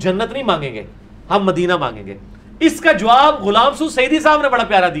 तो हम जन्नत नहीं मांगेंगे, हम मदीना मांगेंगे। इसका जवाब गुलाम सूद सईदी साहब ने बड़ा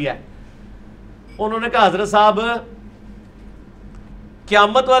प्यारा दिया है। उन्होंने कहा हजरत साहब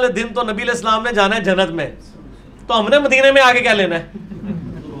क़यामत वाले दिन तो नबी इस्लाम ने जाना है जन्नत में, तो हमने मदीने में आके क्या लेना है?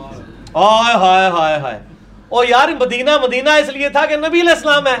 हाय हाय हाय हाय। ओ यार मदीना मदीना इसलिए था कि नबी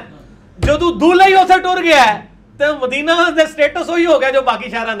इस्लाम है, जो तू दूल्हा ही उसे टुर गया है तो मदीना का स्टेटस वही हो गया जो बाकी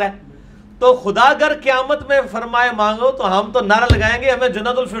शहरों का है। तो खुदा अगर क़यामत में फरमाए मांगो तो हम तो नारा लगाएंगे हमें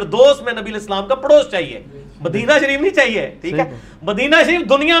जन्नतुल फिरदौस में नबी इस्लाम का पड़ोस चाहिए, मदीना शरीफ नहीं चाहिए। ठीक है, मदीना शरीफ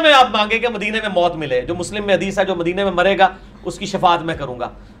दुनिया में आप मांगे कि मदीने में मौत मिले, जो मुस्लिम में हदीस है जो मदीने में मरेगा उसकी शफात मैं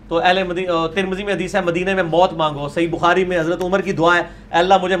करूंगा। तो तिरमिज़ी में हदीस है मदीने में मौत मांगो। सही बुखारी में हज़रत उमर की दुआ है,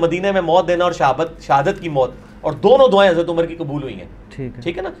 अल्लाह मुझे मदीने में मौत देना और शहादत की मौत, और दोनों दुआएं हज़रत उमर की कबूल हुई हैं।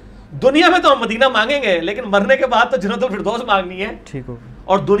 ठीक है ना, दुनिया में तो हम मदीना मांगेंगे लेकिन मरने के बाद तो जन्नतुल फिरदौस मांगनी है। ठीक हो,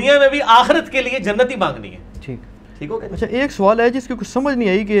 और दुनिया में भी आखिरत के लिए जन्नत ही मांगनी है। ठीक हो गया। अच्छा, एक सवाल है जिसकी कुछ समझ नहीं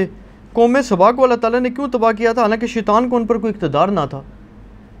आई कि कौम सबा को अल्लाह ताला ने क्यों तबाह किया था, हालांकि शैतान को उन पर कोई इख्तिदार ना था।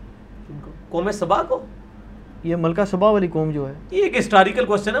 कौम सबा को, ये मलका सबा वाली कौम जो है, ये एक हिस्टोरिकल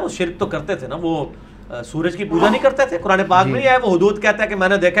क्वेश्चन है। वो शिरक तो करते थे ना, वो सूरज की पूजा नहीं करते थे। कुरान पाक में आया, वो हुदूद कहता है कि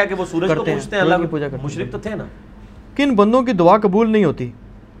मैंने देखा है कि वो सूरज को पूजते हैं, अल्लाह की पूजा करते हैं। मुशरिक तो थे ना। किन बंदों की दुआ कबूल नहीं होती?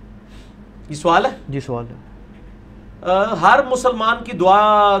 ये सवाल है जी, सवाल है। हर मुसलमान की दुआ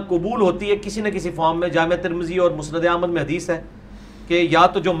कबूल होती है किसी न किसी फॉर्म में। जामिया तिरमिज़ी और मुस्नद अहमद में हदीस है कि या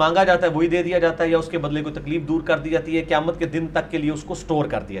तो जो मांगा जाता है वही दे दिया जाता है, या उसके बदले कोई तकलीफ दूर कर दी जाती है, क़यामत के दिन तक के लिए उसको स्टोर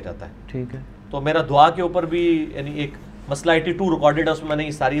कर दिया जाता है। ठीक है, तो मेरा दुआ के ऊपर भी यानी एक मसला 82 रिकॉर्डेड है, उसमें मैंने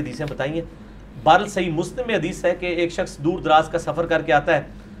ये सारी हदीसें बताई हैं। बहरहाल सही मुस्लिम में हदीस है कि एक शख्स दूर दराज का सफ़र करके आता है,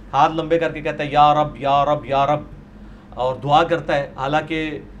 हाथ लंबे करके कहता है या रब या रब या रब, और दुआ करता है। हालांकि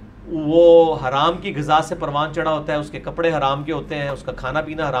वो हराम की ग़िज़ा से परवान चढ़ा होता है, उसके कपड़े हराम के होते हैं, उसका खाना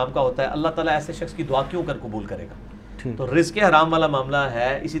पीना हराम का होता है। अल्लाह ताला ऐसे शख्स की दुआ क्यों कर कबूल करेगा? तो रिज़्क़ हराम वाला मामला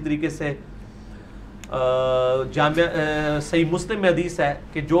है। इसी तरीके से जामिया सही मुस्लिम में हदीस है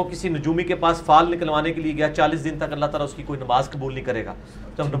कि जो किसी नजूमी के पास फाल निकलवाने के लिए गया 40 दिन तक अल्लाह ताला उसकी कोई नमाज कबूल नहीं करेगा।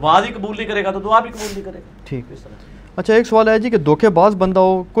 जब नमाज ही कबूल नहीं करेगा तो दुआ भी कबूल नहीं करेगा। ठीक। अच्छा, एक सवाल है जी कि धोखेबाज बंदा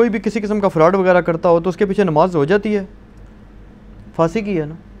हो, कोई भी किसी किस्म का फ्रॉड वगैरह करता हो, तो उसके पीछे नमाज हो जाती है? फांसी की है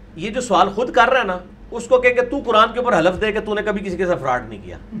ना। ये जो सवाल खुद कर रहा है ना, उसको कहेंगे तू कुरान के ऊपर हलफ दे कि तूने कभी किसी के साथ फ्रॉड नहीं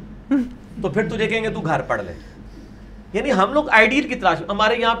किया, तो फिर तुझे कहेंगे तू घर पढ़ ले। यानी हम लोग आइडियल की तलाश।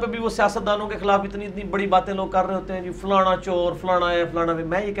 हमारे यहाँ पे भी वो सियासतदानों के खिलाफ इतनी इतनी बड़ी बातें लोग कर रहे होते हैं, जी फलाना चोर, फलाना है, फलाना है।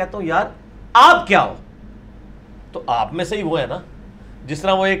 मैं ये कहता हूँ यार आप क्या हो? तो आप में से ही वो है ना, जिस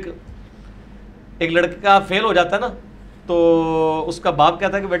तरह वो एक लड़का फेल हो जाता है ना, तो उसका बाप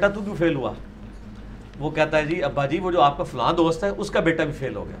कहता है कि बेटा तू क्यों फेल हुआ? वो कहता है जी अब्बा जी वो जो आपका फलाना दोस्त है उसका बेटा भी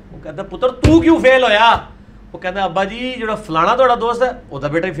फेल हो गया। वो कहता है पुत्र तू क्यों फेल होया? वो कहता है अब्बा जी जो फलाना थोड़ा दोस्त है उसका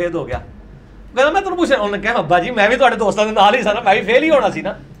बेटा भी फेल हो गया। कहना मैं तुम पूछ रहा, उन्होंने कहा अब्बा जी मैं भी थोड़े दोस्तों के नाल ही सा ना, मैं भी फेल ही होना सी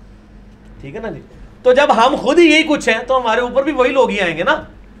ना। ठीक है ना जी। तो जब हम खुद ही यही कुछ हैं तो हमारे ऊपर भी वही लोग ही आएंगे ना।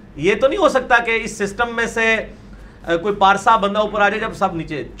 ये तो नहीं हो सकता कि इस सिस्टम में से कोई पारसा बंदा ऊपर आ जाए जब सब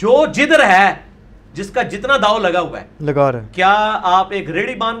नीचे। जो जिधर है, जिसका जितना दाव लगा हुआ है लगा रहा है। क्या आप एक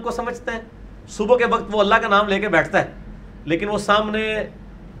रेडी बान को समझते हैं? सुबह के वक्त वो अल्लाह का नाम लेके बैठता है, लेकिन वो सामने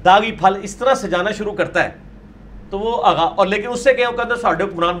दागी फल इस तरह सजाना शुरू करता है तो वो आगा, और लेकिन उससे क्या कहते हैं साढ़े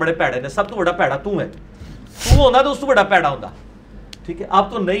हुक्मरान बड़े भैड़े ने, सब तो बड़ा भैड़ा तू है, तू होता तो उस तो बड़ा भैड़ा होता। ठीक है, आप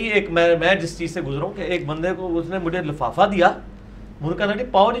तो नहीं। एक मैं जिस चीज़ से गुजरा हूँ कि एक बंदे को उसने मुझे लिफाफा दिया, मुझे कहा नहीं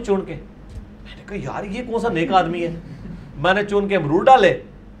पाओ नहीं चुन के। मैंने कहा यार ये कौन सा नेक आदमी है। मैंने चुन के अमरूद डाले।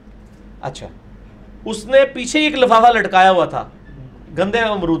 अच्छा, उसने पीछे एक लिफाफा लटकाया हुआ था गंदे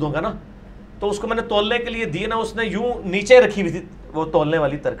अमरूदों का ना, तो उसको मैंने तोलने के लिए दिए ना, उसने यूं नीचे रखी हुई थी वो तोलने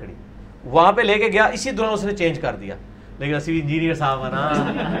वाली तरकड़ी, वहां पे लेके गया, इसी दौरान उसने चेंज कर दिया। लेकिन असली इंजीनियर साहब है ना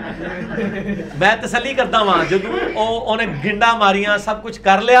मैं तसली करता वहां जो उन्हें गिंडा मारियां सब कुछ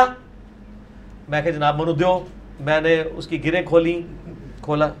कर लिया। मैं कहा जनाब मनु दो, मैंने उसकी गिरें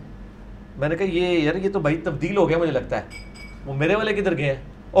खोला। मैंने कहा ये यार ये तो भाई तब्दील हो गया मुझे लगता है, वो मेरे वाले किधर गए हैं?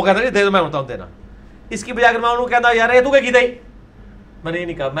 वो कहता नहीं दे दो, मैं बताऊँ देना। इसकी बजाय मैं उन्होंने कहता यार ये तू क्या की दई, मैंने ये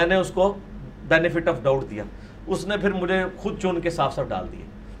नहीं कहा, मैंने उसको बेनिफिट ऑफ डाउट दिया। उसने फिर मुझे खुद चुन के साफ साफ डाल दिए।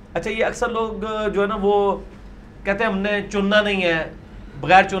 अच्छा, ये अक्सर लोग जो है ना वो कहते हैं हमने चुनना नहीं है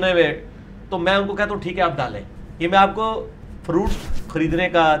बगैर चुने हुए, तो मैं उनको कहता हूँ ठीक है आप डालें। ये मैं आपको फ्रूट खरीदने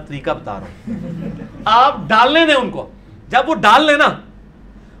का तरीका बता रहा हूँ, आप डालने दें उनको, जब वो डाल लेना।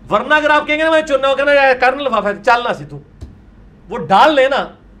 वरना अगर आप कहेंगे ना मैं चुनना होगा कर लिफाफा चलना सी तू, वो डाल लेना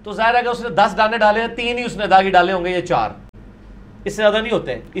तो जाहिर है कि उसने 10 दाने डाले हैं, 3 ही उसने दागी डाले होंगे, ये 4, इससे ज़्यादा नहीं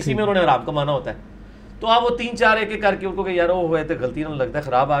होते हैं, इसी में उन्होंने आराम कमाना होता है। तो आप वो 3-4 एक करके उनको कि यार वो हुए तो गलती ना लगता है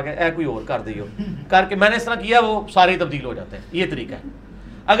ख़राब आ गया कोई और कर दियो करके मैंने इस तरह किया, वो सारे तब्दील हो जाते हैं। ये तरीका है।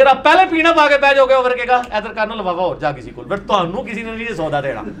 अगर आप पहले पीना पा के बह जाओगे वर्के का इधर करना लफाफा हो जा किसी को, फिर तो किसी ने नहीं सौदा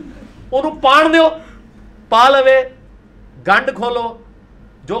देना, उन्होंने पान दो पा लवे, गंड खोलो,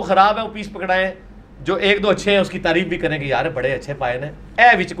 जो खराब है वो पीस पकड़ाए, जो 1-2 अच्छे हैं उसकी तारीफ भी करेंगे, यार बड़े अच्छे पाए ने,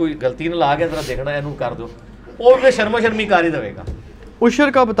 ए विच कोई गलती ना ला गया जरा देखना इनू कर दो, वो भी शर्मो शर्मी कारी देगा।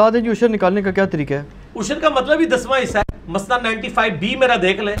 उशर का बता दें जी, उशर निकालने का क्या तरीका है? उशर का मतलब ही 10वां हिस्सा है। मसला 95B मेरा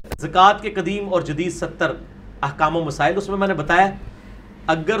देख लें, ज़कात के कदीम और जदीद 70 अहकाम व मसाइल, उसमें मैंने बताया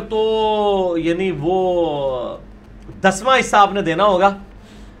अगर तो यानी वो 10वां हिस्सा आपने देना होगा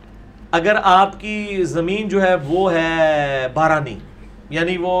अगर आपकी ज़मीन जो है वो है बारानी,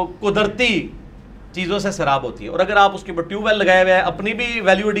 यानी वो कुदरती चीज़ों से शराब होती है, और अगर आप उसके ऊपर ट्यूबवेल लगाए हुए हैं, अपनी भी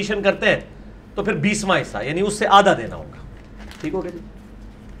वैल्यू एडिशन करते हैं, तो फिर 20वां हिस्सा यानी उससे आधा देना होगा। ठीक हो गया जी?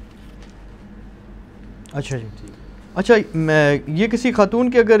 अच्छा जी। अच्छा, मैं ये किसी खातून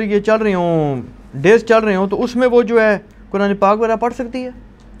के अगर ये चल रही हूँ, डेज चल रहे हो, तो उसमें वो जो है कुरान पाक वगैरह पढ़ सकती है?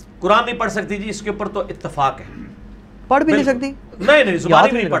 कुरान नहीं पढ़ सकती जी, इसके ऊपर तो इत्तफाक है। पढ़ भी नहीं सकती? नहीं,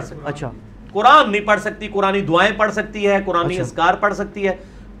 ज़ुबानी नहीं पढ़ सकती। अच्छा, कुरान नहीं पढ़ सकती, कुरानी दुआएं पढ़ सकती है, कुरानी अज़कार पढ़ सकती है,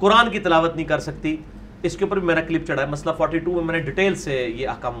 कुरान की तिलावत नहीं कर सकती। इसके ऊपर भी मेरा क्लिप चढ़ा है, मसला 42 में मैंने डिटेल से ये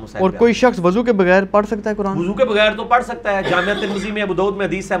अहकाम मसाइल। और कोई शख्स वजू के बगैर पढ़ सकता है कुरान? वजू के बगैर तो पढ़ सकता है। जामिया तिर्मिज़ी में अबू दाऊद में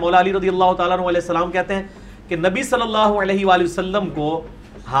हदीस है, मौला अली रज़ियल्लाहु ताला अन्हु अलैहि सलाम कहते हैं कि नबी सल्लल्लाहु अलैहि वसल्लम को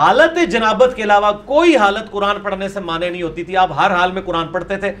हालत जनाबत के अलावा कोई हालत कुरान पढ़ने से माने नहीं होती थी। आप हर हाल में कुरान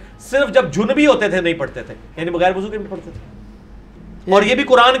पढ़ते थे, सिर्फ जब जुनबी होते थे नहीं पढ़ते थे, यानी बगैर वजू के भी पढ़ते थे। और ये भी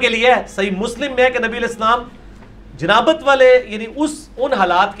कुरान के लिए है। सही मुस्लिम में है कि नबी अलैहिस्सलाम जनाबत वाले यानी उन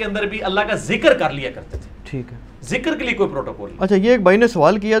हालात के अंदर भी अल्लाह का जिक्र कर लिया करते थे। ठीक है, जिक्र के लिए कोई प्रोटोकॉल नहीं। अच्छा, ये एक भाई ने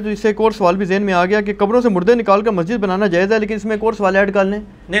सवाल किया तो इससे एक और सवाल भी ज़हन में आ गया कि कब्रों से मुर्दे निकाल कर मस्जिद बनाना जायज़ है, लेकिन इसमें एक और सवाल ऐड कर लें।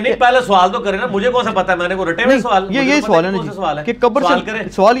 नहीं, पहले सवाल तो करें ना, मुझे कौन सा पता है, मैंने को रटे हुए सवाल, यही सवाल है ना कि कब्र से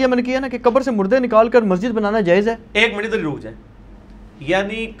सवाल ये मैंने किया ना कि कब्र से मुर्दे निकाल कर मस्जिद बनाना जायज़ है। 1 मिनट रुक जाए,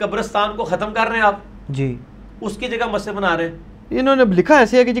 यानी कब्रिस्तान को खत्म कर रहे हैं आप जी, उसकी जगह मस्जिद बना रहे हैं। इन्होंने लिखा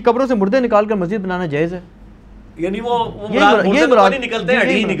ऐसे है कि जी कब्रों से मुर्दे निकाल कर मस्जिद बनाना जायज़ है, यानी वो मुराद निकलते हैं,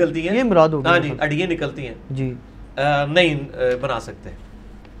 अड़ियाँ निकलती हैं, ये मुराद होगी। हाँ जी, अड़ियाँ निकलती हैं जी, नहीं बना सकते।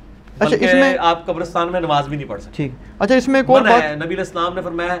 अच्छा, इसमें आप कब्रिस्तान में नमाज भी नहीं पढ़ सकते। ठीक। अच्छा, इसमें एक और बात, नबी अलैहिस्सलाम ने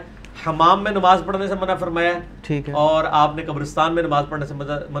फरमाया हमाम में नमाज पढ़ने से मना फरमाया, ठीक है, और आपने कब्रिस्तान में नमाज पढ़ने से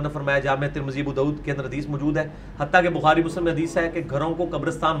मना फरमाया। जामिया तिर्मिज़ी अबू दाऊद के अंदर हदीस मौजूद है, हत्ता कि बुखारी मुस्लिम में हदीस है कि घरों को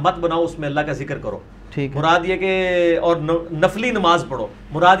कब्रिस्तान मत बनाओ, उसमें अल्लाह का जिक्र करो। ठीक है, मुराद ये कि और नफली नमाज पढ़ो,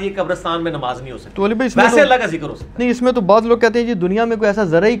 मुराद ये कब्रिस्तान में नमाज नहीं हो सकती, तो वैसे अल्लाह का जिक्र हो सकता है। नहीं, इसमें तो बहुत लोग कहते हैं जी दुनिया में कोई ऐसा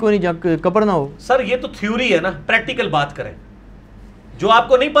जरा ही कोई नहीं जहाँ कब्र ना हो। सर ये तो थ्योरी है ना, प्रैक्टिकल बात करें। जो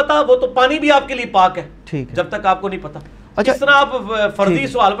आपको नहीं पता वो तो पानी भी आपके लिए पाक है, ठीक है, जब तक आपको नहीं पता। अच्छा, इस तरह आप फर्जी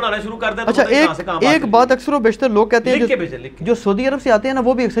सवाल बनाना शुरू कर दें। अच्छा, एक बात अक्सर बेशतर लोग कहते हैं जो सऊदी अरब से आते हैं ना,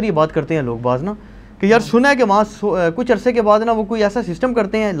 वो भी अक्सर ये बात करते हैं लोग बाज ना कि यार सुना है कि वहाँ कुछ अरसे के बाद ना वो कोई ऐसा सिस्टम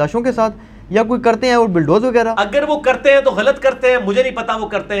करते हैं लाशों के साथ, या कोई करते हैं और बिल्डोज वगैरह। अगर वो करते हैं तो गलत करते हैं, मुझे नहीं पता वो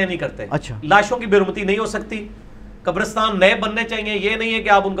करते हैं नहीं करते। अच्छा, लाशों की बेरुमती नहीं हो सकती, कब्रिस्तान नए बनने चाहिए। ये नहीं है कि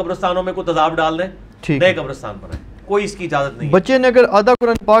आप उन कब्रिस्तानों में कोई तजाब डाल दें, नए कब्रिस्तान बनाए, कोई इसकी इजाजत नहीं। बच्चे ने अगर आधा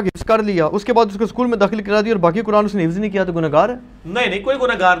कुरान पाक हिफ्ज कर लिया, उसके बाद उसको स्कूल में दाखिल करा दिया और बाकी कुरान उसने हिफ्ज नहीं किया, तो गुनहगार है? नहीं, कोई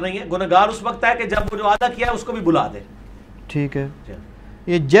गुनहगार नहीं है। गुनहगार उस वक्त है कि जब वो जो आधा किया है उसको भी बुला दे। ठीक है।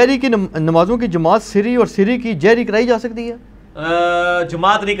 ये जहरी की नमाजों की जमात सिरी और सिरी की जहरी कराई जा सकती है?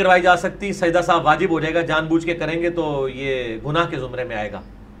 जमात नहीं करवाई जा सकती, सजदा साहब वाजिब हो जाएगा, जानबूझ के करेंगे तो ये गुनाह के जुमरे में आएगा।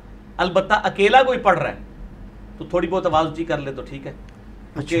 अलबत्ता अकेला कोई पढ़ रहा है तो थोड़ी बहुत आवाज़ ऊंची कर ले तो ठीक है।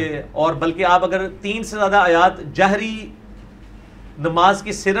 अच्छा। और बल्कि आप अगर 3 से ज़्यादा आयात जहरी नमाज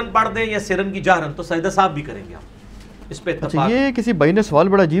की सिरन पढ़ दें या सिरन की जहरन, तो सजदा साहब भी करेंगे आप, इस पे इत्तेफाक। अच्छा, ये किसी भाई ने सवाल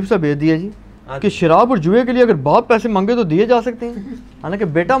बड़ा अजीब सा भेज दिया जी कि शराब और जुए के लिए अगर बाप पैसे मांगे तो दिए जा सकते हैं, हालांकि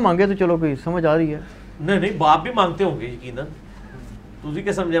बेटा मांगे तो चलो कोई समझ आ रही है। नहीं, बाप भी मांगते होंगे यकीनन, तुझी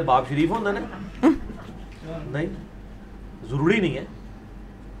के समझे बाप शरीफ होता ना, नहीं जरूरी नहीं है।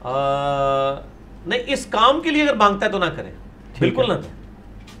 नहीं, इस काम के लिए अगर मांगता है तो ना करें, बिल्कुल ना दें,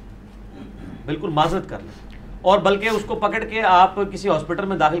 बिल्कुल माजरत कर लें, और बल्कि उसको पकड़ के आप किसी हॉस्पिटल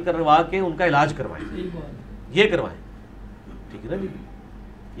में दाखिल करवा के उनका इलाज करवाएं, ये करवाएं, ठीक है ना जी,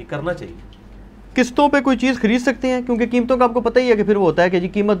 ये करना चाहिए। किस्तों पे कोई चीज़ खरीद सकते हैं, क्योंकि कीमतों का आपको पता ही है कि फिर वो होता है कि जी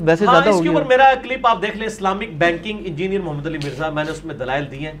कीमत वैसे ज़्यादा होगी। इसके ऊपर मेरा क्लिप आप देख लें, Islamic banking engineer Mohammad Ali Mirza, मैंने उसमें दलाइल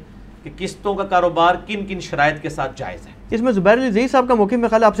दिए हैं कि किस्तों का कारोबार किन किन शराइत के साथ जायज़ है। इसमें ज़ुबैर अली ज़ई साहब का मौक़िफ़ में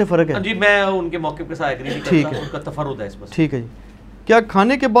ख्याल आपसे फ़र्क है? जी, मैं उनके मौक़िफ़ के साथ एग्री नहीं करता, उनका तफर्रुद है इस पर। ठीक है जी। क्या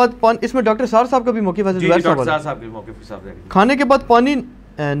खाने के बाद पानी, इसमें डॉक्टर सार साहब का भी मौक़िफ़ है? डॉक्टर साहब के मौक़िफ़ के साथ, खाने के बाद पानी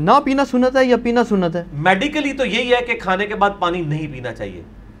ना पीना सुन्नत है या पीना सुन्नत है? मेडिकली तो यही है कि खाने के बाद पानी नहीं पीना चाहिए,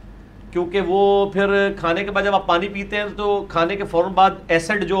 क्योंकि वो फिर खाने के बाद जब आप पानी पीते हैं तो खाने के फ़ौरन बाद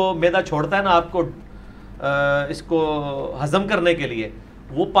एसिड जो मैदा छोड़ता है ना आपको इसको हजम करने के लिए,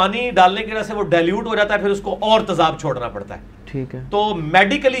 वो पानी डालने की वजह से वो डाइल्यूट हो जाता है, फिर उसको और तेजाब छोड़ना पड़ता है। ठीक है। तो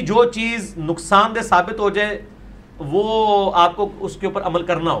मेडिकली जो चीज़ नुकसानदेह साबित हो जाए वो आपको उसके ऊपर अमल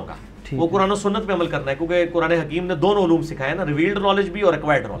करना होगा, वो कुरान और सुन्नत पे अमल करना है, क्योंकि कुरान हकीम ने दोनों उलूम सिखाए ना, रिवील्ड नॉलेज भी और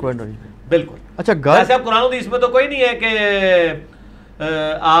एक्वायर्ड नॉलेज। बिल्कुल। अच्छा, ऐसे आप कुरान इसमें तो कोई नहीं है कि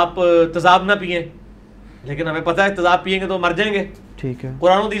आप तेजाब ना पिए, लेकिन हमें पता है तेजाब पिएंगे तो मर जाएंगे। ठीक है।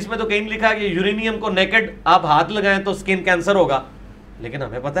 कुरान हदीस में तो कहीं लिखा है कि यूरेनियम को नेकेड आप हाथ लगाएं तो स्किन कैंसर होगा, लेकिन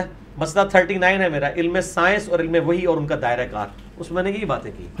हमें पता है। मसला 39 है मेरा, इल्म साइंस और इल्म वही और उनका दायरा कार, उसमें मैंने यही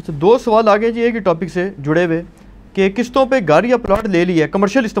बातें की। अच्छा, 2 सवाल आगे जी एक ही टॉपिक से जुड़े हुए कि किस्तों पे घर या प्लॉट ले लिया है,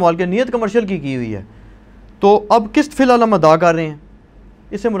 कमर्शियल इस्तेमाल की नीयत कमर्शियल की हुई है, तो अब किस्त फिलहाल हम अदा कर रहे हैं,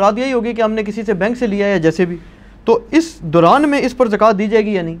 इससे मुराद यही होगी कि हमने किसी से बैंक से लिया है या जैसे भी, तो इस दौरान में इस पर ज़कात दी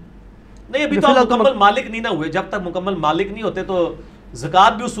जाएगी या नहीं? नहीं, अभी तो आप मुकम्मल मालिक नहीं ना हुए, जब तक मुकम्मल मालिक नहीं होते तो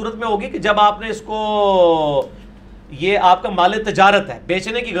ज़कात भी उस सूरत में होगी कि जब आपने इसको, ये आपका माल तजारत है,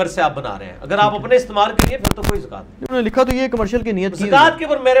 बेचने की घर से आप बना रहे हैं, अगर आप अपने इस्तेमाल करिए फिर तो कोई ज़कात नहीं। उन्होंने लिखा तो ये कमर्शियल की नियत की ज़कात के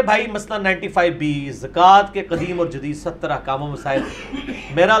ऊपर मेरे भाई मसला 95B ज़कात के कदीम और जदीद 70 अहकाम व मसाइल,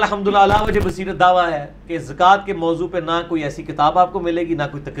 मेरा अल्हम्दुलिल्लाह अला वजह बसीरत दावा है कि ज़कात के मौजू पे ना कोई ऐसी किताब आपको मिलेगी ना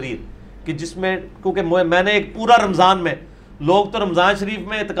कोई तकरीर कि जिसमें, क्योंकि मैंने एक पूरा रमज़ान में, लोग तो रमज़ान शरीफ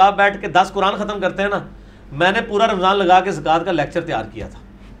में इत्काफ बैठ के 10 कुरान ख़त्म करते हैं ना, मैंने पूरा रमज़ान लगा के ज़कात का लेक्चर तैयार किया था,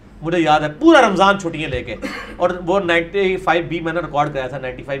 मुझे याद है, पूरा रमज़ान छुट्टियाँ लेके, और वो 95B मैंने रिकॉर्ड कराया था,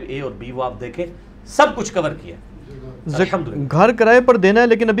 95A और B वो आप देखें, सब कुछ कवर किया। घर किराए पर देना है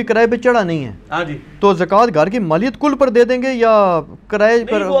लेकिन अभी किराए पे चढ़ा नहीं है। हाँ जी। तो ज़कात घर की मालियत कुल पर दे देंगे या किराए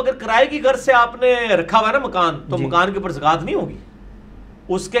पर? वो अगर किराए की घर से आपने रखा हुआ है ना मकान, तो मकान के ऊपर ज़कात नहीं होगी,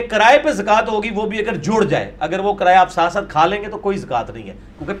 उसके किराए पे ज़कात होगी, वो भी अगर जुड़ जाए, अगर वो किराया आप साथ साथ खा लेंगे तो कोई ज़कात नहीं है,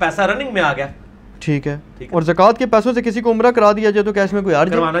 क्योंकि पैसा रनिंग में आ गया। ठीक है। और ज़कात के पैसों से किसी को उम्रा करा दिया जाए तो क्या इसमें कोई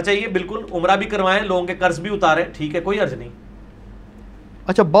अर्ज? करवाना चाहिए, बिल्कुल, उम्रा भी करवाएं, लोगों के कर्ज भी उतारें, ठीक है, कोई अर्ज नहीं।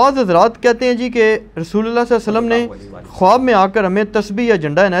 अच्छा, बाज़ हज़रात कहते हैं जी कि रसूलुल्लाह सल्लल्लाहु अलैहि वसल्लम ने ख्वाब में आकर हमें तस्बीह या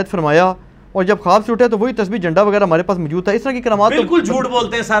झंडा इनायत फरमाया, और जब ख्वाब से उठे तो वही तस्बीह झंडा वगैरह हमारे पास मौजूद था, इस तरह की करामात? बिल्कुल झूठ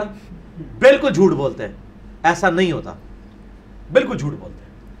बोलते हैं सर, बिल्कुल झूठ बोलते हैं, ऐसा नहीं होता, बिल्कुल झूठ बोलते हैं।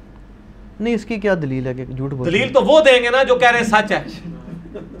 नहीं, इसकी क्या दलील है कि झूठ बोलते? दलील तो वो देंगे ना जो कह रहे हैं सच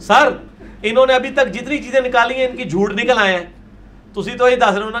है। सर, इन्होंने अभी तक जितनी चीजें निकाली हैं इनकी झूठ निकल आए हैं, तुसी तो ये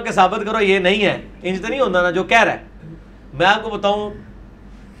दस रहे हो ना कि साबित करो ये नहीं है, इंज तो नहीं होता ना जो कह रहा है। मैं आपको बताऊं,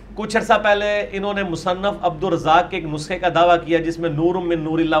 कुछ अर्सा पहले इन्होंने मुसन्नफ अब्दुल रज़ाक के एक नुस्खे का दावा किया जिसमें नूरुम मिन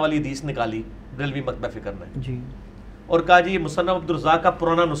नूरिल्लाह वाली हदीस निकाली बरेलवी मकतब फिक्र ने जी, और कहा जी ये मुसन्नफ अब्दुल रज़ाक का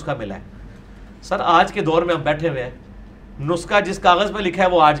पुराना नुस्खा मिला है। सर, आज के दौर में हम बैठे हुए हैं, नुस्खा जिस कागज़ पे लिखा है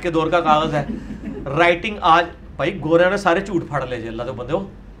वो आज के दौर का कागज़ है, राइटिंग आज, भाई गोरे ने सारे झूठ फाड़ ले अल्लाह तो बंदे हो।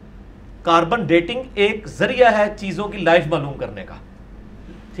 कार्बन डेटिंग एक जरिया है चीज़ों की लाइफ मालूम करने का,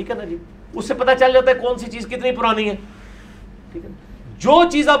 ठीक है ना जी, उससे पता चल जाता है कौन सी चीज़ कितनी पुरानी है, ठीक है। जो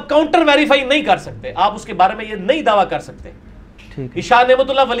चीज़ आप काउंटर वेरीफाई नहीं कर सकते, आप उसके बारे में ये नहीं दावा कर सकते। इशा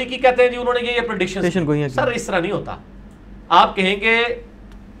नेमतुल्लाह वली की कहते हैं जी उन्होंने ये प्रेडिक्शन, सर इस तरह नहीं होता। आप कहेंगे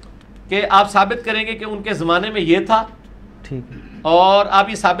कि आप साबित करेंगे कि उनके ज़माने में ये था, ठीक है, और आप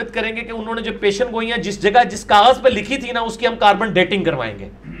ये साबित करेंगे कि उन्होंने जो पेशन गोइयाँ जिस जगह जिस कागज़ पे लिखी थी ना उसकी हम कार्बन डेटिंग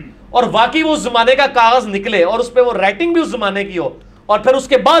करवाएंगे, और वाकई वो उस जमाने का कागज़ निकले और उस पर वो राइटिंग भी उस जमाने की हो, और फिर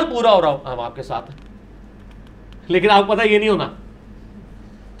उसके बाद पूरा हो रहा हो, हम आपके साथ हैं। लेकिन आपको पता ये नहीं होना,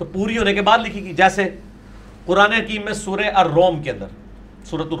 तो पूरी होने के बाद लिखी, जैसे कुरान हकीम में सूरह ar-रोम के अंदर,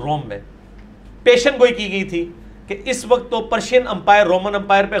 सूरत रोम में पेशन गोई की गई थी कि इस वक्त तो पर्शियन अंपायर रोमन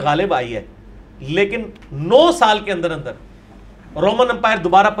अंपायर पे गालिब आई है, लेकिन 9 साल के अंदर अंदर रोमन अंपायर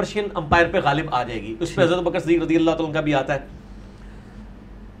दोबारा पर्शियन अंपायर पे गालिब आ जाएगी। उस पर हज़रत बकर सिद्दीक़ रज़ियल्लाहु अन्हु का भी आता है,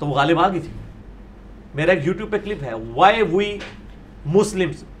 तो वो गालिब आ गई थी। मेरा एक यूट्यूब पे क्लिप है, why we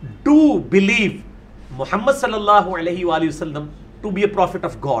Muslims do believe Mohammad सल्लल्लाहु अलैहि वसल्लम to be A profit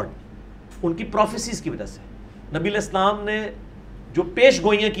of God. उनकी प्रोफेसीज की वजह से नबी इस्लाम ने जो पेश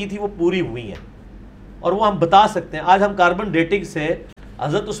गोइयाँ की थी वो पूरी हुई हैं, और वो हम बता सकते हैं। आज हम कार्बन डेटिंग से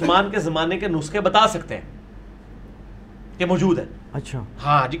हज़रत उस्मान के ज़माने के नुस्खे बता सकते हैं कि मौजूद है। अच्छा,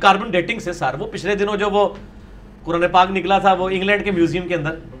 हाँ जी, कार्बन डेटिंग से सर, वो पिछले दिनों जो वो कुरान पाक निकला था वो इंग्लैंड के म्यूजियम के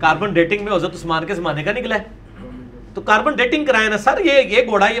अंदर कार्बन डेटिंग में हज़रत उस्मान के ज़माने का निकला है, तो कार्बन डेटिंग कराए ना सर, ये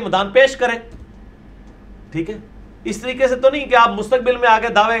घोड़ा ये मैदान पेश करें, ठीक है। इस तरीके से तो नहीं कि आप मुस्तकबिल में आके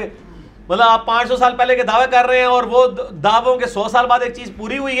दावे, मतलब आप 500 साल पहले के दावे कर रहे हैं और वो दावों के 100 साल बाद एक चीज़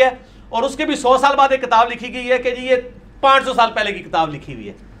पूरी हुई है, और उसके भी 100 साल बाद एक किताब लिखी गई है कि जी ये 500 साल पहले की किताब लिखी हुई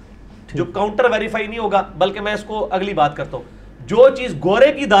है, जो काउंटर वेरीफाई नहीं होगा। बल्कि मैं इसको अगली बात करता हूँ, जो चीज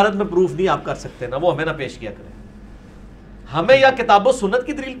गोरे की दारत में प्रूफ नहीं आप कर सकते ना, वो हमें ना पेश किया करें। हमें या किताबो सुन्नत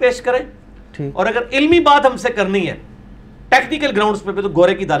की दलील पेश करें, और अगर इल्मी बात हमसे करनी है टेक्निकल ग्राउंड्स पे तो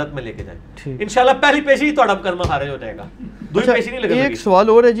गोरे की दारत में लेके जाए। इंशाल्लाह पहली पेशी ही थोड़ा कलमा खारिज हो जाएगा, दूसरी पेशी नहीं लगेगी। एक सवाल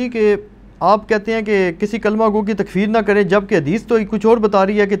और है जी कि आप कहते हैं कि किसी कलमा गो की तकफीर ना करें, जबकि हदीस तो कुछ और बता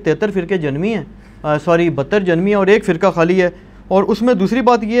रही है कि 73 फ़िरके जन्मी हैं, 72 जन्मी है और एक फ़िरका खाली है। और उसमें दूसरी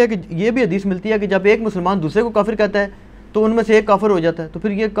बात यह है कि ये भी हदीस मिलती है कि जब एक मुसलमान दूसरे को काफिर कहता है तो उनमें से एक काफिर हो जाता है, तो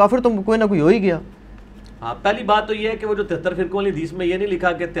फिर ये काफिर तो कोई ना कोई हो ही गया। हाँ, पहली बात तो ये है कि वो जो 73 फ़िरकों वाली हदीस में ये नहीं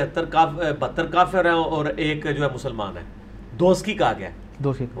लिखा कि 72 काफिर हैं और एक जो है मुसलमान है, दोस्ती कहा गया।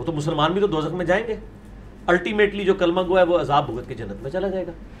 दोस्ती, वो तो मुसलमान भी तो दोज़ख में जाएंगे। अल्टीमेटली जो कलमा गो है वो अज़ाब भुगत के जन्नत में चला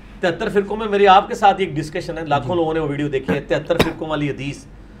जाएगा। 73 फ़िरकों में मेरी आपके साथ एक डिस्कशन है, लाखों लोगों ने वो वीडियो देखी है। 73 फ़िरकों वाली हदीस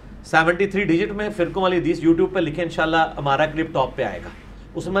 73 डिजिट में फ़िरकों वाली हदीस यूट्यूब पे लिखे, इंशाल्लाह हमारा क्लिप टॉप पे आएगा।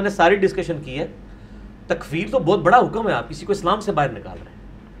 उसमें मैंने सारी डिस्कशन की है। तकफीर तो बहुत बड़ा हुक्म है, आप किसी को इस्लाम से बाहर निकाल रहे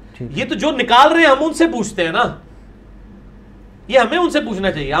हैं। ये तो जो निकाल रहे हैं हम उनसे पूछते हैं ना, ये हमें उनसे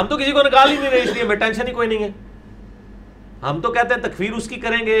पूछना चाहिए। हम तो किसी को निकाल ही नहीं रहे, इसलिए हमें टेंशन ही कोई नहीं है। हम तो कहते हैं तकफीर उसकी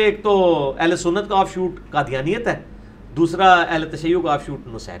करेंगे, एक तो अहले सुन्नत का ऑफ शूट कादियानियत है, दूसरा अहले तशय्युअ का ऑफ शूट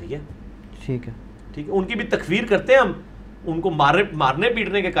नुसैरी है। ठीक है, ठीक है, उनकी भी तकफीर करते हैं हम, उनको मारने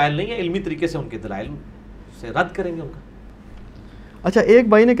पीटने के कायल नहीं है, इल्मी तरीके से उनके दलाइल से रद्द करेंगे उनका। अच्छा, एक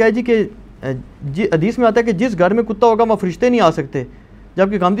भाई ने कहा जी कि हदीस में आता है कि जिस घर में कुत्ता होगा वहाँ फरिश्ते नहीं आ सकते,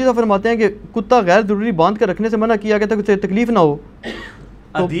 जबकि गामदी साहब फरमाते हैं कि कुत्ता गैर जरूरी बांध कर रखने से मना किया गया था, तकलीफ ना हो।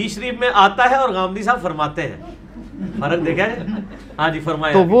 हदीस शरीफ में आता है और गामदी साहब फरमाते हैं, फर्क देखा है? हाँ जी,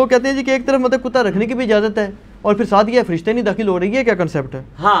 फरमाया। तो वो कहते हैं जी कि एक तरफ मतलब कुत्ता रखने की भी इजाजत है और फिर साथ ये फरिश्ते नहीं दाखिल हो रही है, क्या कंसेप्ट है?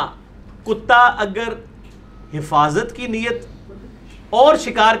 हाँ, कुत्ता अगर हिफाजत की नीयत और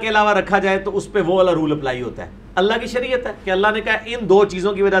शिकार के अलावा रखा जाए तो उस पर वो वाला रूल अप्लाई होता है। अल्लाह की शरीयत है कि अल्लाह ने कहा इन दो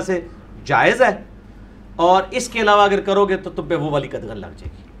चीज़ों की वजह से जायज़ है, और इसके अलावा अगर करोगे तो तुम पे वो वाली कदगन लग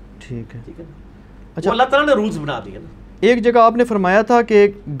जाएगी। ठीक है, ठीक है। अच्छा, अल्लाह ताला ने रूल्स बना दिए ना। एक जगह आपने फरमाया था कि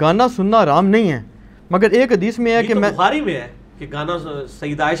गाना सुनना हराम नहीं है, मगर एक हदीस में है कि मैं बुखारी में है कि गाना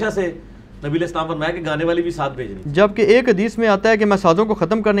सईदा आयशा से नबी अलैहिस्सलाम फरमाया कि गाने वाली भी साथ भेजनी, जबकि एक हदीस में आता है कि मैं साजों को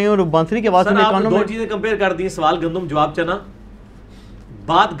खत्म करने और बांसुरी की आवाज सुनने कानों में। दो चीजें कंपेयर कर दी, सवाल गंदम जवाब चना।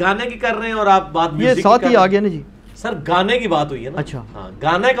 बात गाने की कर रहे हैं और आप बात म्यूजिक की, ये साथ ही आ गया ना जी। सर गाने की बात हुई है ना। अच्छा, हाँ,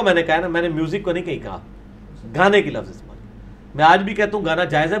 गाने का मैंने कहा ना, मैंने म्यूजिक को नहीं कहीं कहा, गाने की लफ्ज इस्तेमाल। मैं आज भी कहता हूँ गाना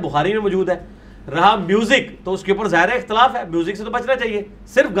जायज़ है, बुखारी में मौजूद है। रहा म्यूजिक तो उसके ऊपर ज़ाहिर इख्तलाफ है, म्यूजिक से तो बचना चाहिए,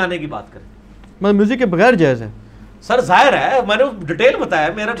 सिर्फ गाने की बात करें। मतलब म्यूजिक के बगैर जायज़ है? सर जाहिर है, मैंने डिटेल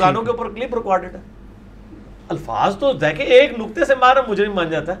बताया, मेरे गानों के ऊपर क्लिप रिकॉर्डेड है। अल्फाज तो देखे एक नुक्ते से मारा मुझे नहीं मान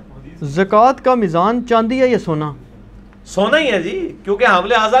जाता है। ज़कात का मिज़ान चांदी है या सोना? सोना ही है जी, क्योंकि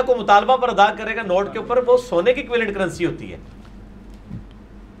हमले आज़ा को मुतालबा पर अदा करेगा नोट के ऊपर, वो सोने की इक्विवेलेंट करेंसी होती है।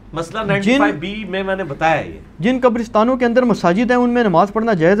 मसला 95B में मैंने बताया ये। जिन कब्रिस्तानों के अंदर मसाजिद हैं उनमें नमाज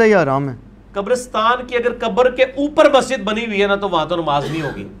पढ़ना जायज़ है या हराम है? कब्रिस्तान की अगर कब्र के ऊपर मस्जिद बनी हुई है ना तो वहां तो नमाज नहीं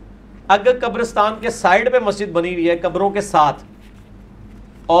होगी। अगर कब्रिस्तान के साइड पे मस्जिद बनी हुई है कब्रों के साथ,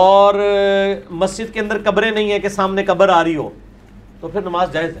 और मस्जिद के अंदर कब्रें नहीं है कि सामने कब्र आ रही हो, तो फिर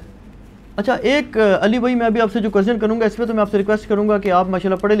नमाज जायज़ है। अच्छा, एक अली भाई, मैं अभी आपसे जो क्वेश्चन करूंगा इस पर तो मैं आपसे रिक्वेस्ट करूंगा कि आप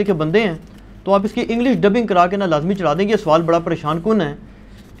माशाल्लाह पढ़े लिखे बंदे हैं, तो आप इसकी इंग्लिश डबिंग करा के ना लाजमी चढ़ा देंगे। सवाल बड़ा परेशान कौन है,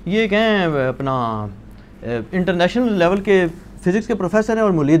 ये कहें अपना इंटरनेशनल लेवल के फिज़िक्स के प्रोफेसर हैं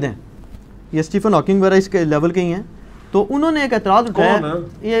और मुलीद हैं, ये स्टीफन हॉकिंग वगैरह इसके लेवल के ही हैं। तो उन्होंने एक एतराज़ उठाया,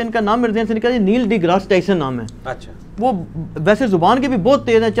 ये इनका नाम मेरे ध्यान से निकला, नील डी ग्रास टाइसन नाम है। अच्छा, वो वैसे ज़ुबान के भी बहुत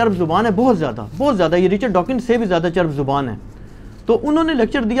तेज़ है, चर्ब ज़ुबान है, बहुत ज़्यादा, ये रिचर्ड डॉकिंस से भी ज़्यादा चर्ब ज़ुबान है। तो उन्होंने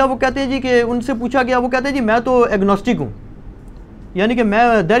लेक्चर दिया, वो कहते हैं जी कि उनसे पूछा गया, वो कहते हैं जी मैं तो एग्नोस्टिक हूँ, यानी कि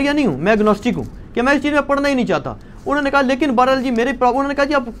मैं दैरिया नहीं हूँ, मैं एग्नोस्टिक हूँ, कि मैं इस चीज़ में पढ़ना ही नहीं चाहता। उन्होंने कहा लेकिन बहरहाल जी मेरे उन्होंने कहा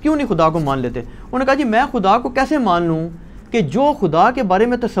जी आप क्यों नहीं खुदा को मान लेते? उन्होंने कहा जी मैं खुदा को कैसे मान लूँ कि जो खुदा के बारे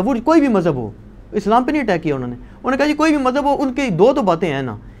में तसव्वुर, कोई भी मज़हब हो, इस्लाम पे नहीं अटैक किया उन्होंने कहा जी कोई भी मज़हब हो, उनकी दो तो बातें हैं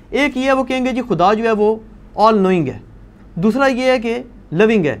ना, एक ये है वो कहेंगे जी खुदा जो है वो ऑल नोइंग है, दूसरा ये है कि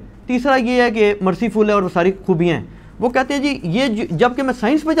लविंग है, तीसरा ये है कि मर्सीफुल है और वो सारी खूबियाँ हैं। वो कहते हैं जी ये जबकि मैं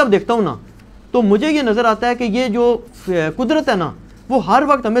साइंस पे जब देखता हूँ ना तो मुझे ये नज़र आता है कि ये जो कुदरत है ना वो हर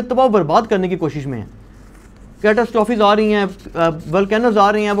वक्त हमें तबाह बर्बाद करने की कोशिश में है। कैटास्ट्रॉफीज आ रही हैं, वल्केनोज आ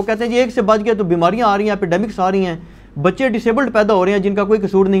रही हैं, वो कहते हैं जी एक से बच गए तो बीमारियाँ आ रही हैं, एपिडेमिक्स आ रही हैं, बच्चे डिसेबल्ड पैदा हो रहे हैं जिनका कोई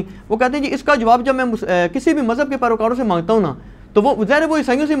कसूर नहीं। वो कहते हैं जी इसका जवाब जब मैं किसी भी मज़हब के पैरोकारों से मांगता हूँ ना तो वो ज़ाहिर वो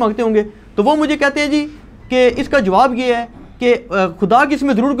ईसाइयों से मांगते होंगे, तो वो मुझे कहते हैं जी कि इसका जवाब ये है कि खुदा की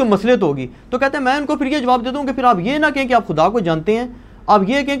इसमें ज़रूर कोई मसलियत होगी। तो कहते हैं मैं उनको फिर ये जवाब देता हूँ कि फिर आप ये ना कहें कि आप खुदा को जानते हैं, आप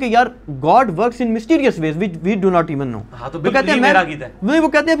ये कहें कि यार God works in mysterious ways which we do not even know. तो कहते हैं वो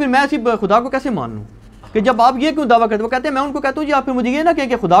कहते हैं फिर मैं ऐसी खुदा को कैसे मान लूँ कि जब आप ये क्यों दावा करते? वो कहते हैं मैं उनको कहता हूँ जी आप फिर मुझे ये ना कहें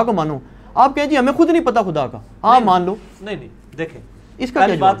कि खुदा को मानो, आप कहें जी हमें खुद नहीं पता खुदा का, आप मान लो। नहीं, देखें, इसका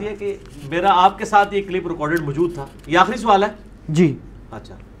पहली बात यह कि मेरा आपके साथ ये क्लिप रिकॉर्डेड मौजूद था। ये आखिरी सवाल है जी।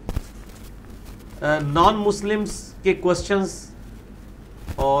 अच्छा, नॉन मुस्लिम्स के क्वेश्चंस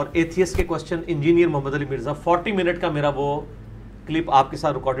और एथियस्ट के question, engineer Mohammad Ali Mirza, 40 minute का मेरा वो क्लिप आपके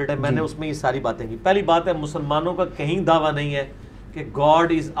साथ रिकॉर्डेड है। मैंने उसमें ये सारी बातें की। पहली बात है, मुसलमानों का कहीं दावा नहीं है कि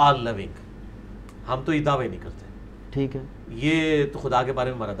गॉड इज ऑल लविंग, हम तो ये दावा ही नहीं करते। ठीक है, ये तो खुदा के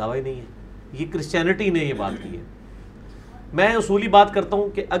बारे में हमारा दावा ही नहीं है, ये क्रिश्चियनिटी ने ये बात की है। मैं उसूली बात करता हूं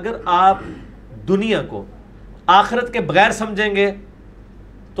कि अगर आप दुनिया को आखिरत के बगैर समझेंगे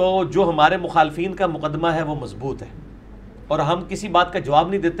तो जो हमारे मुखालफीन का मुकदमा है वो मजबूत है, और हम किसी बात का जवाब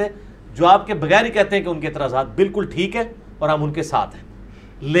नहीं देते, जवाब के बगैर ही कहते हैं कि उनके एतराज़ात बिल्कुल ठीक है और हम उनके साथ हैं।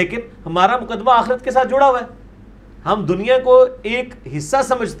 लेकिन हमारा मुकदमा आखिरत के साथ जुड़ा हुआ है। हम दुनिया को एक हिस्सा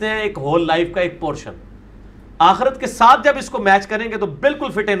समझते हैं, एक होल लाइफ का एक पोर्शन। आखिरत के साथ जब इसको मैच करेंगे तो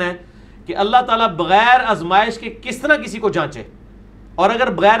बिल्कुल फिट इन है कि अल्लाह ताला बगैर आजमाइश के किस तरह किसी को जांचे, और अगर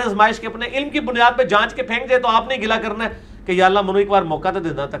बगैर आजमाइश के अपने इल्म की बुनियाद पर जांच के फेंक जाए तो आपने गिला करना है कि या अल्लाह मनु एक बार मौका तो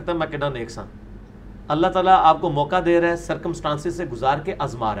देना तकता मैं कितना नेक सा। अल्लाह ताला आपको मौका दे रहा है, सर्कमस्टांसिस से गुजार के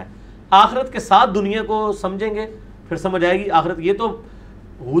आजमा रहा है। आखिरत के साथ दुनिया को समझेंगे फिर समझ आएगी आखिरत। ये तो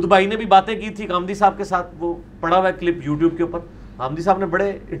हूद भाई ने भी बातें की थी कामदी साहब के साथ, वो पड़ा हुआ है क्लिप यूट्यूब के ऊपर। कामदी साहब ने बड़े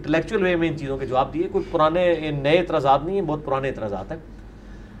इंटेलेक्चुअल वे में इन चीज़ों के जवाब दिए, कोई पुराने नए एतराज़ात नहीं है, बहुत पुराने एतराज़ात हैं।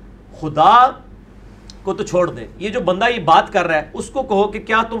 खुदा को तो छोड़ दें, ये जो बंदा ये बात कर रहा है उसको कहो कि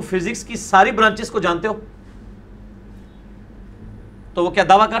क्या तुम फिजिक्स की सारी ब्रांचेस को जानते हो, तो वो क्या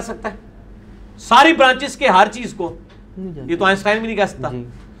दावा कर सकता है सारी ब्रांचेस के हर चीज को? ये तो आइंस्टाइन भी नहीं कह सकता।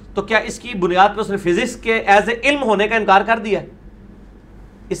 तो क्या इसकी बुनियाद पर उसने फिजिक्स के एज ए इल्म होने का इनकार कर दिया,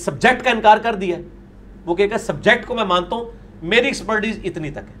 इस सब्जेक्ट का इनकार कर दिया? वो कहेगा सब्जेक्ट को मैं मानता हूं, मेरी एक्सपर्टीज इतनी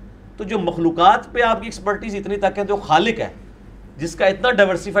तक है। तो जो मखलूकात पे आपकी एक्सपर्टीज इतनी तक है, जो खालिक है, जिसका इतना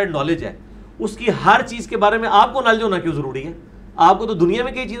डाइवर्सिफाइड नॉलेज है, उसकी हर चीज के बारे में आपको नॉलेज होना क्यों जरूरी है? आपको तो दुनिया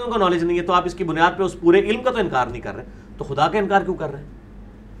में कई चीजों का नॉलेज नहीं है, तो आप इसकी बुनियाद पे उस पूरे इल्म का तो इनकार नहीं कर रहे, तो खुदा का इनकार क्यों कर रहे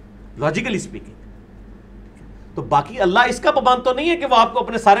हैं लॉजिकली स्पीकिंग? तो बाकी अल्लाह इसका पाबंद तो नहीं है कि वो आपको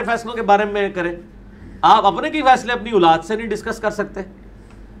अपने सारे फैसलों के बारे में करे। आप अपने कई फैसले अपनी औलाद से नहीं डिस्कस कर सकते,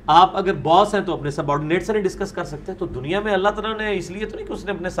 आप अगर बॉस हैं तो अपने सबऑर्डिनेट से नहीं डिस्कस कर सकते। तो दुनिया में अल्लाह ताला ने इसलिए तो नहीं कि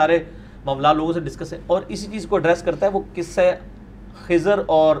उसने अपने सारे मामला लोगों से डिस्कस है। और इसी चीज़ को एड्रेस करता है वो किस्सा खिजर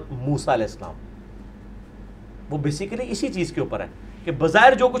और मूसा अलैहिस्सलाम, वो बेसिकली इसी चीज़ के ऊपर है कि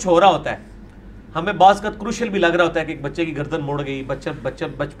बज़ाहिर जो कुछ हो रहा होता है हमें बाज़ का क्रूशियल भी लग रहा होता है कि एक बच्चे की गर्दन मुड़ गई,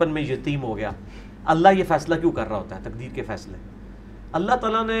 बचपन में यतीम हो गया। अल्लाह ये फैसला क्यों कर रहा होता है? तकदीर के फैसले अल्लाह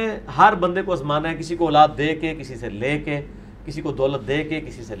ताला ने हर बंदे को आजमाना है, किसी को औलाद दे के, किसी से ले के, किसी को दौलत दे के,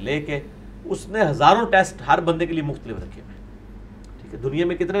 किसी से ले के। उसने हज़ारों टेस्ट हर बंदे के लिए मुख्तलिफ रखे हुए हैं। ठीक है, दुनिया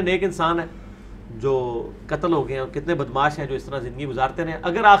में कितने नेक इंसान हैं जो कत्ल हो गए हैं और कितने बदमाश हैं जो इस तरह ज़िंदगी गुजारते रहे।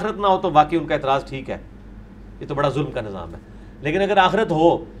 अगर आखिरत ना हो तो वाकई उनका एतराज़ ठीक है, ये तो बड़ा जुल्म का निज़ाम है। लेकिन अगर आखिरत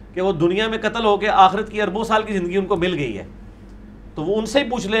हो कि वो दुनिया में कत्ल हो के आखिरत की अरबों साल की ज़िंदगी उनको मिल गई है, तो वो उनसे ही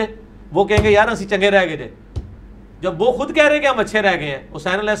पूछ ले, वो कहेंगे यार असी चंगे रह गए थे। जब वो खुद कह रहे हैं कि हम अच्छे रह गए हैं,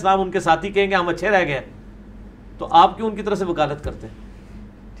 हुसैन अलैहिस्सलाम उनके साथी कहेंगे हम अच्छे रह गए हैं, तो आप क्यों उनकी तरफ से वकालत करते हैं?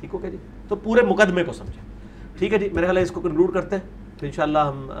 ठीक हो गया जी? तो पूरे मुकदमे को समझें। ठीक है जी, मेरे ख्याल है इसको कंक्लूड करते हैं, तो इंशाअल्लाह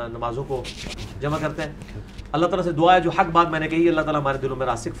हम नमाज़ों को जमा करते हैं। अल्लाह ताला से दुआ है जो हक बात मैंने कही अल्लाह ताला हमारे दिलों में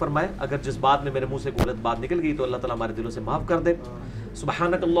रासिक फरमाए। अगर जिस बात में मेरे मुंह से गलत बात निकल गई तो अल्लाह ताला हमारे दिलों से माफ़ कर दे।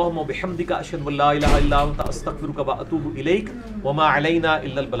 सुब्हानक अल्लाहुम्मा व बिहम्दिका अशहदु अल्ला इलाहा इल्ला अंता अस्तगफिरुका व अतूबु इलैक व मा अलैना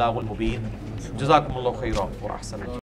इल्लल बलागुल मुबीन। जज़ाकुमुल्लाहु खैरन व अहसन।